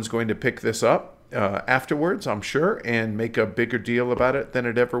that someone's going to pick this up afterwards, I'm sure, and make a bigger deal about it than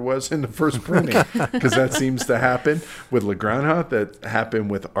it ever was in the first printing, because that seems to happen with La Granja, that happened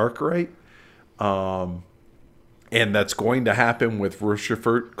with Arkwright, and that's going to happen with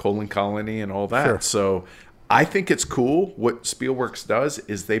Rochefort, Colon Colony, and all that. Sure. So I think it's cool. What Spielworks does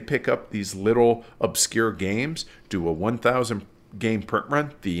is they pick up these little obscure games, do a 1,000 game print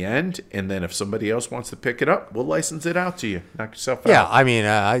run, the end, and then if somebody else wants to pick it up, we'll license it out to you. Knock yourself out. Yeah, I mean,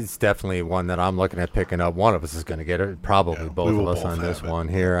 it's definitely one that I'm looking at picking up. One of us is going to get it, probably both of us on this one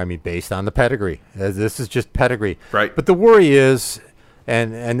here. I mean, based on the pedigree. This is just pedigree. Right. But the worry is,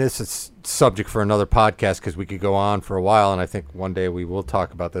 and this is subject for another podcast because we could go on for a while, and I think one day we will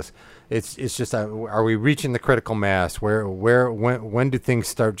talk about this. It's just, are we reaching the critical mass? When do things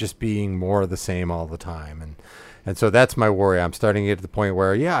start just being more of the same all the time? And so that's my worry. I'm starting to get to the point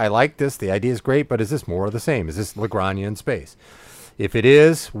where, yeah, I like this. The idea is great, but is this more of the same? Is this Lagrangia in space? If it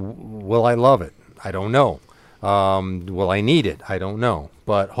is, will I love it? I don't know. Will I need it? I don't know.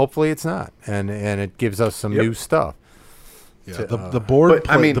 But hopefully it's not, and it gives us some new stuff. Yeah, the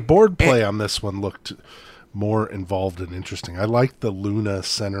board play on this one looked more involved and interesting. I liked the Luna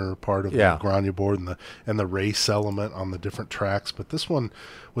center part of the Lagrangia board and the race element on the different tracks, but this one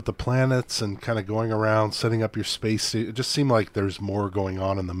with the planets and kind of going around setting up your space, it just seemed like there's more going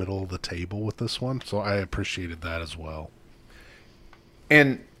on in the middle of the table with this one, so I appreciated that as well.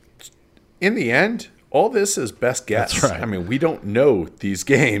 And in the end, all this is best guess. That's right. I mean, we don't know these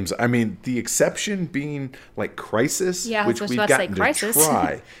games. I mean, the exception being like Crisis, which we've gotten to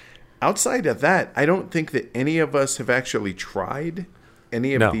try. Outside of that, I don't think that any of us have actually tried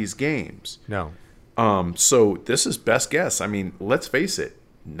any of these games. No. So this is best guess. I mean, let's face it.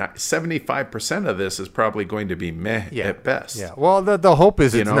 75% of this is probably going to be meh at best. Yeah. Well, the hope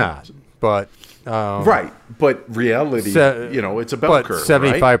is it's not, but right. But reality, it's a bell curve.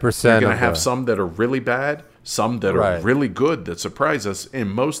 75%. You're going to have some that are really bad, some that are really good that surprise us,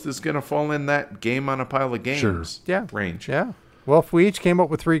 and most is going to fall in that game on a pile of games range. Yeah. Well, if we each came up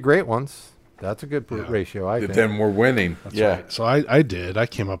with 3 great ones, that's a good ratio, I think. Then we're winning. That's right. So I did. I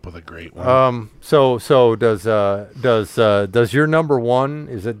came up with a great one. So does your number one,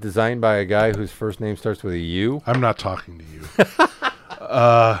 is it designed by a guy whose first name starts with a U? I'm not talking to you.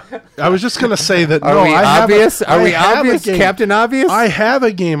 I was just going to say that. Are we obvious? Are we obvious, Captain Obvious? I have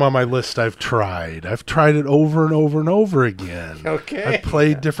a game on my list I've tried. I've tried it over and over and over again. Okay. I've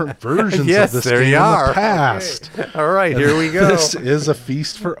played different versions of this game in the past. Okay. All right, here we go. This is A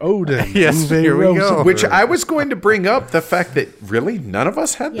Feast for Odin. Yes, here we go. Which I was going to bring up the fact that really none of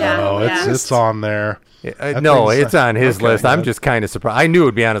us had that. No, it's on there. It's on his list. I'm just kind of surprised. I knew it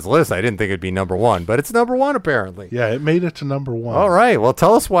would be on his list. I didn't think it'd be number one, but it's number one apparently. Yeah, it made it to number one. All right. Well,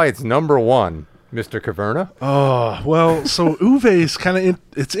 tell us why it's number one, Mr. Caverna. Oh, well, so Uwe's kind of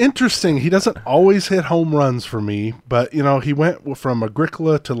it's interesting. He doesn't always hit home runs for me, but he went from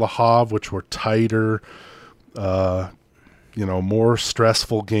Agricola to Le Havre, which were tighter, more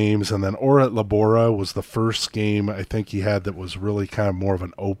stressful games, and then Ora et Labora was the first game I think he had that was really kind of more of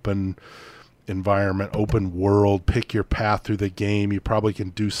an open environment, open world, pick your path through the game. You probably can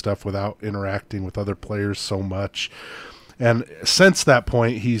do stuff without interacting with other players so much. And since that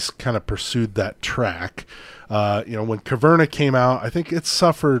point, he's kind of pursued that track. When Caverna came out, I think it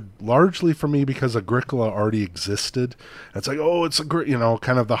suffered largely for me because Agricola already existed. It's like, it's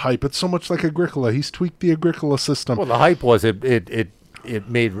kind of the hype. It's so much like Agricola. He's tweaked the Agricola system. Well, the hype was it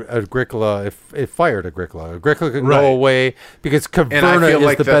made Agricola, it fired Agricola. Agricola could go away because Caverna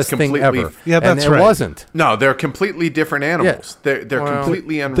is the best thing ever. Yeah, that's right. It wasn't. No, they're completely different animals. Yeah. They're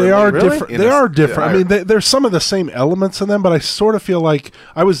completely unrelated. They are different. They are different. I mean, there's some of the same elements in them, but I sort of feel like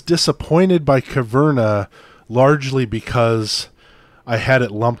I was disappointed by Caverna largely because I had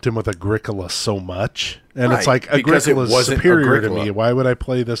it lumped in with Agricola so much. And it's like, Agricola is superior to me. Why would I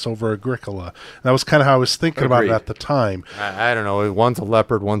play this over Agricola? That was kind of how I was thinking about it at the time. I don't know. One's a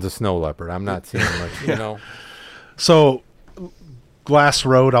leopard, one's a snow leopard. I'm not seeing much, So, Glass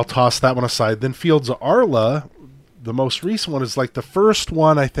Road, I'll toss that one aside. Then Fields of Arla, the most recent one, is like the first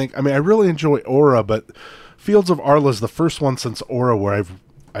one, I think. I mean, I really enjoy Ora, but Fields of Arla is the first one since Ora where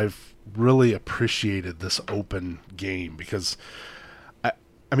I've really appreciated this open game because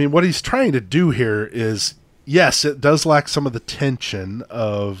I mean, what he's trying to do here is, yes, it does lack some of the tension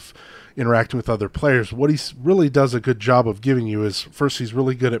of interacting with other players. What he really does a good job of giving you is, first, he's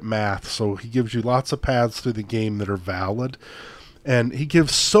really good at math, so he gives you lots of paths through the game that are valid, and he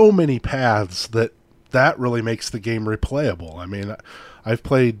gives so many paths that really makes the game replayable. I mean, I've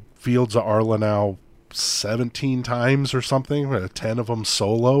played Fields of Arla now 17 times or something, 10 of them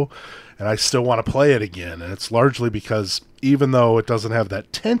solo, and I still want to play it again. And it's largely because even though it doesn't have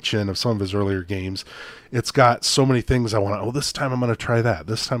that tension of some of his earlier games, it's got so many things I want to, this time I'm going to try that.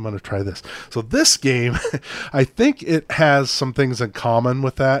 This time I'm going to try this. So this game, I think it has some things in common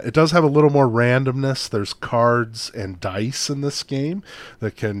with that. It does have a little more randomness. There's cards and dice in this game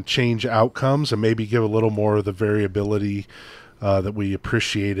that can change outcomes and maybe give a little more of the variability that we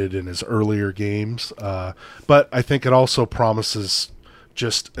appreciated in his earlier games. But I think it also promises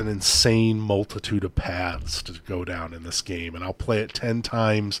just an insane multitude of paths to go down in this game, and I'll play it 10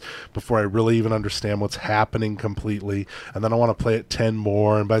 times before I really even understand what's happening completely, and then I want to play it 10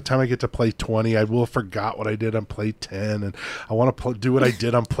 more, and by the time I get to play 20, I will have forgot what I did on play 10, and I want to do what I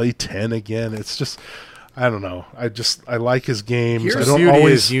did on play 10 again. It's just, I don't know. I like his games. Here's I don't beauty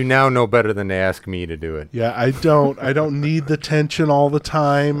always. is you now know better than to ask me to do it. Yeah, I don't need the tension all the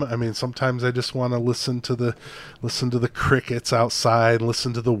time. I mean, sometimes I just want to listen to the crickets outside,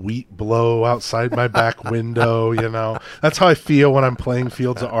 listen to the wheat blow outside my back window. That's how I feel when I'm playing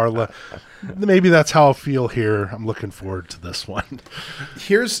Fields of Arle. Maybe that's how I'll feel here. I'm looking forward to this one.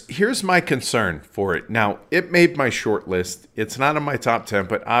 Here's my concern for it. Now, it made my short list. It's not in my top 10,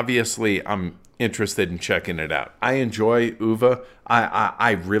 but obviously I'm interested in checking it out. I enjoy Uwe.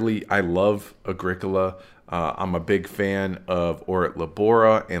 I love Agricola. I'm a big fan of Orit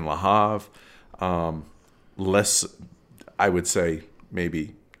Labora and Le Havre. Less, I would say,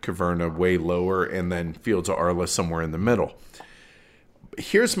 maybe Caverna way lower, and then Fields of Arle somewhere in the middle.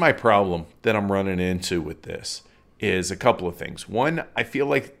 Here's my problem that I'm running into with this is a couple of things. One, I feel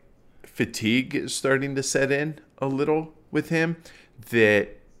like fatigue is starting to set in a little with him,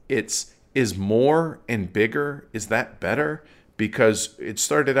 that is more and bigger, is that better? Because it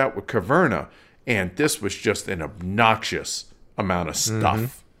started out with Caverna, and this was just an obnoxious amount of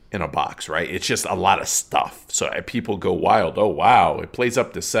stuff in a box, right? It's just a lot of stuff. So people go wild. Oh, wow, it plays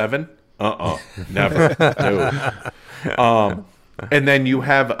up to 7? Never. No. And then you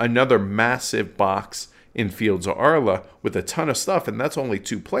have another massive box in Fields of Arle with a ton of stuff, and that's only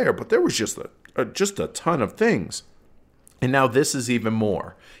 2-player, but there was just a ton of things. And now this is even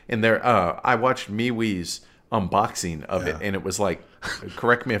more. And I watched MeWe's unboxing of it, and it was like,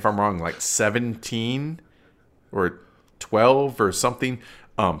 correct me if I'm wrong, like 17 or 12 or something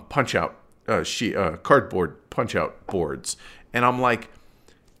cardboard punch-out boards. And I'm like,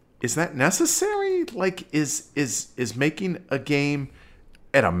 is that necessary? Like, is making a game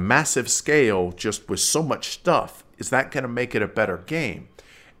at a massive scale just with so much stuff, is that going to make it a better game?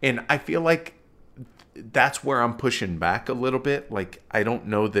 And I feel like that's where I'm pushing back a little bit. Like, I don't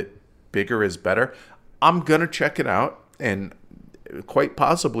know that bigger is better. I'm going to check it out and quite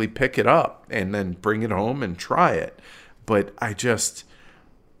possibly pick it up and then bring it home and try it. But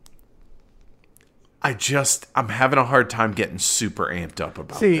I'm having a hard time getting super amped up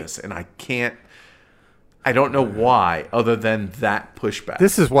about this. And I don't know why, other than that pushback.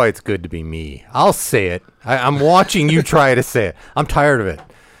 This is why it's good to be me. I'll say it. I'm watching you try to say it. I'm tired of it.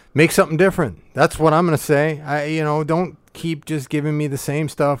 Make something different. That's what I'm going to say. Don't keep just giving me the same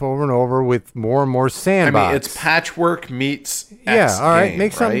stuff over and over with more and more sandbox. I mean, it's patchwork meets X all right. game,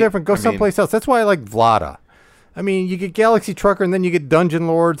 Make something right? different. Go someplace else. That's why I like Vlada. I mean, you get Galaxy Trucker, and then you get Dungeon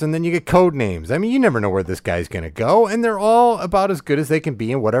Lords, and then you get Code Names. I mean, you never know where this guy's going to go, and they're all about as good as they can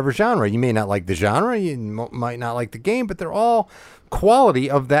be in whatever genre. You may not like the genre, you might not like the game, but they're all quality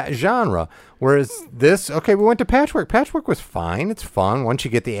of that genre. Whereas this, okay, we went to Patchwork. Patchwork was fine. It's fun. Once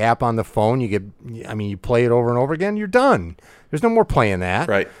you get the app on the phone, you play it over and over again, you're done. There's no more playing that.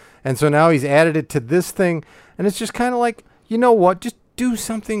 Right. And so now he's added it to this thing, and it's just kind of like, you know what, just do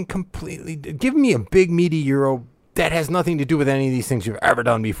something completely. Give me a big meaty Euro that has nothing to do with any of these things you've ever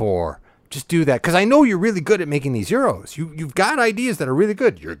done before. Just do that, because I know you're really good at making these Euros. You've got ideas that are really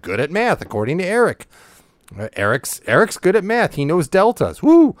good. You're good at math, according to Eric. Eric's good at math. He knows deltas.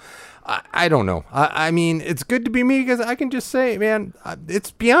 Woo! I don't know. I mean, it's good to be me because I can just say, man,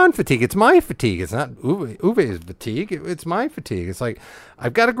 it's beyond fatigue. It's my fatigue. It's not Uwe's fatigue. It's my fatigue. It's like,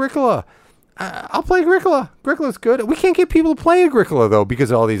 I've got Agricola. I'll play Agricola. Agricola's good. We can't get people to play Agricola, though,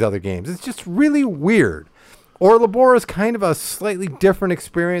 because of all these other games. It's just really weird. Or Labora is kind of a slightly different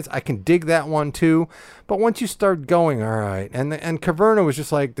experience. I can dig that one, too. But once you start going, all right. And Caverna was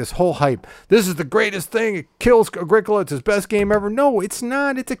just like this whole hype. This is the greatest thing. It kills Agricola. It's his best game ever. No, it's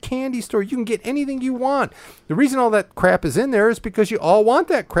not. It's a candy store. You can get anything you want. The reason all that crap is in there is because you all want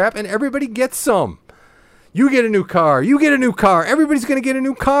that crap, and everybody gets some. You get a new car. You get a new car. Everybody's going to get a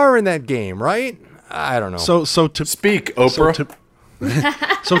new car in that game, right? I don't know. So to speak, Oprah.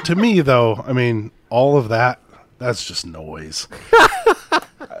 So to me, though, I mean, all of that, that's just noise.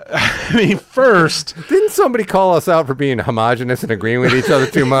 I mean, first... Didn't somebody call us out for being homogenous and agreeing with each other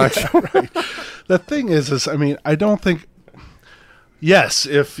too much? Right. The thing is, I mean, I don't think... Yes,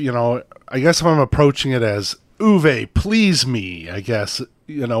 I guess if I'm approaching it as, Uwe, please me, I guess,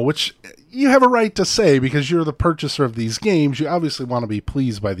 which, you have a right to say, because you're the purchaser of these games, you obviously want to be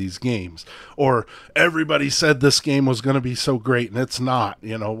pleased by these games. Or everybody said this game was going to be so great and it's not,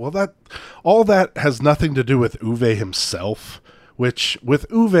 Well, all that has nothing to do with Uwe himself, which with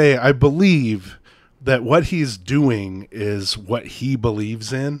Uwe, I believe that what he's doing is what he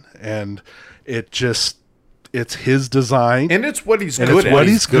believes in, and it's his design, and it's what he's and good it's what at.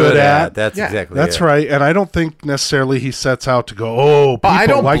 he's good at. That's exactly that's it. right. And I don't think necessarily he sets out to go, oh, people I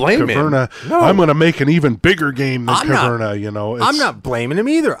don't like blame him. Caverna. No. I'm going to make an even bigger game than I'm not- Caverna. I'm not blaming him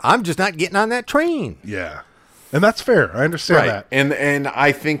either. I'm just not getting on that train. Yeah, and that's fair. I understand that. And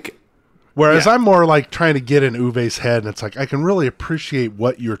I think, Whereas I'm more like trying to get in Uwe's head, and it's like I can really appreciate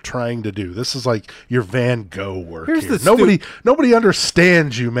what you're trying to do. This is like your Van Gogh work. Here's here. the Nobody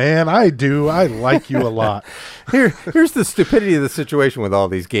understands you, man. I do. I like you a lot. Here's the stupidity of the situation with all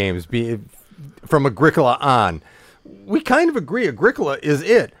these games. From Agricola on, we kind of agree Agricola is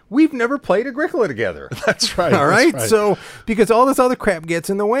it. We've never played Agricola together. That's right. All right? That's right. So, because all this other crap gets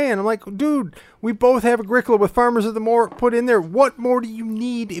in the way, and I'm like, dude, we both have Agricola with Farmers of the Moor put in there. What more do you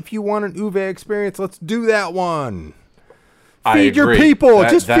need if you want an Uwe experience? Let's do that one. Feed your people.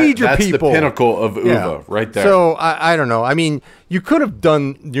 Just feed your people. That's the pinnacle of Uwe right there. So, I don't know. I mean, you could have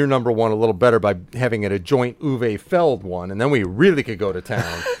done your number one a little better by having it a joint Uwe Feld one, and then we really could go to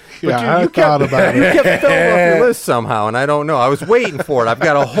town. I thought about You it. kept filling up your list somehow, and I don't know. I was waiting for it. I've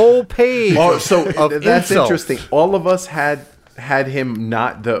got a whole page so of that's insults. interesting. All of us had him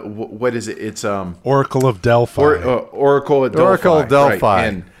not the what is it? It's Oracle of Delphi. Oracle of Delphi. Oracle of Delphi. Right.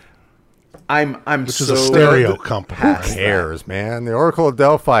 And I'm which so is a stereo company. Who cares, man? The Oracle of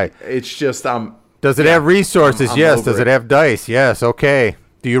Delphi. It's just Does it have resources? I'm Yes. over Does it it. have dice? Yes. Okay.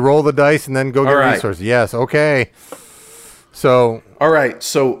 Do you roll the dice and then go get All right. resources? Yes. Okay. So, all right.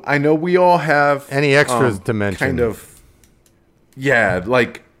 So I know we all have any extras to mention? kind of,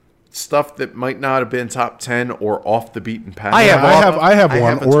 like stuff that might not have been top 10 or off the beaten path. I have I have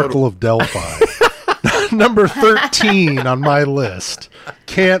one. a Oracle total- of Delphi. Number 13 on my list.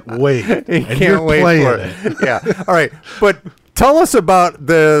 Can't wait. You And can't you're wait playing for it. Yeah. All right. But tell us about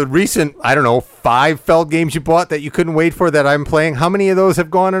the recent, 5 Feld games you bought that you couldn't wait for that I'm playing. How many of those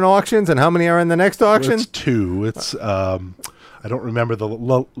have gone in auctions, and how many are in the next auction? It's 2. It's I don't remember the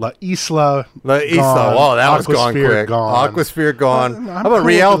La Isla. La Isla. Gone. Oh, that was gone Aquasphere quick. Gone. Aquasphere gone. I'm How about cool with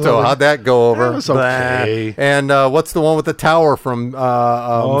Rialto? the- How'd that go over? That was okay. Blah. And what's the one with the tower from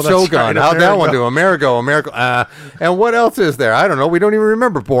that's Shogun? right, How'd that one Amerigo. do? Amerigo. And what else is there? I don't know. We don't even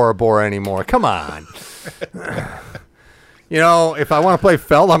remember Bora Bora anymore. Come on. If I want to play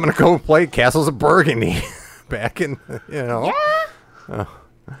Feld, I'm going to go play Castles of Burgundy. Back in,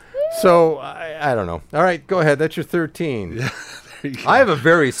 So, I don't know. All right, go ahead. That's your 13. There you go. I have a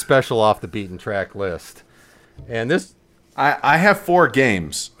very special off-the-beaten-track list. And this... I have 4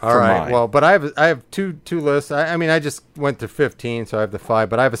 games. All for right. mine. Well, but I have two lists. I just went to 15, so I have the 5.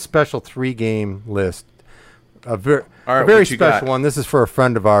 But I have a special 3-game list. A very what you special got? one. This is for a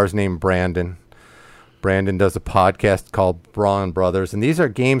friend of ours named Brandon. Brandon does a podcast called Braun Brothers, and these are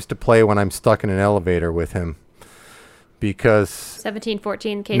games to play when I'm stuck in an elevator with him. Because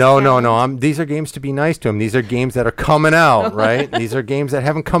 1714 case. no. These are games to be nice to him. These are games that are coming out, right? These are games that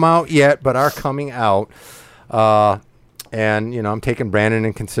haven't come out yet, but are coming out. And I'm taking Brandon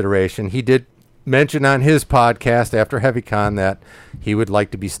in consideration. He did mention on his podcast after HeavyCon that he would like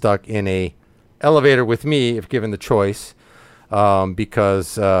to be stuck in a elevator with me if given the choice,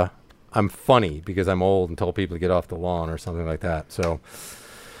 because I'm funny, because I'm old and told people to get off the lawn or something like that. So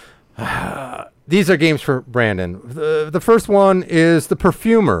these are games for Brandon. The first one is The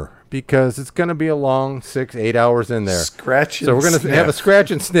Perfumer, because it's going to be a long 6-8 hours in there. So we're going to have a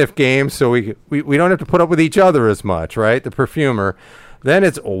scratch and sniff game, so we don't have to put up with each other as much, right? The Perfumer. Then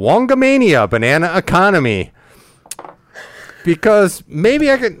it's Wongamania, Banana Economy. Because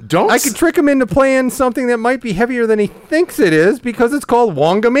maybe I could trick him into playing something that might be heavier than he thinks it is, because it's called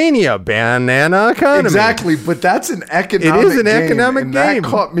Wongamania, Banana Economy. Exactly, but that's an economic It is an game, economic and game. That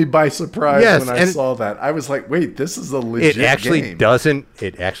caught me by surprise Yes, when I and saw that. I was like, wait, this is a legit It actually game.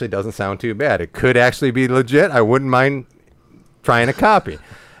 doesn't sound too bad. It could actually be legit. I wouldn't mind trying a copy.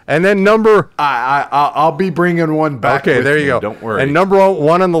 And then I'll be bringing one back. Okay, with there you me, go. Don't worry. And number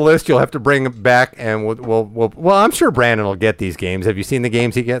 1 on the list, you'll have to bring it back, and well, I'm sure Brandon will get these games. Have you seen the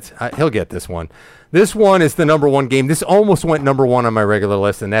games he gets? He'll get this one. This one is the number 1 game. This almost went number 1 on my regular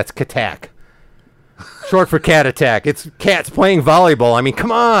list, and that's Katak. Short for Cat Attack. It's cats playing volleyball. I mean,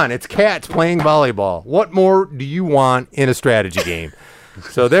 come on. It's cats playing volleyball. What more do you want in a strategy game?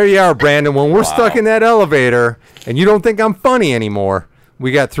 So there you are, Brandon. When we're stuck in that elevator, and you don't think I'm funny anymore,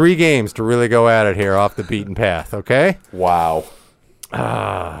 we got 3 games to really go at it here off the beaten path, okay? Wow.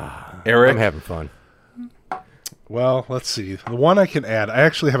 Eric? I'm having fun. Well, let's see. The one I can add, I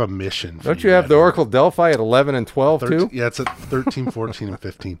actually have a mission. Don't you have the Oracle Delphi at 11 and 12 too? Yeah, it's at 13, 14, and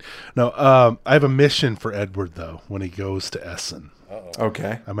 15. No, I have a mission for Edward, though, when he goes to Essen.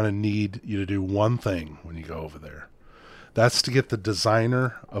 Okay. I'm going to need you to do one thing when you go over there. That's to get the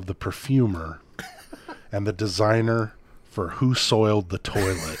designer of the perfumer and the designer for Who Soiled the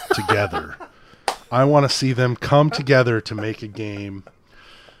Toilet together. I want to see them come together to make a game.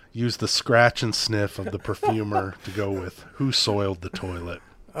 Use the scratch and sniff of the perfumer to go with Who Soiled the Toilet.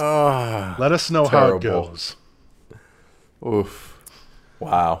 Let us know how it goes. Oof.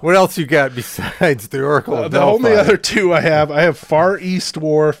 Wow. What else you got besides the Oracle of The Delphi? only other two I have Far East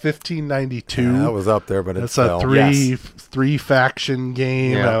War 1592. Yeah, that was up there, but it's fell. a three faction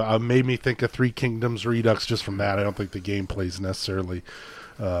game. Yeah. Made me think of Three Kingdoms Redux just from that. I don't think the gameplay is necessarily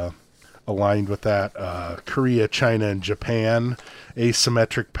aligned with that. Korea, China, and Japan.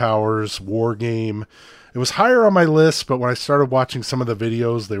 Asymmetric powers, war game. It was higher on my list, but when I started watching some of the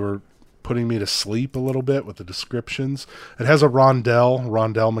videos, they were putting me to sleep a little bit with the descriptions. It has a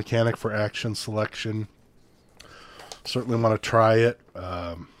rondel mechanic for action selection. Certainly want to try it.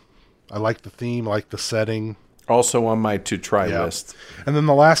 I like the theme, I like the setting. Also on my to-try list. And then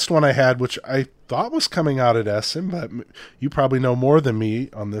the last one I had, which I thought was coming out at Essen, but you probably know more than me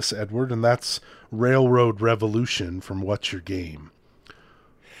on this, Edward, and that's Railroad Revolution from What's Your Game?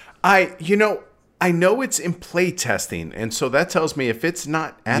 I know it's in play testing, and so that tells me if it's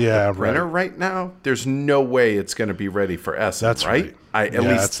not at the printer right now, there's no way it's going to be ready for Essen. That's right. At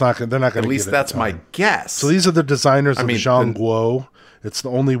least it's not. They're not going to. At least that's my guess. So these are the designers of Zhang Guo. It's the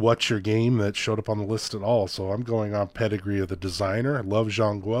only What's Your Game that showed up on the list at all. So I'm going on pedigree of the designer. I love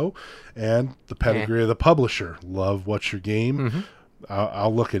Zhang Guo, and the pedigree of the publisher. Love What's Your Game. Mm-hmm.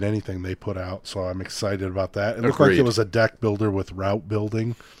 I'll look at anything they put out, so I'm excited about that. It looked like it was a deck builder with route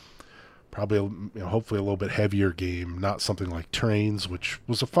building. Probably, hopefully a little bit heavier game, not something like Trains, which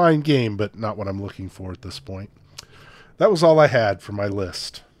was a fine game, but not what I'm looking for at this point. That was all I had for my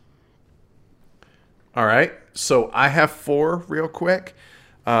list. All right. So I have 4 real quick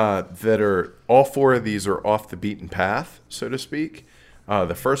that are, all 4 of these are off the beaten path, so to speak.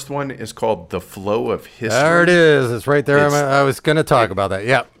 The first one is called The Flow of History. There it is. It's right there. I was going to talk about that.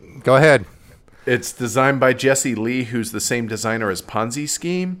 Yeah. Go ahead. It's designed by Jesse Lee, who's the same designer as Ponzi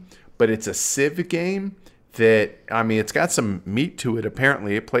Scheme. But it's a Civ game that, it's got some meat to it,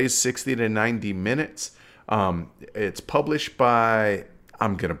 apparently. It plays 60 to 90 minutes. It's published by,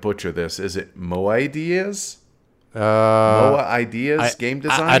 I'm going to butcher this. Is it Moa Ideas? Moa Ideas Game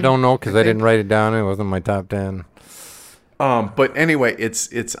Design? I don't know because I didn't write it down. It wasn't my top 10. But anyway,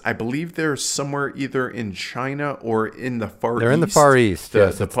 it's. I believe they're somewhere either in China or in the Far East. They're in the Far East,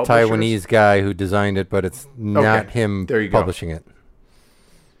 yes. It's a Taiwanese guy who designed it, but it's not him publishing it.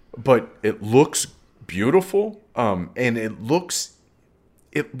 But it looks beautiful, and it looks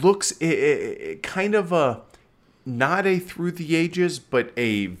kind of a, not a Through the Ages, but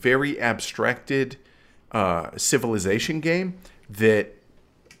a very abstracted civilization game that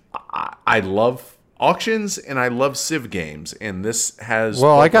I love auctions and I love Civ games, and this has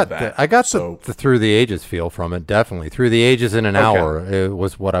I got the Through the Ages feel from it, definitely. Through the Ages in an hour, it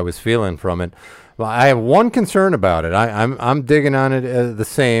was what I was feeling from it. Well, I have one concern about it. I'm digging on it the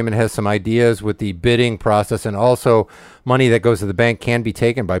same. It has some ideas with the bidding process, and also money that goes to the bank can be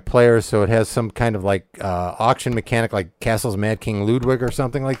taken by players. So it has some kind of like auction mechanic, like Castle's Mad King Ludwig or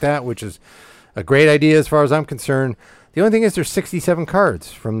something like that, which is a great idea as far as I'm concerned. The only thing is there's 67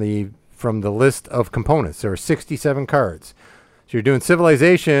 cards from the list of components. There are 67 cards. So you're doing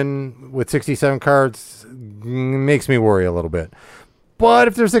Civilization with 67 cards, makes me worry a little bit. But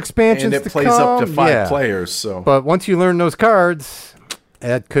if there's expansions and it plays up to 5 players, so. But once you learn those cards,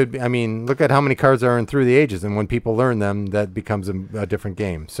 that could be. Look at how many cards are in Through the Ages, and when people learn them, that becomes a different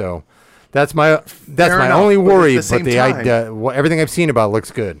game. So that's my only worry. But the idea, everything I've seen about it looks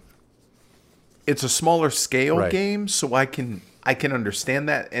good. It's a smaller scale game, so I can understand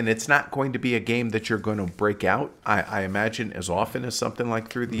that, and it's not going to be a game that you're going to break out, I imagine, as often as something like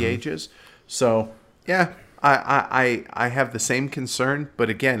Through the Ages. So yeah. I have the same concern, but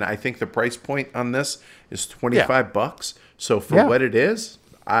again, I think the price point on this is $25. So for what it is,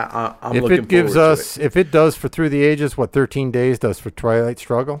 I'm looking forward to it. If it does for Through the Ages, what 13 Days does for Twilight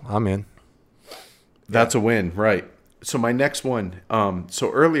Struggle, I'm in. That's a win, right? So my next one.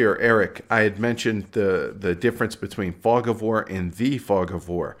 So earlier, Eric, I had mentioned the difference between Fog of War and The Fog of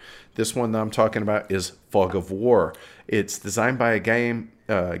War. This one that I'm talking about is Fog of War. It's designed by a guy,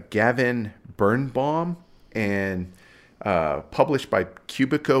 Gavin Birnbaum, and published by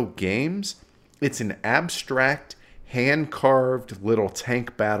Cubico Games. It's an abstract hand-carved little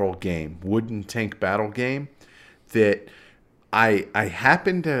tank battle game, wooden tank battle game that I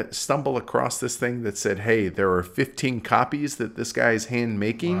happened to stumble across this thing that said, hey, there are 15 copies that this guy is hand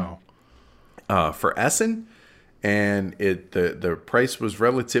making for Essen. And the price was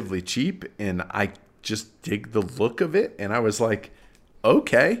relatively cheap, and I just dig the look of it, and I was like,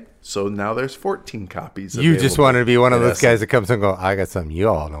 okay, so now there's 14 copies. You just wanted to be one of those guys that comes and go, I got something you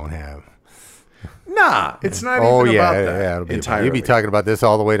all don't have. Nah, it's not even about that. Yeah, it'll be entirely. You'll be talking about this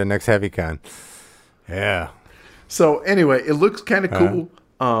all the way to next HeavyCon. Yeah. So anyway, it looks kind of cool,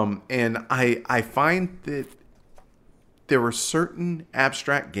 and I find that there were certain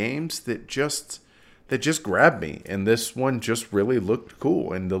abstract games that just grabbed me, and this one just really looked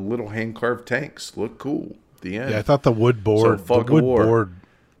cool, and the little hand-carved tanks look cool. The end. Yeah, I thought the wood board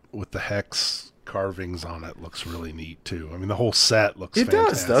with the hex carvings on it looks really neat too. I mean, the whole set looks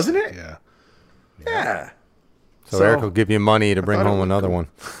fantastic. Does, doesn't it? Yeah. So Eric will give you money to bring home another one.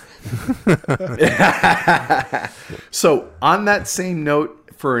 So on that same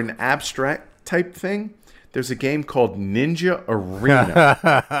note, for an abstract type thing, there's a game called Ninja Arena.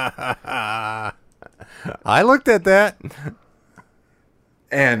 I looked at that.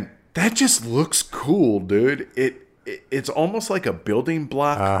 And that just looks cool, dude. It's almost like a building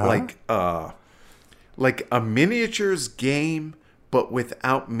block, like a miniatures game, but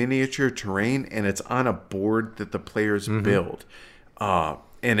without miniature terrain, and it's on a board that the players build.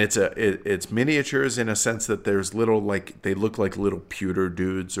 And it's miniatures in a sense that there's little, like, they look like little pewter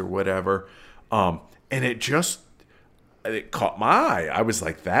dudes or whatever. And it caught my eye. I was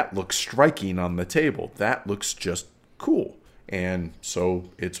like, that looks striking on the table. That looks just cool. And so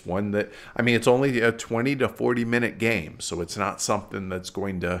it's one that, I mean, it's only a 20 to 40 minute game. So it's not something that's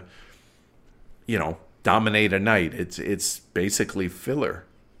going to, dominate a night. It's basically filler.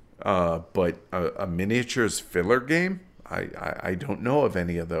 But a miniatures filler game, I don't know of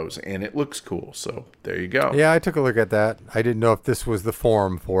any of those. And it looks cool. So there you go. Yeah, I took a look at that. I didn't know if this was the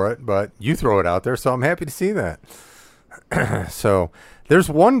forum for it, but you throw it out there. So I'm happy to see that. So there's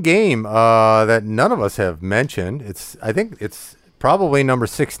one game that none of us have mentioned. I think it's probably number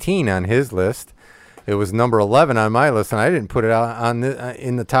 16 on his list. It was number 11 on my list, and I didn't put it out on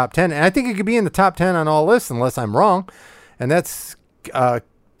in the top 10. And I think it could be in the top 10 on all lists unless I'm wrong. And that's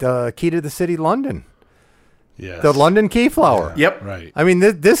the Key to the City, London. Yes. The London Keyflower. Yeah. Yep. Right. I mean,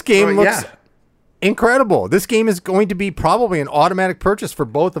 this game looks incredible. This game is going to be probably an automatic purchase for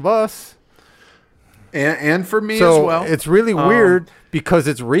both of us. And for me as well. It's really weird because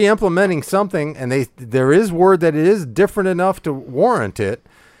it's re-implementing something, and there is word that it is different enough to warrant it.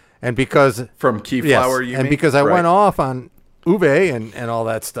 And because from Keyflower, you mean? And because I went off on Uwe and all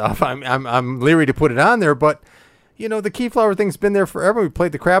that stuff, I'm leery to put it on there. But the Keyflower thing's been there forever. We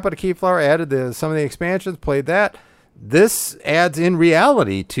played the crap out of Keyflower, added some of the expansions, played that. This adds in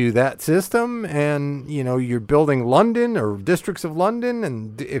reality to that system, and you're building London or districts of London,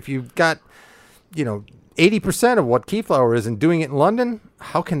 and if you've got 80% of what Keyflower is and doing it in London,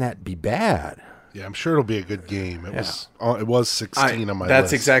 how can that be bad? Yeah, I'm sure it'll be a good game. It was 16 on my list.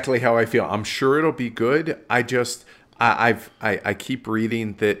 That's exactly how I feel. I'm sure it'll be good. I keep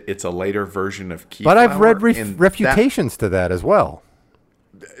reading that it's a later version of Keyflower. But I've read refutations to that as well.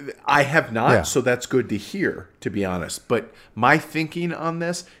 I have not, so that's good to hear, to be honest. But my thinking on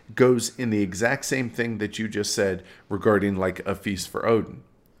this goes in the exact same thing that you just said regarding like A Feast for Odin.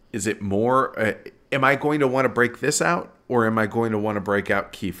 Is it more, am I going to want to break this out, or am I going to want to break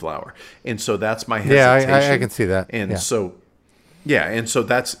out Keyflower? And so that's my hesitation. Yeah, I can see that. And so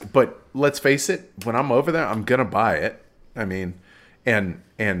that's, but let's face it, when I'm over there, I'm going to buy it. I mean, and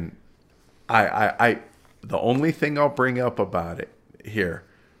I the only thing I'll bring up about it here,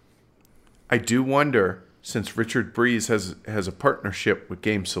 I do wonder, since Richard Breeze has a partnership with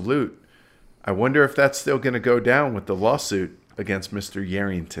Game Salute, I wonder if that's still going to go down with the lawsuit against Mr.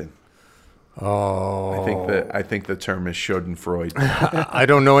 Yarrington. Oh, I think the term is Schadenfreude. I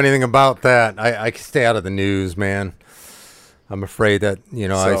don't know anything about that. I stay out of the news, man. I'm afraid that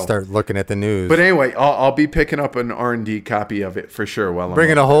I start looking at the news. But anyway, I'll be picking up an R&D copy of it for sure. While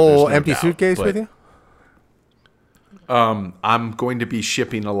bringing a whole empty suitcase with you. I'm going to be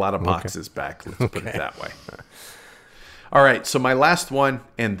shipping a lot of boxes back. Let's put it that way. All right, so my last one,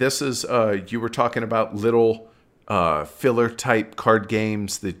 and this is you were talking about little filler type card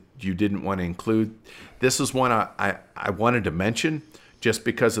games that you didn't want to include. This is one I wanted to mention just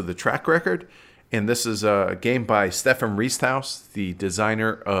because of the track record. And this is a game by Stefan Riesthaus, the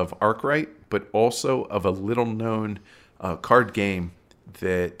designer of Arkwright, but also of a little-known card game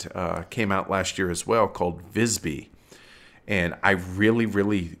that came out last year as well called Visby. And I really,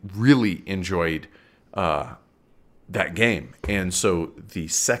 really, really enjoyed that game. And so the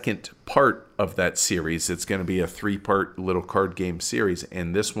second part of that series, it's going to be a 3-part little card game series.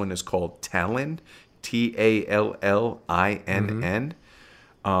 And this one is called Tallinn, Tallinn.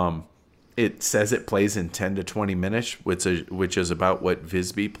 It says it plays in 10 to 20 minutes, which is about what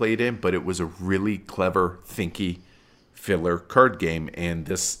Visby played in, but it was a really clever, thinky filler card game. And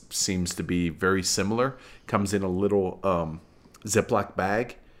this seems to be very similar. Comes in a little Ziploc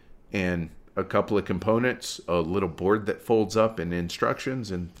bag and a couple of components, a little board that folds up, and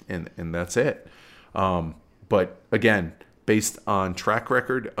instructions, and that's it. But again, based on track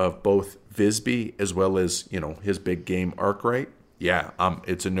record of both Visby as well as, his big game Arkwright,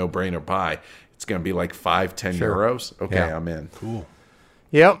 it's a no-brainer buy. It's going to be like 5-10 euros. Okay, yeah. I'm in. Cool.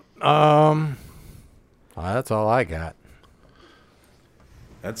 Yep. That's all I got.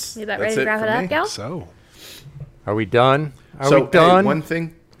 That's you about ready to wrap it up, Gal? So, are we done? Are we done? Hey, one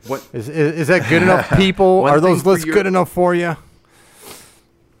thing. What is that good enough, people? Are those lists good enough for you?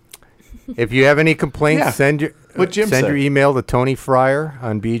 If you have any complaints, send your email to Tony Fryer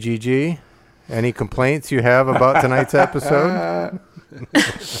on BGG. Any complaints you have about tonight's episode?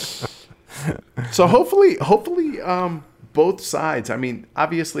 So hopefully, both sides. I mean,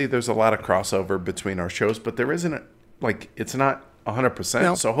 obviously, there's a lot of crossover between our shows, but there isn't it's not 100%.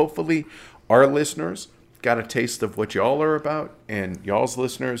 No. So hopefully, our listeners got a taste of what y'all are about, and y'all's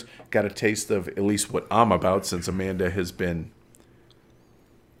listeners got a taste of at least what I'm about, since Amanda has been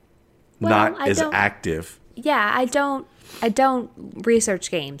not as active. Yeah, I don't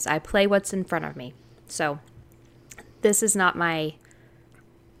research games. I play what's in front of me. So this is not my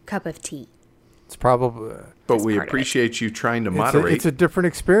cup of tea. It's probably... But we appreciate you trying to moderate. It's a different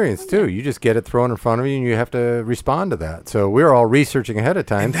experience, too. You just get it thrown in front of you, and you have to respond to that. So we're all researching ahead of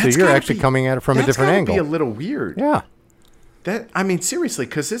time, so you're actually coming at it from a different angle. That's be a little weird. Yeah. Seriously,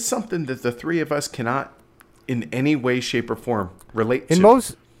 because it's something that the three of us cannot, in any way, shape, or form, relate to.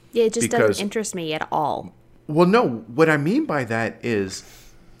 Yeah, it just doesn't interest me at all. Well, no. What I mean by that is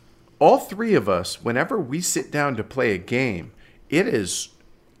all three of us, whenever we sit down to play a game, it is,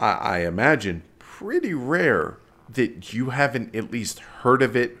 I imagine, pretty rare that you haven't at least heard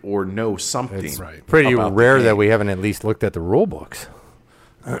of it or know something. It's pretty rare that we haven't at least looked at the rule books.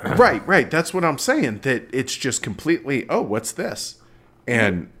 Right. That's what I'm saying. That it's just completely, what's this?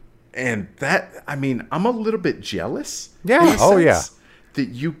 And that, I mean, I'm a little bit jealous. Yeah. Oh, yeah. That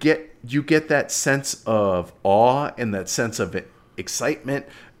you get that sense of awe and that sense of excitement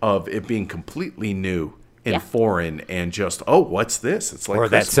of it being completely new and foreign, and just, what's this? It's like or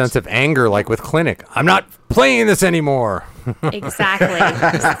Christmas. That sense of anger, like with Clinic. I'm not playing this anymore. Exactly.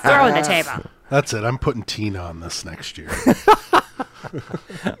 Just throw the table. That's it. I'm putting Tina on this next year.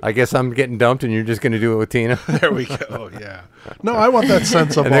 I guess I'm getting dumped, and you're just going to do it with Tina. There we go. Yeah. No, I want that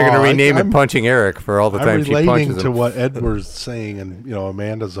sense of. And they're going to rename it Punching Eric for all the time she punches him. I'm relating to what Edward's saying, and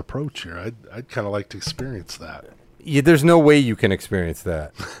Amanda's approach here. I'd kind of like to experience that. Yeah, there's no way you can experience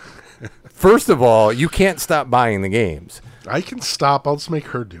that. First of all, you can't stop buying the games. I can stop. I'll just make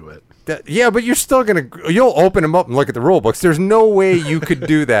her do it. But you're still you'll open them up and look at the rule books. There's no way you could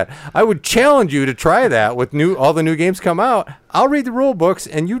do that. I would challenge you to try that with all the new games come out. I'll read the rule books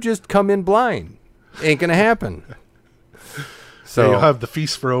and you just come in blind. Ain't going to happen. So you'll have the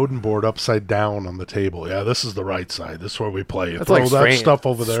Feast for Odin board upside down on the table. Yeah, this is the right side. This is where we play. That's throw like that stuff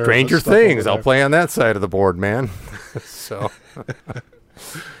over there. Stranger Things. I'll play on that side of the board, man. So...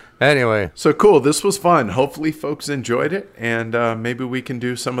 Anyway. So cool. This was fun. Hopefully folks enjoyed it, and maybe we can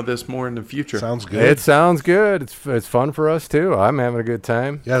do some of this more in the future. Sounds good. It sounds good. It's fun for us, too. I'm having a good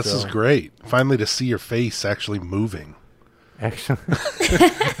time. Yeah, this is great. Finally to see your face actually moving. Actually.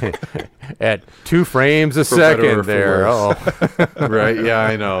 At 2 frames a second there. Right. Yeah,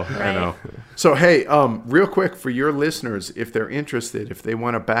 I know. Right. I know. So, hey, real quick for your listeners, if they're interested, if they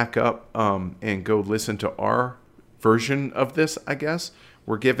want to back up and go listen to our version of this, I guess,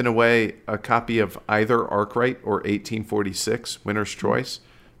 we're giving away a copy of either Arkwright or 1846, Winner's Choice.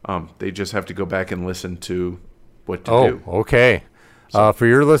 They just have to go back and listen to what to do. Oh, okay. So, for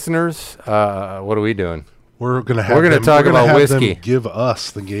your listeners, what are we doing? We're going to talk about whiskey. Them give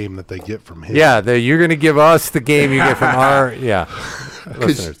us the game that they get from him. Yeah, you're going to give us the game you get from our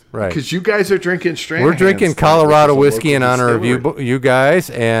listeners. Right. Because you guys are drinking Stranahan's. We're drinking Colorado whiskey in honor of you guys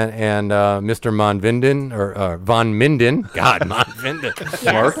and Mr. Von Minden. God, Von Minden.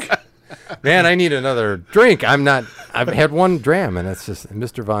 Mark. Man, I need another drink. I've had one dram, and it's just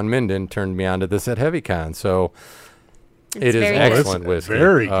Mr. Von Minden turned me on to this at HeavyCon. So it is excellent whiskey.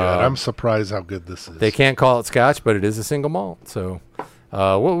 Very good. I'm surprised how good this is. They can't call it Scotch, but it is a single malt. So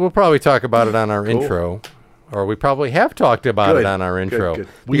we'll probably talk about it on our intro. or we probably have talked about Good. it on our intro. Good.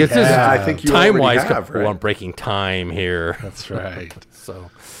 Because this is I think you time-wise, already have, right? I'm breaking time here. That's right. So,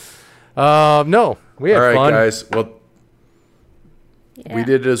 no, we had All right, fun. guys. Well, we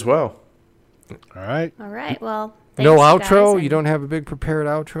did it as well. All right. All right. Well, No thanks, you outro? guys, You don't have a big prepared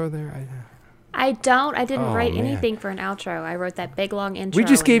outro there? I don't. I didn't write man. anything for an outro. I wrote that big long intro. We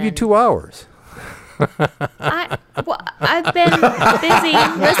just gave you and 2 hours. I've been busy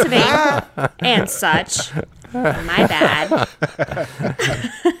listening and such. My bad.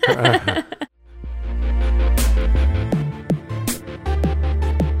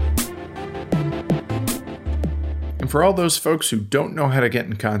 And for all those folks who don't know how to get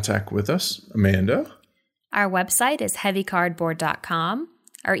in contact with us, Amanda? Our website is heavycardboard.com.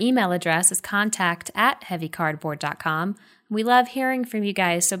 Our email address is contact@heavycardboard.com. We love hearing from you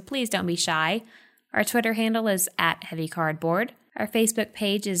guys, so please don't be shy. Our Twitter handle is @heavycardboard. Our Facebook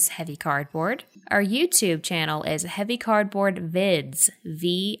page is Heavy Cardboard. Our YouTube channel is Heavy Cardboard Vids,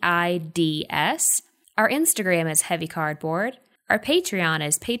 VIDS. Our Instagram is Heavy Cardboard. Our Patreon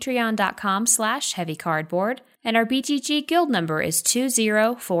is patreon.com/heavycardboard. And our BGG guild number is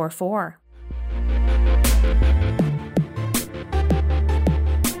 2044.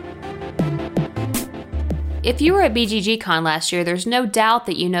 If you were at BGG-Con last year, there's no doubt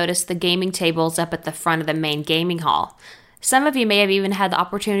that you noticed the gaming tables up at the front of the main gaming hall. Some of you may have even had the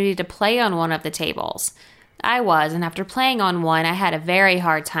opportunity to play on one of the tables. I was, and after playing on one, I had a very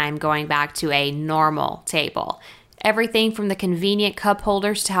hard time going back to a normal table. Everything from the convenient cup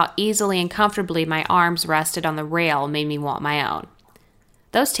holders to how easily and comfortably my arms rested on the rail made me want my own.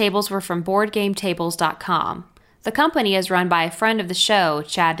 Those tables were from BoardGameTables.com. The company is run by a friend of the show,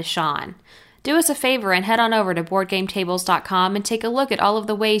 Chad Deshawn. Do us a favor and head on over to BoardGameTables.com and take a look at all of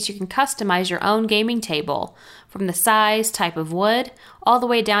the ways you can customize your own gaming table, from the size, type of wood, all the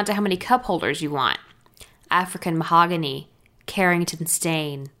way down to how many cup holders you want. African mahogany, Carrington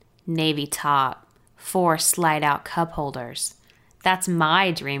stain, navy top, 4 slide-out cup holders. That's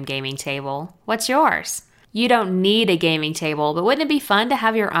my dream gaming table. What's yours? You don't need a gaming table, but wouldn't it be fun to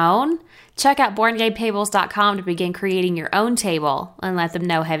have your own? Check out BoardGameTables.com to begin creating your own table and let them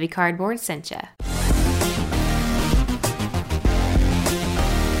know Heavy Cardboard sent you.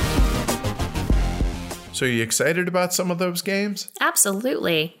 So you excited about some of those games?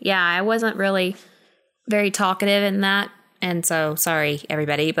 Absolutely. Yeah, I wasn't really very talkative in that, and so sorry,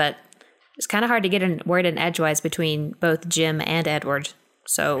 everybody, but it's kind of hard to get a word in edgewise between both Jim and Edward.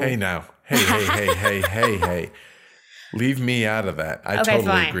 So Hey now. Hey. Leave me out of that. I Okay, totally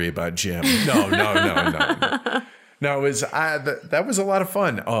fine. agree about Jim. No. No, it was that was a lot of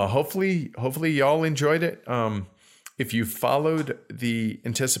fun. Hopefully y'all enjoyed it. If you followed the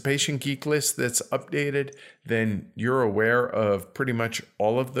Anticipation Geek list that's updated, then you're aware of pretty much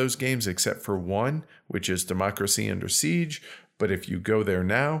all of those games except for one, which is Democracy Under Siege. But if you go there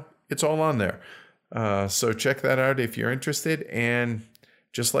now, it's all on there. So check that out if you're interested. And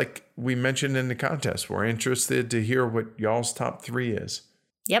just like we mentioned in the contest, we're interested to hear what y'all's top 3 is.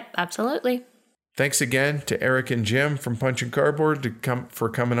 Yep, absolutely. Thanks again to Eric and Jim from Punch and Cardboard for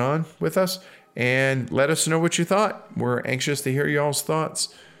coming on with us. And let us know what you thought. We're anxious to hear y'all's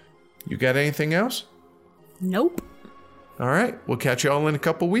thoughts. You got anything else? Nope. All right. We'll catch y'all in a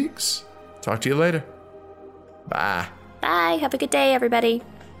couple weeks. Talk to you later. Bye. Bye. Have a good day, everybody.